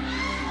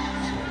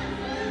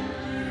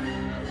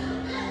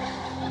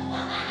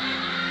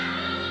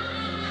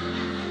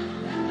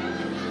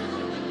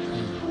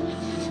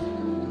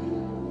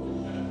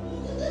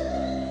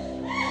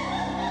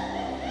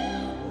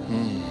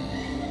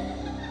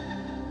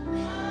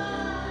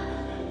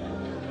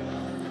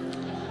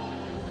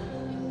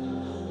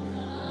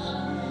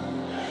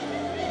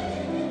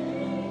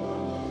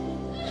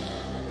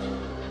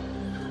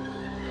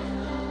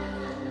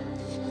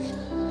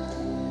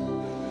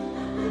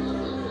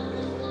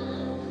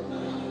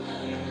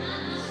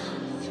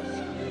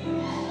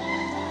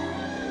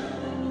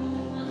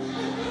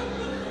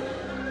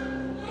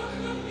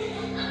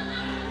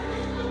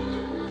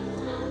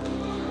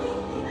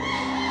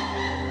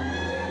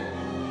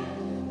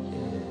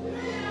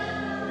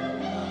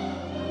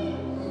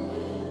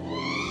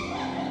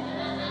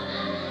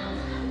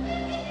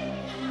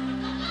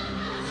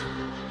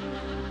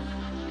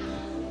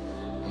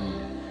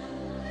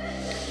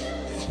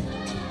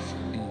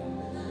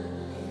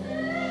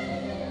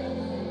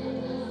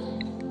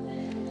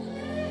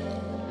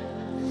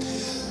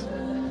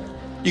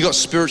 You got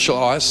spiritual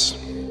eyes.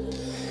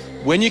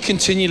 When you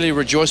continually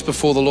rejoice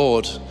before the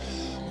Lord,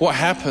 what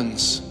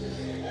happens?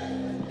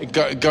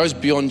 It goes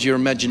beyond your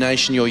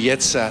imagination, your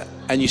yetzer,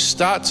 and you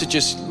start to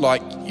just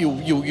like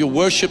you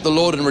worship the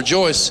Lord and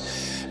rejoice,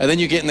 and then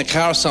you get in the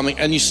car or something,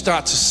 and you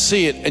start to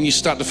see it, and you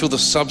start to feel the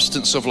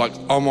substance of like,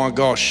 oh my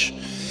gosh.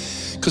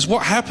 Because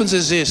what happens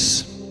is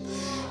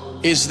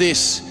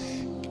this: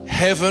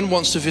 heaven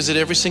wants to visit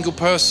every single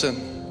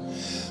person.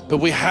 But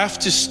we have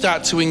to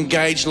start to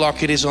engage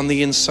like it is on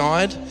the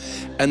inside.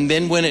 And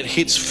then when it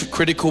hits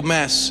critical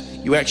mass,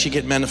 you actually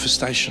get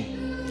manifestation.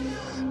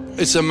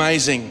 It's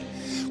amazing.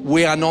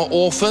 We are not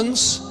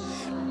orphans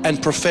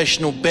and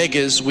professional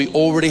beggars. We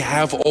already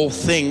have all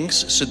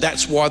things. So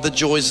that's why the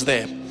joy's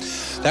there.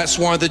 That's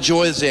why the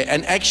joy is there.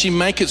 And actually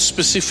make it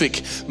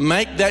specific.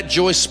 Make that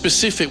joy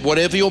specific,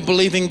 whatever you're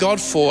believing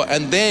God for.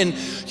 And then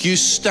you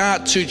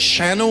start to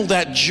channel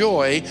that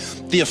joy,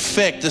 the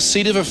effect, the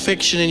seed of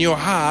affection in your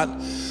heart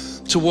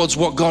towards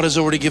what God has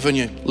already given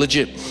you.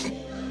 Legit.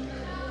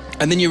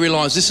 And then you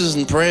realize this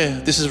isn't prayer,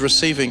 this is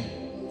receiving.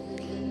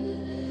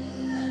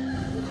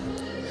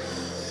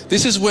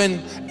 This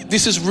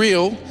is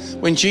real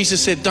when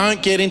Jesus said,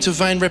 don't get into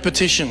vain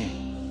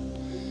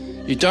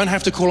repetition. You don't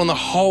have to call on the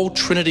whole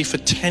Trinity for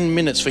 10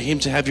 minutes for him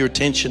to have your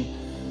attention.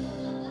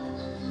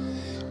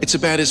 It's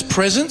about his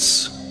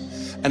presence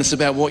and it's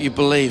about what you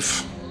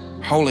believe.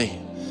 Holy.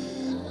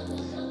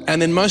 And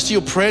then most of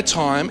your prayer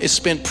time is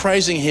spent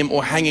praising him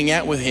or hanging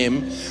out with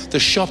him. The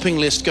shopping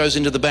list goes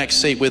into the back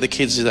seat where the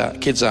kids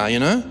are, you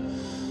know?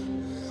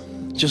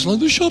 Just like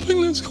the shopping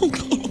list.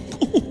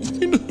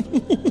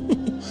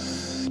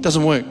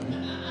 Doesn't work.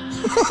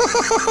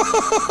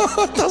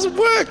 It doesn't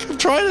work. I've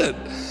tried it.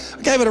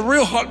 I gave it a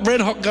real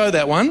red hot go,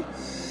 that one.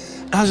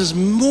 I was just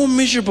more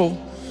miserable.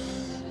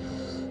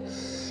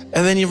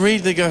 And then you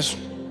read that goes,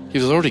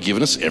 he's already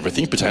given us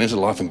everything pertaining to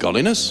life and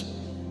godliness.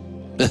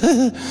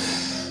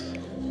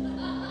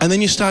 And then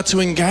you start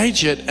to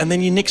engage it, and then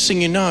next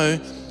thing you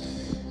know,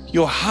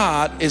 your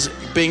heart is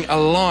being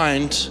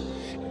aligned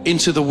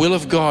into the will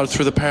of God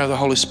through the power of the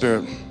Holy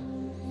Spirit.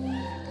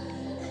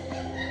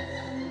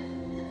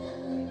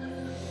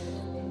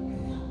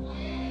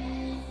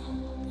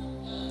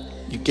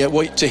 You get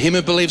what? To him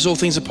who believes all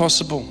things are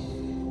possible.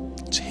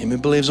 To him who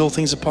believes all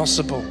things are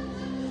possible.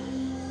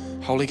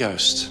 Holy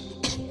Ghost.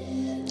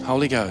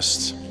 Holy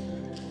Ghost.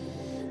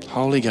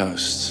 Holy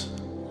Ghost.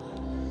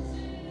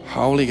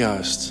 Holy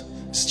Ghost.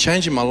 It's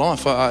changing my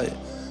life. I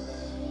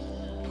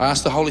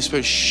asked the Holy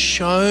Spirit,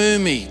 show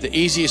me the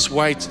easiest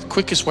way, the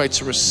quickest way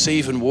to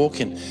receive and walk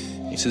in.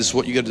 He said, this is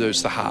what you got to do.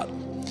 It's the heart.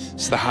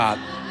 It's the heart.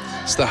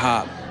 It's the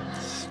heart.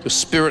 Your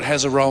spirit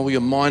has a role,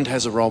 your mind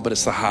has a role, but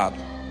it's the heart.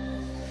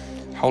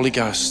 Holy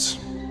Ghost,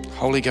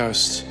 Holy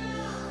Ghost,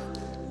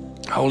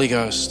 Holy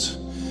Ghost.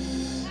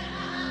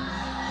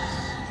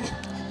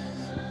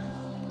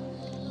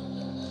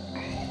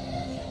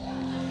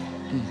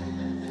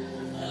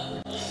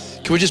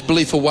 Can we just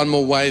believe for one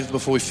more wave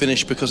before we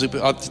finish, because it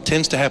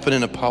tends to happen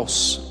in a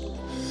pulse.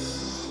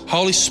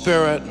 Holy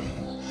Spirit,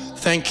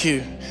 thank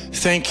you,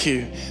 thank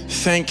you,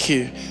 thank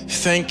you,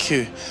 thank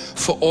you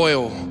for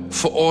oil,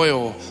 for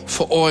oil,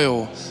 for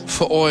oil,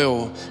 for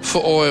oil,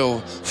 for oil,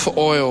 for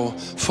oil,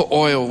 for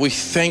oil. We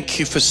thank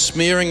you for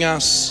smearing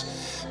us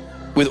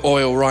with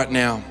oil right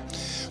now.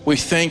 We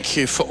thank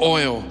you for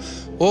oil.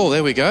 Oh,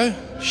 there we go.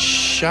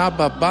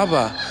 Shabba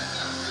Baba.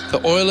 The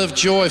oil of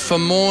joy for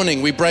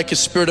morning. We break a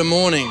spirit of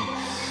mourning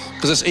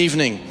because it's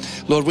evening.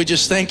 Lord, we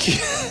just thank you.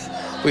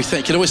 We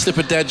thank you. Can always slip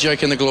a dad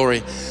joke in the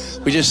glory.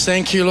 We just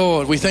thank you,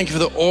 Lord. We thank you for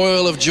the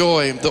oil of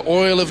joy, the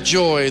oil of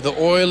joy, the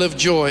oil of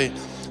joy,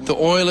 the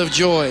oil of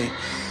joy,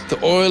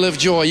 the oil of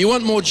joy. You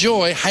want more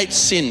joy? Hate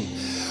sin.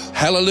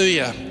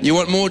 Hallelujah. You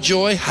want more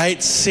joy?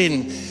 Hate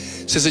sin.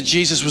 It says that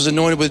Jesus was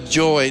anointed with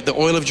joy, the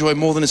oil of joy,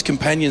 more than his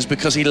companions,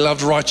 because he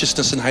loved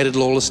righteousness and hated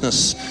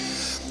lawlessness.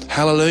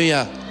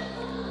 Hallelujah.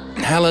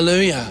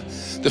 Hallelujah.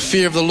 The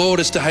fear of the Lord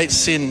is to hate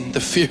sin.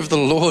 The fear of the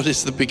Lord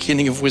is the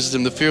beginning of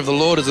wisdom. The fear of the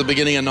Lord is the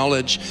beginning of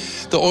knowledge.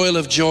 The oil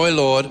of joy,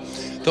 Lord.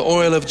 The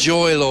oil of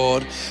joy,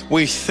 Lord.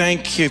 We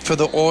thank you for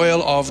the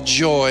oil of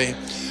joy.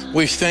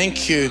 We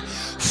thank you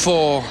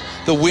for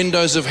the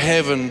windows of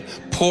heaven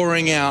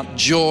pouring out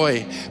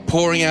joy,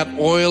 pouring out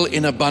oil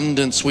in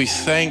abundance. We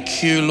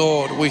thank you,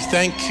 Lord. We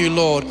thank you,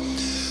 Lord.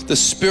 The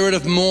spirit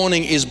of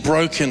mourning is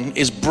broken,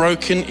 is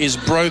broken, is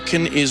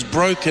broken, is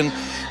broken.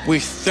 We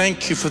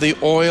thank you for the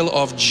oil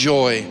of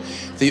joy,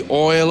 the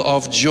oil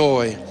of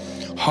joy.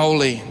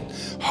 Holy,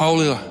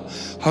 holy,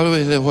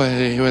 holy,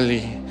 holy,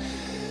 holy.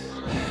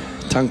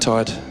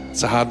 Tongue-tied.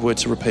 It's a hard word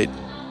to repeat.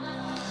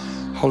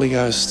 Holy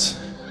Ghost,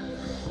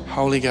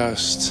 Holy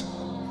Ghost,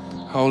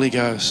 Holy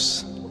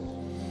Ghost.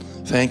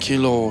 Thank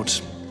you, Lord.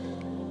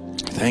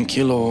 Thank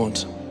you,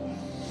 Lord.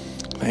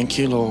 Thank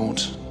you,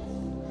 Lord.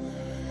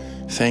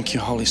 Thank you,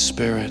 Holy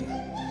Spirit.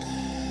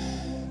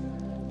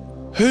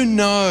 Who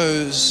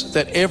knows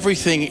that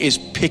everything is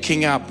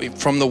picking up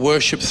from the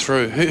worship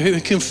through? Who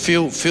can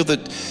feel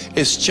that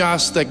it's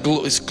just that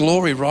it's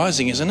glory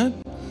rising, isn't it?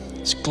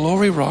 It's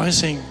glory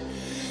rising.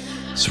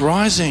 It's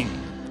rising.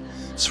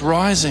 It's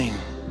rising.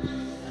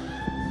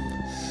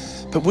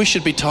 But we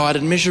should be tired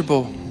and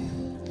miserable.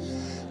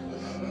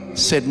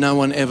 Said no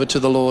one ever to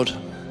the Lord.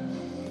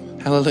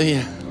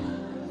 Hallelujah.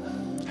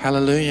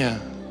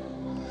 Hallelujah.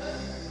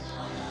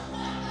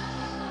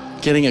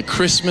 Getting a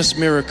Christmas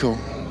miracle.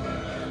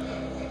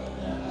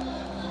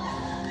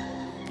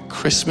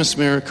 Christmas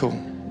miracle.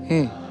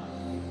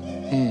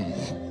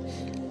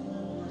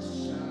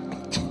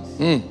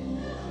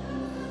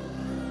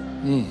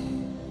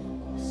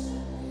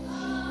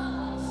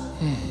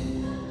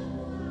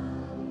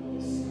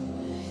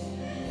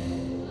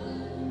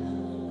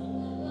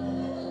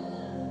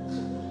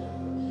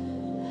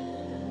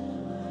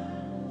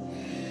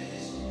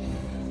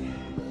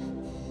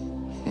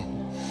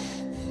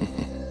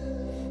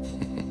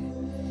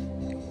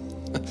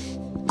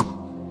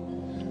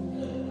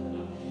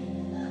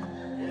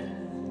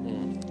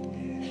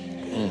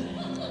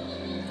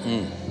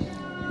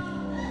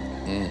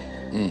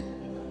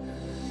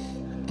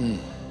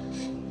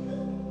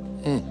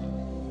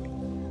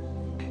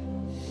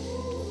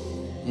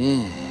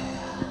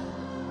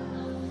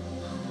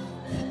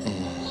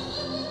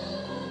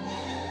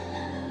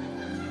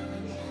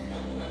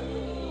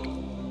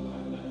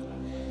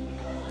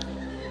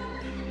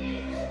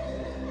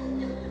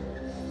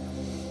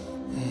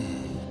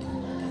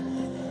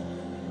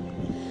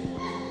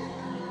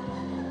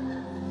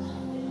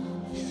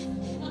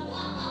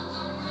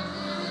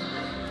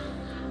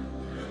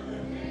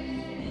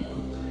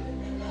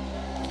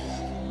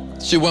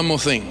 Let's do one more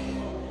thing.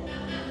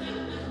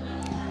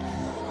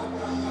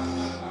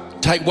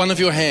 Take one of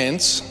your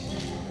hands,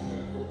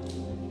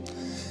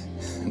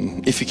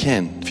 if you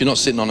can, if you're not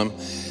sitting on them.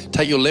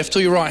 Take your left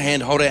or your right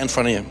hand, hold it out in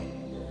front of you.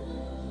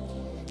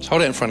 Just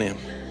hold it out in front of you.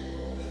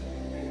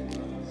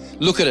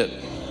 Look at it.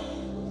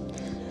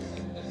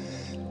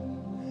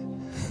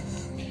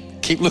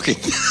 Keep looking.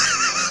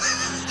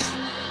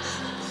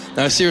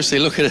 No, seriously,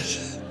 look at it.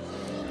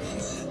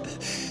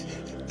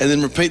 And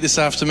then repeat this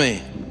after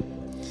me.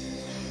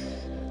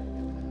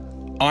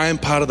 I am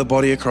part of the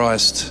body of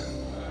Christ.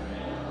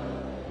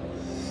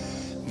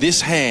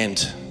 This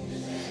hand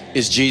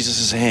is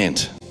Jesus'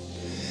 hand.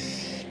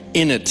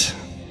 In it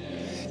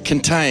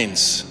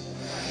contains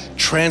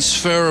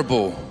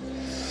transferable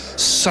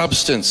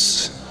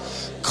substance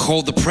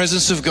called the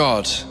presence of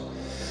God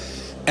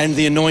and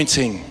the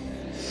anointing.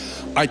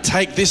 I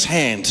take this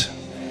hand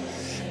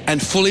and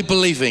fully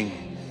believing,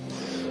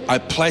 I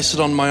place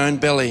it on my own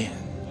belly.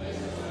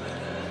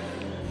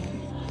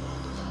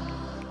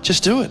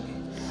 Just do it.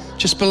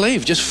 Just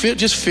believe. Just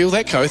feel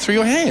that go through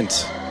your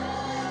hands.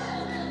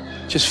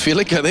 Just feel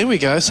it go. There we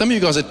go. Some of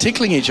you guys are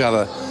tickling each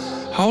other.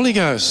 Holy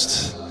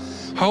Ghost.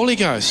 Holy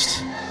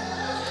Ghost.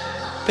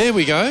 There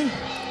we go.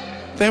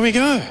 There we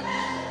go.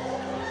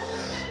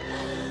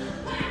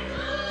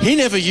 He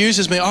never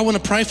uses me. I want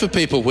to pray for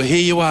people. Well,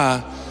 here you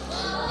are.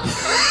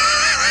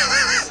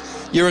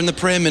 You're in the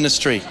prayer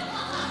ministry.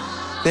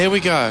 There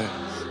we go.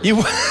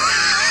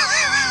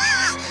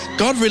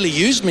 God really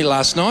used me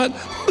last night.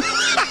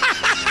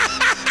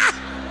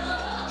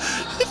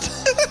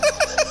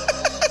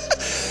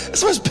 It's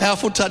the most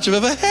powerful touch I've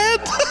ever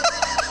had.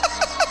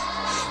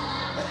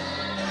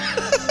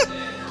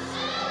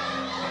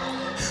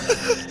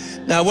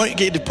 Now, I won't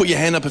get you to put your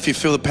hand up if you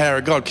feel the power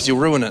of God, because you'll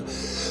ruin it.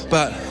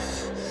 But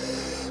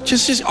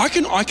just I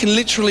can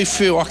literally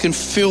feel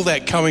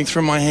that coming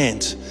through my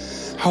hand.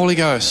 Holy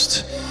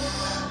Ghost.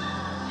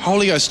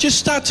 Holy Ghost. Just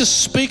start to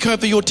speak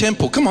over your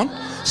temple. Come on.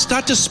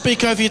 Start to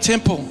speak over your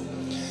temple.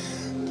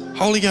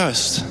 Holy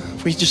Ghost,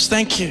 we just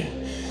thank you.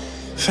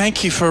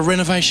 Thank you for a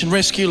renovation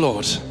rescue,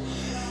 Lord.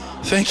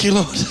 Thank you,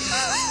 Lord.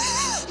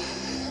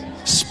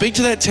 Speak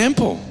to that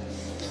temple.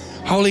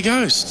 Holy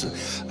Ghost,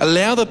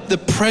 allow the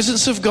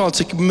presence of God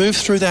to move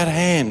through that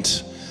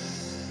hand.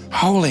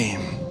 Holy,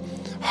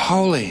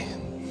 holy,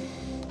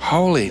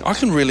 holy. I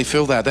can really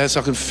feel that. I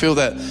can feel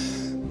that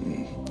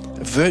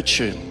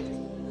virtue.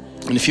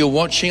 And if you're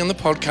watching on the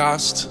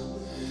podcast,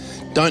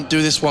 don't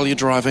do this while you're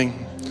driving.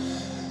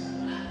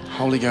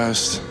 Holy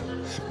Ghost.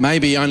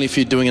 Maybe only if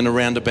you're doing it in a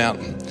roundabout.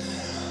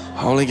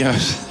 Holy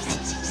Ghost.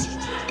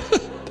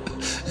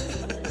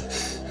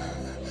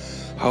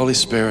 Holy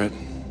Spirit.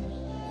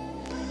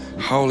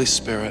 Holy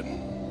Spirit.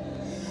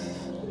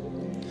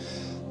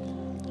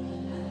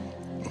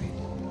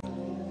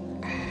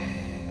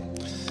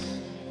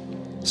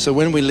 So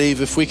when we leave,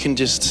 if we can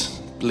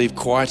just leave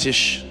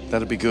quietish,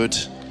 that'd be good.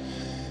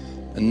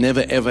 And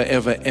never, ever,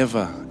 ever,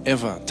 ever,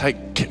 ever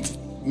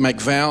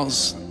make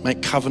vows,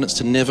 make covenants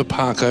to never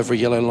park over a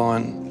yellow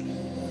line.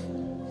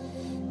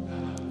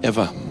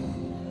 Ever.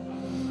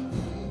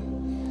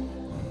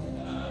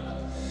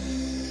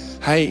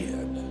 Hey,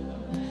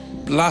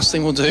 last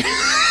thing we'll do.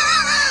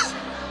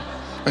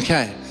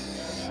 Okay,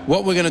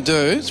 what we're going to do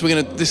is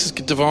this is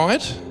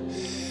divide,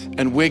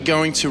 and we're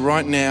going to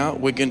right now.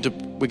 We're going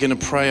to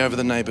pray over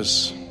the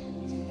neighbours.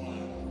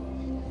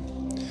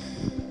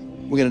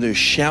 We're going to do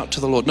shout to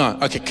the Lord. No,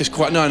 okay, because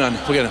quite no.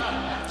 We're going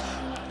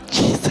to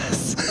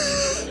Jesus.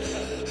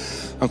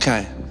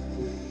 Okay,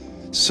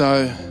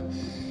 so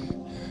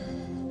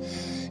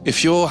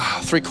if you're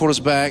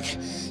 3/4 back.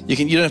 You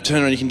don't have to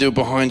turn around, you can do it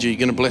behind you. You're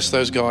going to bless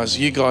those guys.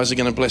 You guys are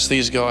going to bless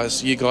these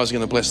guys. You guys are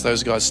going to bless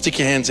those guys. Stick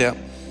your hands out.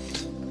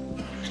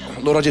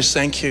 Lord, I just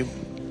thank you.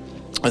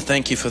 I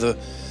thank you for the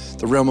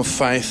realm of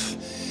faith.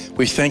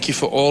 We thank you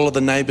for all of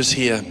the neighbours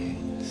here.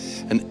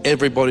 And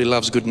everybody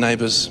loves good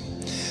neighbours.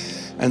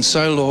 And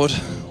so, Lord,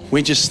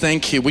 we just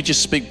thank you. We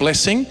just speak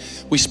blessing.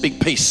 We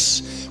speak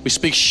peace. We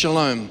speak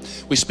shalom.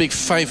 We speak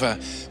favour.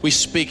 We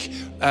speak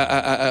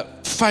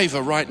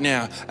favor right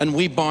now, and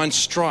we bind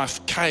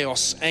strife,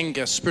 chaos,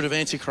 anger, spirit of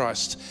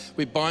Antichrist.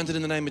 We bind it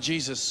in the name of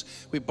Jesus.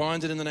 We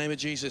bind it in the name of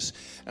Jesus.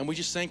 And we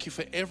just thank you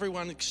for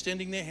everyone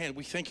extending their hand.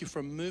 We thank you for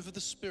a move of the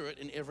Spirit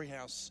in every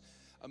house,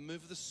 a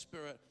move of the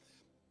Spirit.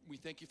 We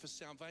thank you for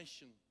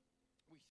salvation.